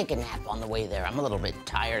let's take a nap on the way there. I'm a little bit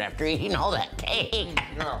tired after eating all that cake.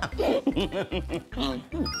 Smells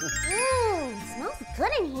good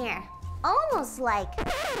in here. Almost like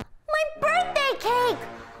my birthday cake.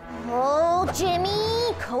 Oh,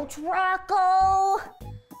 Jimmy, Coach Rocco.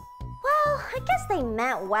 Well, I guess they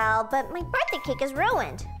meant well, but my birthday cake is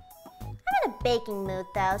ruined. I'm in a baking mood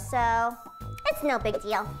though, so it's no big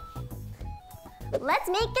deal. Let's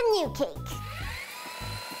make a new cake.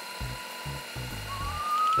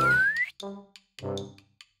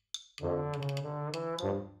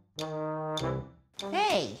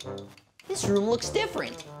 Hey, this room looks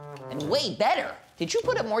different and way better. Did you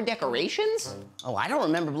put up more decorations? Oh, I don't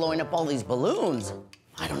remember blowing up all these balloons.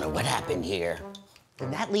 I don't know what happened here.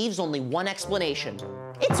 Then that leaves only one explanation.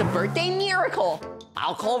 It's a birthday miracle.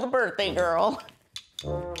 I'll call the birthday girl.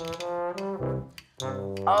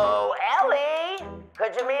 Oh, Ellie,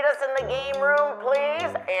 could you meet us in the game room,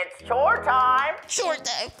 please? It's chore time. Sure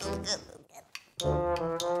thing.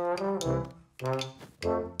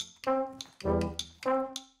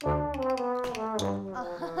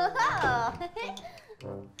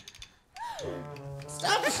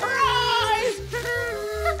 Surprise!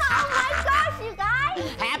 Oh my gosh, you guys!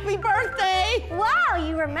 Happy birthday! Wow,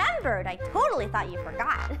 you remembered. I totally thought you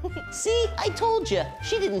forgot. See, I told you.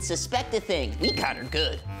 She didn't suspect a thing. We got her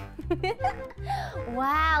good.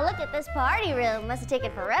 Wow, look at this party room. Must have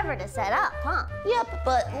taken forever to set up, huh? Yep,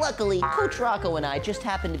 but luckily, Coach Rocco and I just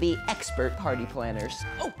happen to be expert party planners.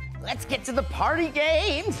 Oh, let's get to the party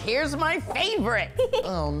games. Here's my favorite.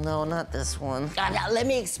 Oh no, not this one. Now, let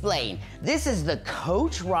me explain. This is the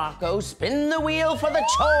Coach Rocco Spin the Wheel for the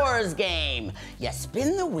Chores game. You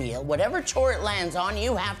spin the wheel, whatever chore it lands on,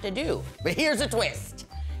 you have to do. But here's a twist.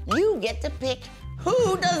 You get to pick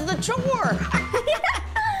who does the chore.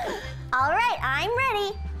 All right, I'm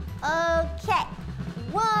ready. Okay.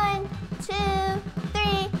 1, 2,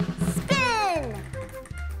 3, spin!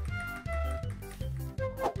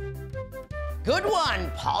 Good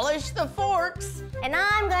one. Polish the forks. And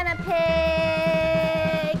I'm gonna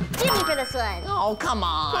pick Jimmy for this one. Oh, come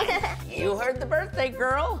on. You heard the birthday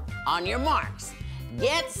girl. On your marks.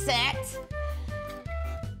 Get set.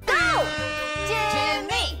 Go!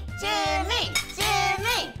 Jimmy, Jimmy,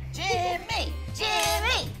 Jimmy, Jimmy, Jimmy,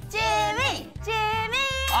 Jimmy. Jimmy!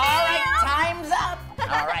 All right, time's up.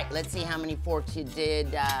 All right, let's see how many forks you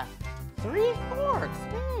did. 3 forks.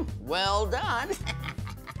 Well done.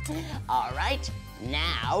 All right,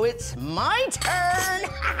 now it's my turn.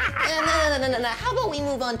 No. How about we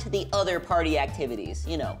move on to the other party activities?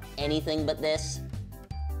 You know, anything but this.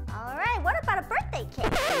 All right, what about a birthday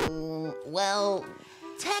cake? Well,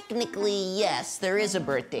 technically, yes, there is a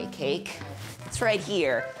birthday cake. It's right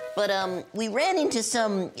here. But we ran into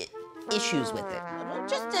some issues with it.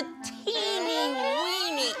 Just a teeny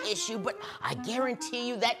weeny issue, but I guarantee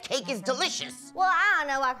you that cake is delicious. Well, I don't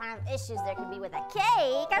know what kind of issues there could be with a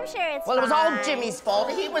cake. I'm sure it's Well, it was all fine. Jimmy's fault.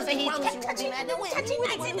 He touching going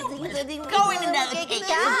into the cake.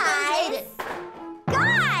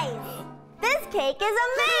 Guys! This cake is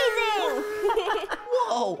amazing!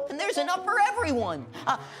 Whoa, and there's enough for everyone.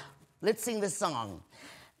 Let's sing the song.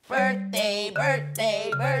 Birthday,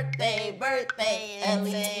 birthday, birthday, birthday,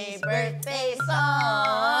 Ellie's birthday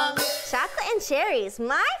song. Chocolate and cherries,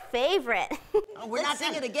 my favorite. We're not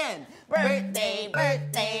singing it again. Birthday,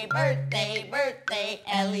 birthday, birthday, birthday,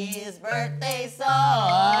 Ellie's birthday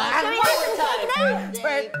song. Can we One do more the cake now?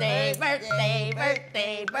 Birthday, birthday,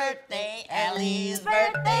 birthday, birthday, Ellie's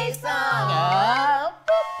birthday song.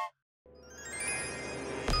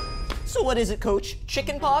 So what is it, Coach?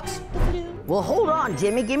 Chicken pox? Well, hold on,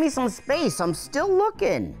 Jimmy. Give me some space. I'm still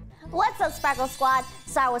looking. What's up, Sparkle Squad?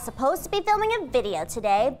 So I was supposed to be filming a video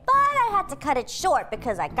today, but I had to cut it short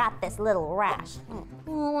because I got this little rash.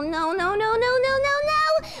 Oh, no.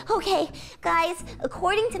 Okay, guys,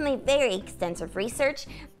 according to my very extensive research,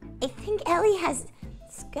 I think Ellie has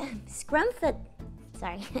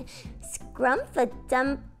scrumphadumpalitis?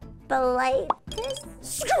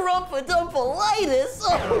 Scrumphadumpalitis?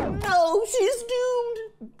 Oh no, she's doomed.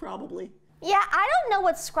 Probably. Yeah, I don't know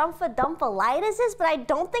what scrumphadumpalitis is, but I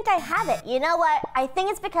don't think I have it. You know what? I think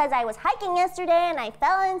it's because I was hiking yesterday and I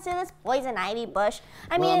fell into this poison ivy bush.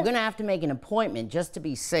 Well, I'm gonna have to make an appointment just to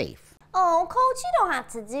be safe. Oh, Coach, you don't have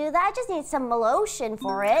to do that. I just need some lotion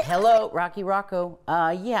for it. Hello, Rocky Rocco.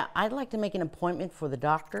 Yeah, I'd like to make an appointment for the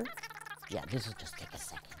doctor. Yeah, this will just take a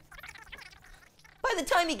second. By the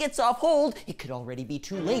time he gets off hold, it could already be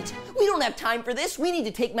too late. We don't have time for this. We need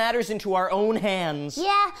to take matters into our own hands.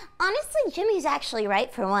 Yeah, honestly, Jimmy's actually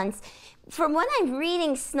right for once. From what I'm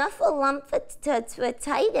reading,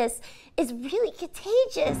 snuffleupastitis is really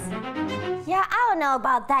contagious. Yeah, I don't know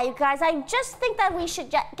about that, you guys. I just think that we should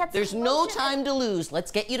get some There's no lotion. time to lose.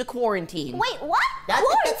 Let's get you to quarantine. Wait, what?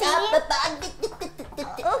 Quarantine?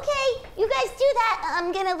 Okay, you guys do that.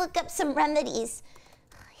 I'm gonna look up some remedies.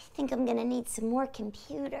 I think I'm gonna need some more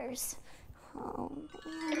computers. Oh,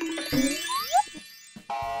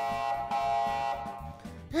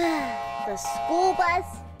 man. The school bus?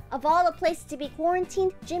 Of all the places to be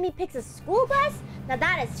quarantined, Jimmy picks a school bus? Now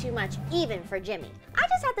that is too much, even for Jimmy. I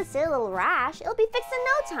just have to say a little rash. It'll be fixed in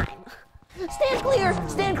no time. Stand clear!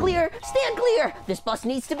 Stand clear! Stand clear! This bus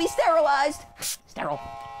needs to be sterilized. Sterile.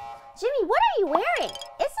 Jimmy, what are you wearing?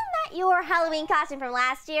 Isn't that your Halloween costume from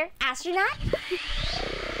last year? Astronaut?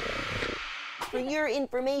 For your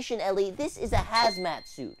information, Ellie, this is a hazmat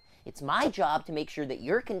suit. It's my job to make sure that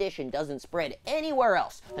your condition doesn't spread anywhere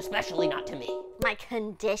else, especially not to me. My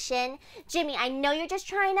condition? Jimmy, I know you're just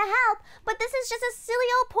trying to help, but this is just a silly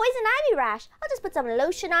old poison ivy rash. I'll just put some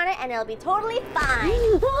lotion on it and it'll be totally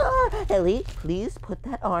fine. Ellie, please put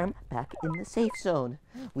that arm back in the safe zone.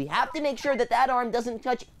 We have to make sure that that arm doesn't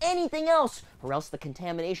touch anything else, or else the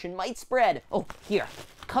contamination might spread. Oh, here,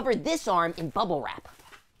 cover this arm in bubble wrap.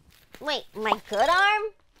 Wait, my good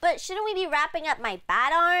arm? But shouldn't we be wrapping up my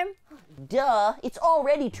bad arm? Duh, it's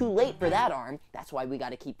already too late for that arm. That's why we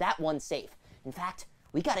gotta keep that one safe. In fact,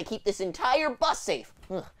 we gotta keep this entire bus safe.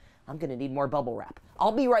 Ugh, I'm gonna need more bubble wrap.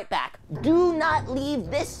 I'll be right back. Do not leave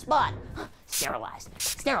this spot. Sterilized,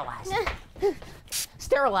 sterilized,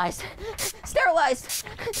 sterilized, sterilized,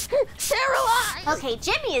 sterilized. Okay,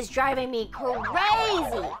 Jimmy is driving me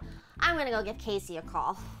crazy. I'm gonna go give Casey a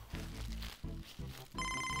call.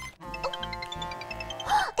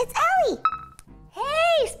 It's Ellie!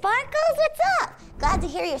 Hey, Sparkles, what's up? Glad to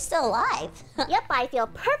hear you're still alive. Yep, I feel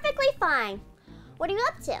perfectly fine. What are you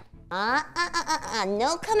up to?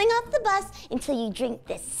 No coming off the bus until you drink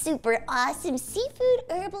this super awesome seafood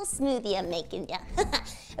herbal smoothie I'm making ya.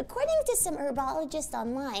 According to some herbologists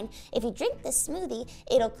online, if you drink this smoothie,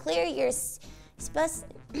 it'll clear your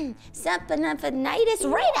saponitis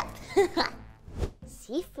right up.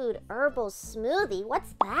 Seafood herbal smoothie?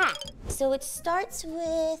 What's that? So it starts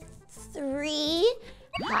with 3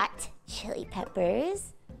 hot chili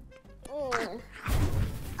peppers.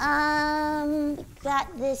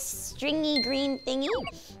 Got this stringy green thingy.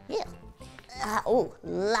 Yeah. Oh,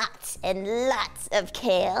 lots and lots of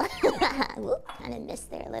kale. Kind of missed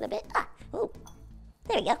there a little bit. There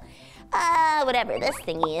we go. Whatever this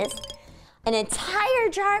thingy is. An entire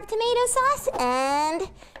jar of tomato sauce and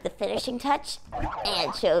the finishing touch,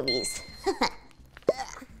 anchovies.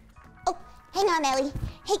 Oh, hang on, Ellie.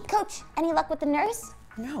 Hey, Coach, any luck with the nurse?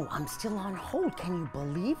 No, I'm still on hold. Can you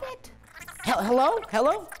believe it? Hello?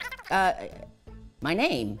 Hello? My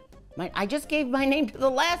name? I just gave my name to the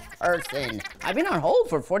last person. I've been on hold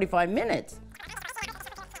for 45 minutes.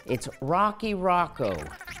 It's Rocky Rocco.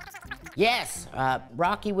 Yes,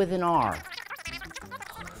 Rocky with an R.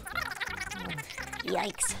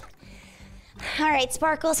 Yikes. All right,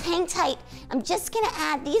 Sparkles, hang tight. I'm just gonna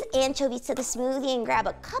add these anchovies to the smoothie and grab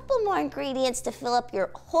a couple more ingredients to fill up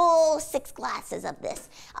your whole 6 glasses of this.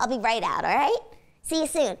 I'll be right out, all right? See you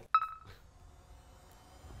soon.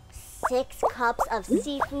 6 cups of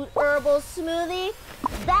seafood herbal smoothie?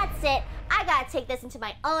 That's it. I gotta take this into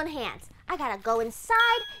my own hands. I gotta go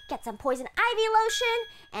inside, get some poison ivy lotion,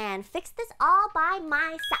 and fix this all by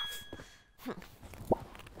myself.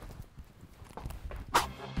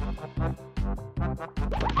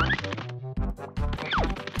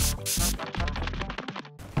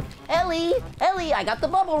 Ellie, I got the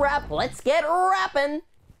bubble wrap. Let's get wrapping.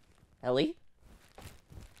 Ellie?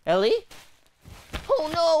 Oh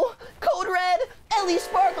no, Code Red! Ellie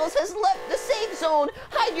Sparkles has left the safe zone.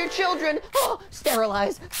 Hide your children. Oh,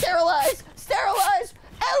 sterilize, sterilize, sterilize.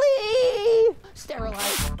 Ellie!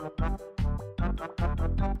 Sterilize.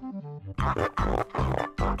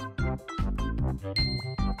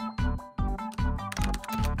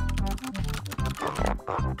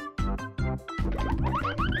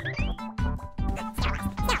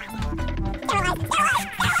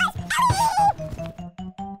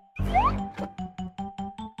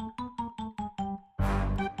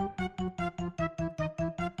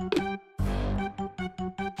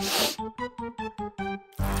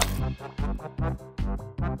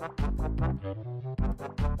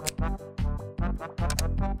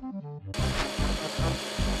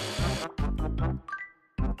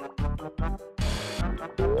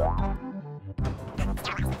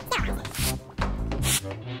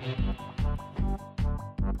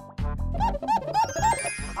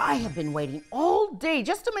 I have been waiting all day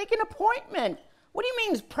just to make an appointment. What do you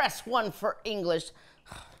mean press 1 for English?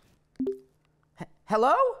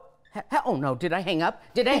 Hello? Oh no, did I hang up?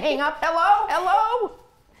 Did I hang up? Hello? Hello?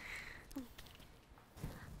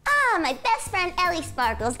 Ah, my best friend Ellie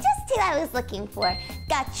Sparkles, just who I was looking for.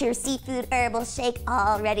 Got your seafood herbal shake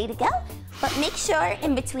all ready to go, but make sure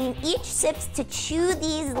in between each sips to chew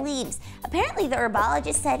these leaves. Apparently the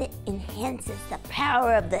herbologist said it enhances the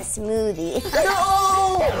power of the smoothie.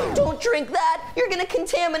 No! Don't drink that! You're gonna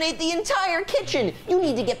contaminate the entire kitchen! You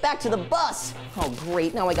need to get back to the bus! Oh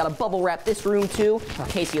great, now I gotta bubble wrap this room too.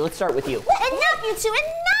 Casey, let's start with you. Enough, you two,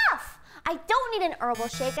 enough! I don't need an herbal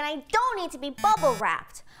shake and I don't need to be bubble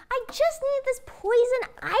wrapped. I just need this poison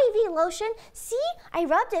ivy lotion. See, I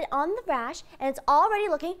rubbed it on the rash and it's already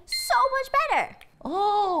looking so much better.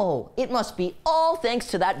 Oh, it must be all thanks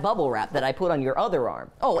to that bubble wrap that I put on your other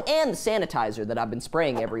arm. Oh, and the sanitizer that I've been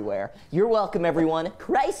spraying everywhere. You're welcome, everyone.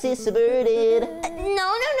 Crisis averted.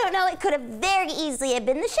 No. It could have very easily have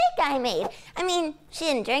been the shake I made. I mean, she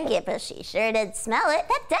didn't drink it, but she sure did smell it.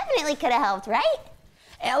 That definitely could have helped, right?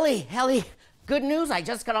 Ellie, good news. I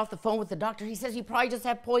just got off the phone with the doctor. He says you probably just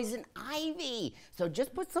have poison ivy. So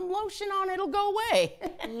just put some lotion on, it'll go away.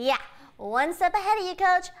 Yeah, one step ahead of you,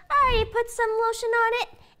 Coach. I already put some lotion on it,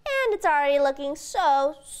 and it's already looking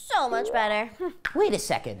so much better. Wait a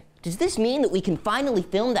second. Does this mean that we can finally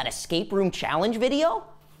film that escape room challenge video?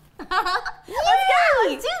 Let's go!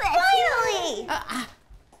 Let's do this! Finally!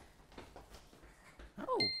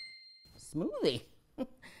 Oh, smoothie.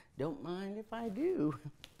 Don't mind if I do.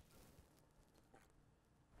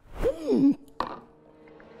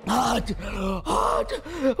 Hot!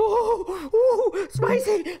 Oh,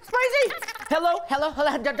 spicy! Hello,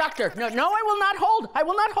 doctor. No, I will not hold.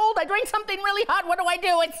 I drank something really hot. What do I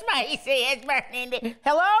do? It's spicy. It's burning.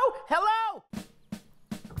 Hello?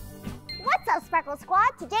 What's up, Sparkle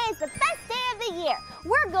Squad? Today is the best day of the year.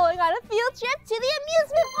 We're going on a field trip to the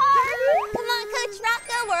amusement park. Come on, Coach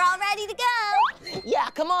Rocco, we're all ready to go.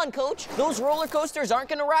 Yeah, come on, Coach. Those roller coasters aren't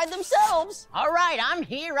gonna ride themselves. All right, I'm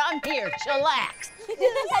here. Chillax.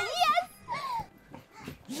 Yes!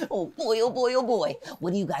 Oh boy.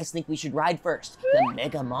 What do you guys think we should ride first? The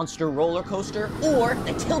Mega Monster roller coaster or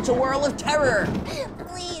the Tilt-A-Whirl of Terror?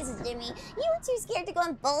 Please, Jimmy. You were too scared to go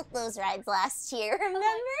on both those rides last year, remember?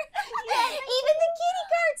 Even the kitty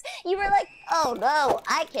carts. You were like, oh no,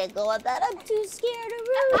 I can't go on that. I'm too scared of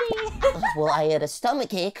Rudy. Well, I had a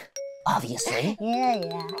stomachache, obviously.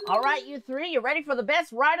 Yeah. All right, you three, you ready for the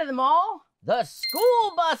best ride of them all? The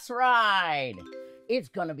school bus ride. It's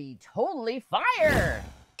gonna be totally fire.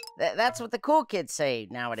 That's what the cool kids say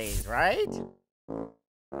nowadays, right?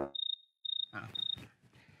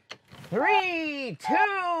 3, 2,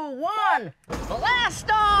 1, blast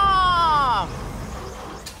off!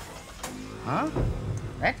 Huh?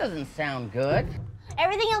 That doesn't sound good.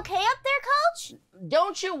 Everything okay up there, Coach?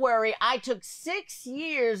 Don't you worry, I took 6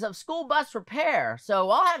 years of school bus repair, so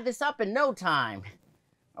I'll have this up in no time.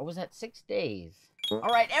 Or was that 6 days? All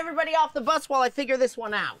right, everybody off the bus while I figure this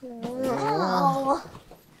one out. Oh.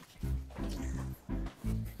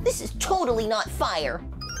 This is totally not fire.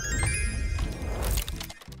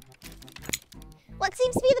 What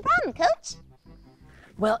seems to be the problem, Coach?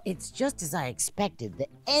 Well, it's just as I expected. The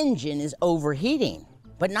engine is overheating.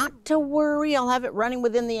 But not to worry, I'll have it running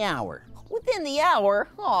within the hour. Within the hour?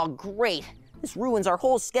 Oh, great. This ruins our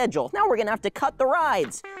whole schedule. Now we're gonna have to cut the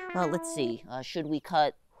rides. Let's see, should we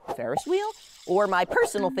cut Ferris wheel? Or my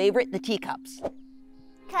personal favorite, the teacups?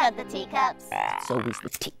 Cut the teacups. It's always the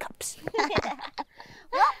teacups.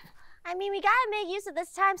 Well, I mean, we gotta make use of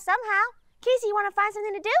this time somehow. Casey, you wanna find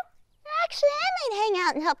something to do? Actually, I might hang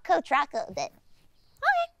out and help Coach Rocco a bit.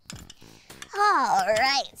 Okay. All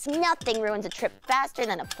right, so nothing ruins a trip faster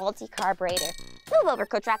than a faulty carburetor. Move over,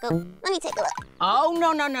 Coach Rocco. Let me take a look. Oh,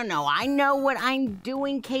 no. I know what I'm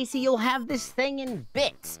doing, Casey. You'll have this thing in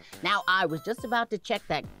bits. Now, I was just about to check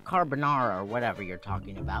that carbonara or whatever you're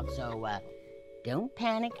talking about, so don't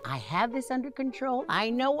panic. I have this under control. I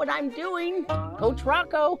know what I'm doing. Coach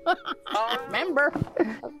Rocco, remember?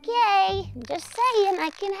 Okay, I'm just saying I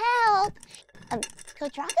can help.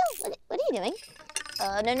 Coach Rocco, what are you doing?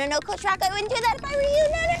 No, Coach Rocco, I wouldn't do that if I were you.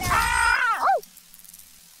 No. Ah! Oh!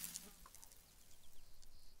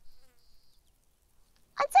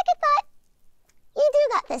 On second thought, you do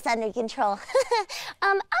got this under control.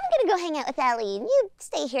 I'm gonna go hang out with Ellie, and you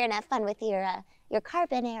stay here and have fun with your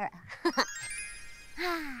carbonara.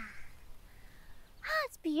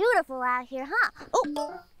 It's beautiful out here, huh?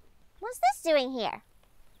 Oh, what's this doing here?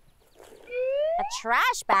 A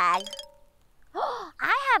trash bag.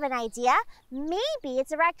 I have an idea. Maybe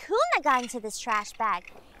it's a raccoon that got into this trash bag.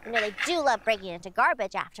 You know, they do love breaking into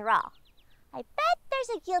garbage after all. I bet there's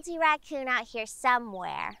a guilty raccoon out here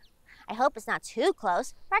somewhere. I hope it's not too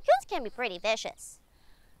close. Raccoons can be pretty vicious.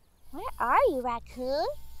 Where are you, raccoon?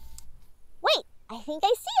 Wait, I think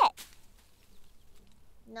I see it.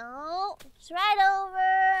 No, it's right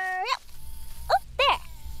over. Yep. Oh, there.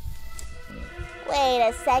 Wait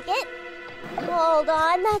a second. Hold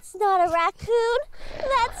on, that's not a raccoon.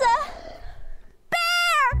 That's a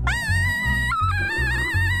bear!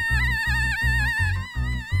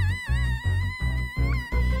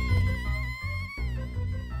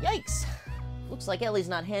 Yikes. Looks like Ellie's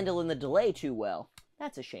not handling the delay too well.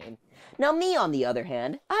 That's a shame. Now me, on the other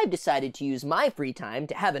hand, I've decided to use my free time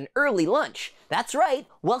to have an early lunch. That's right,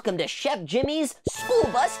 welcome to Chef Jimmy's School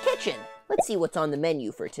Bus Kitchen. Let's see what's on the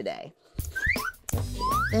menu for today.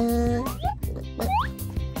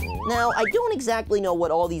 Now, I don't exactly know what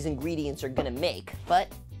all these ingredients are gonna make, but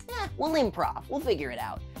we'll improv, we'll figure it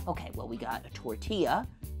out. Okay, well, we got a tortilla,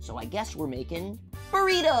 so I guess we're making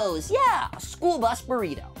burritos. Yeah, a school bus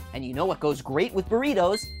burrito. And you know what goes great with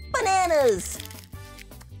burritos? Bananas!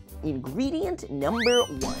 Ingredient number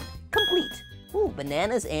 1, complete. Ooh,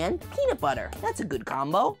 bananas and peanut butter. That's a good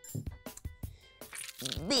combo.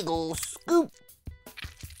 Big ol' scoop.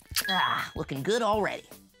 Ah, looking good already.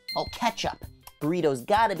 Oh, ketchup. Burrito's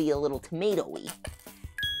gotta be a little tomato-y.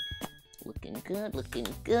 Looking good, looking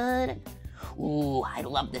good. Ooh, I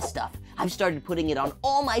love this stuff. I've started putting it on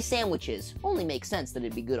all my sandwiches. Only makes sense that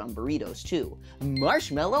it'd be good on burritos, too.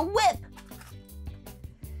 Marshmallow whip.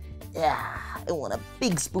 Ah, I want a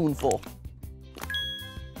big spoonful.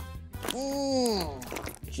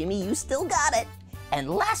 Jimmy, you still got it. And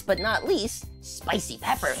last but not least, spicy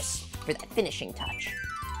peppers for that finishing touch.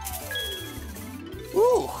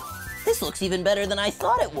 Ooh, this looks even better than I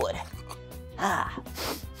thought it would. Ah.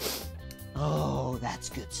 Oh, that's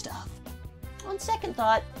good stuff. On second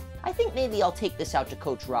thought, I think maybe I'll take this out to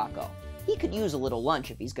Coach Rocco. He could use a little lunch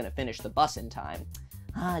if he's gonna finish the bus in time.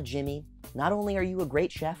 Ah, Jimmy, not only are you a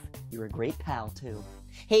great chef, you're a great pal too.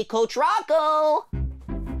 Hey, Coach Rocco!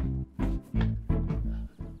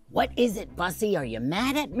 What is it, Bussy? Are you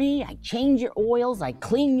mad at me? I change your oils, I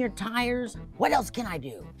clean your tires. What else can I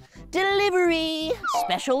do? Delivery!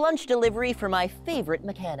 Special lunch delivery for my favorite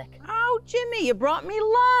mechanic. Oh, Jimmy, you brought me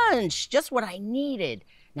lunch. Just what I needed.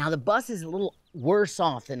 Now, the bus is a little worse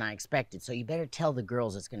off than I expected, so you better tell the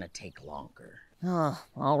girls it's gonna take longer. Oh,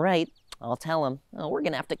 all right. I'll tell him. Oh, we're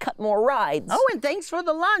gonna have to cut more rides. Oh, and thanks for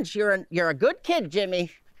the lunch. You're a good kid,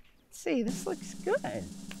 Jimmy. Let's see, this looks good.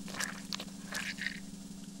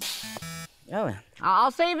 Oh,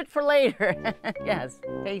 I'll save it for later. Yes,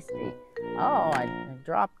 tasty. Oh, I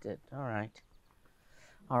dropped it. All right.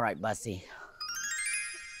 All right, Bussy.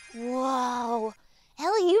 Whoa.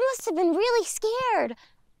 Ellie, you must have been really scared.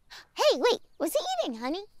 Hey, wait, was he eating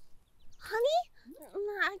honey? Honey?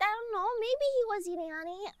 I don't know. Maybe he was eating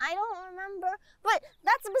honey. I don't remember. But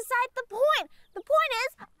that's beside the point. The point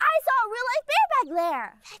is, I saw a real-life bear back there.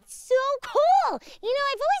 That's so cool. You know,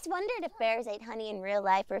 I've always wondered if bears ate honey in real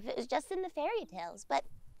life or if it was just in the fairy tales, but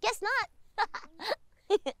guess not.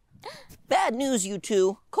 Bad news, you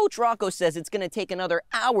two. Coach Rocco says it's gonna take another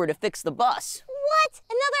hour to fix the bus. What?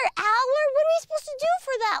 Another hour? What are we supposed to do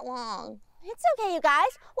for that long? It's okay, you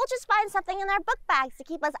guys. We'll just find something in our book bags to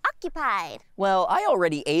keep us occupied. Well, I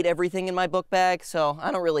already ate everything in my book bag, so I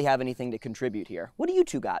don't really have anything to contribute here. What do you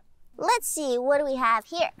two got? Let's see, what do we have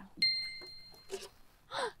here?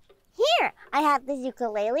 Here, I have the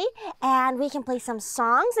ukulele, and we can play some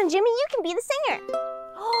songs, and Jimmy, you can be the singer.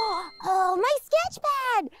 Oh, my sketch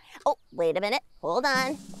pad. Oh, wait a minute. Hold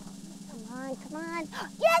on. Come on.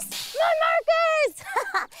 Yes, my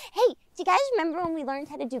markers! Hey, do you guys remember when we learned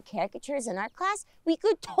how to do caricatures in art class? We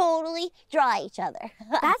could totally draw each other.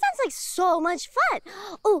 That sounds like so much fun.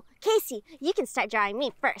 Oh, Casey, you can start drawing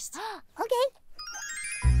me first. Okay.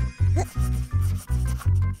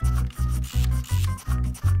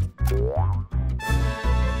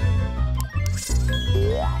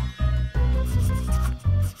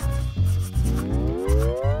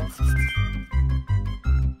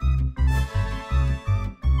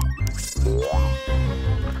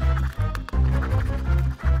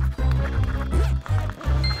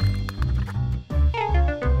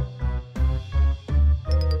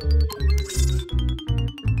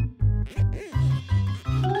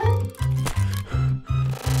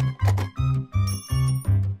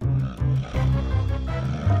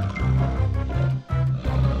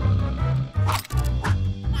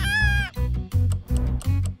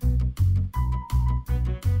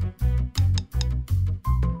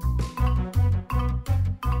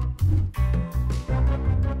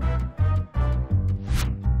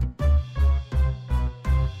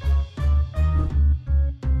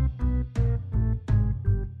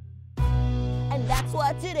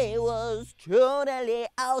 Today was totally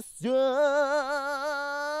awesome.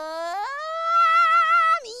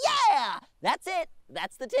 Yeah! That's it.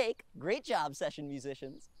 That's the take. Great job, session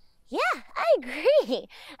musicians. Yeah, I agree.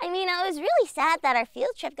 I mean, I was really sad that our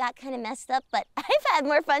field trip got kind of messed up, but I've had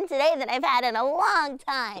more fun today than I've had in a long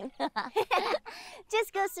time.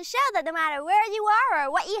 Just goes to show that no matter where you are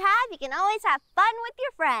or what you have, you can always have fun with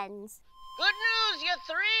your friends. Good news, you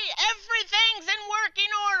three. Everything's in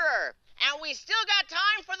working order. And we still got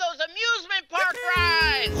time for those amusement park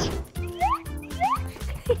rides.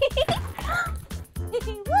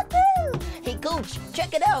 Woohoo! Hey, Coach,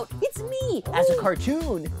 check it out. It's me as a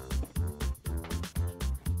cartoon.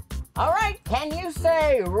 All right, can you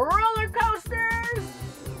say roller coasters?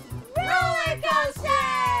 Roller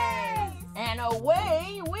coasters! And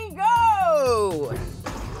away we go.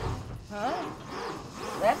 Huh?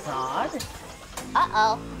 That's odd.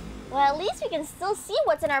 Uh-oh. Well, at least we can still see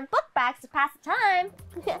what's in our book bags to pass the time.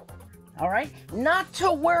 All right, not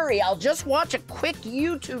to worry. I'll just watch a quick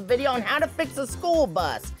YouTube video on how to fix a school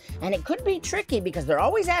bus. And it could be tricky because they're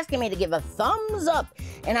always asking me to give a thumbs up.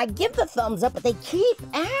 And I give the thumbs up, but they keep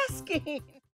asking.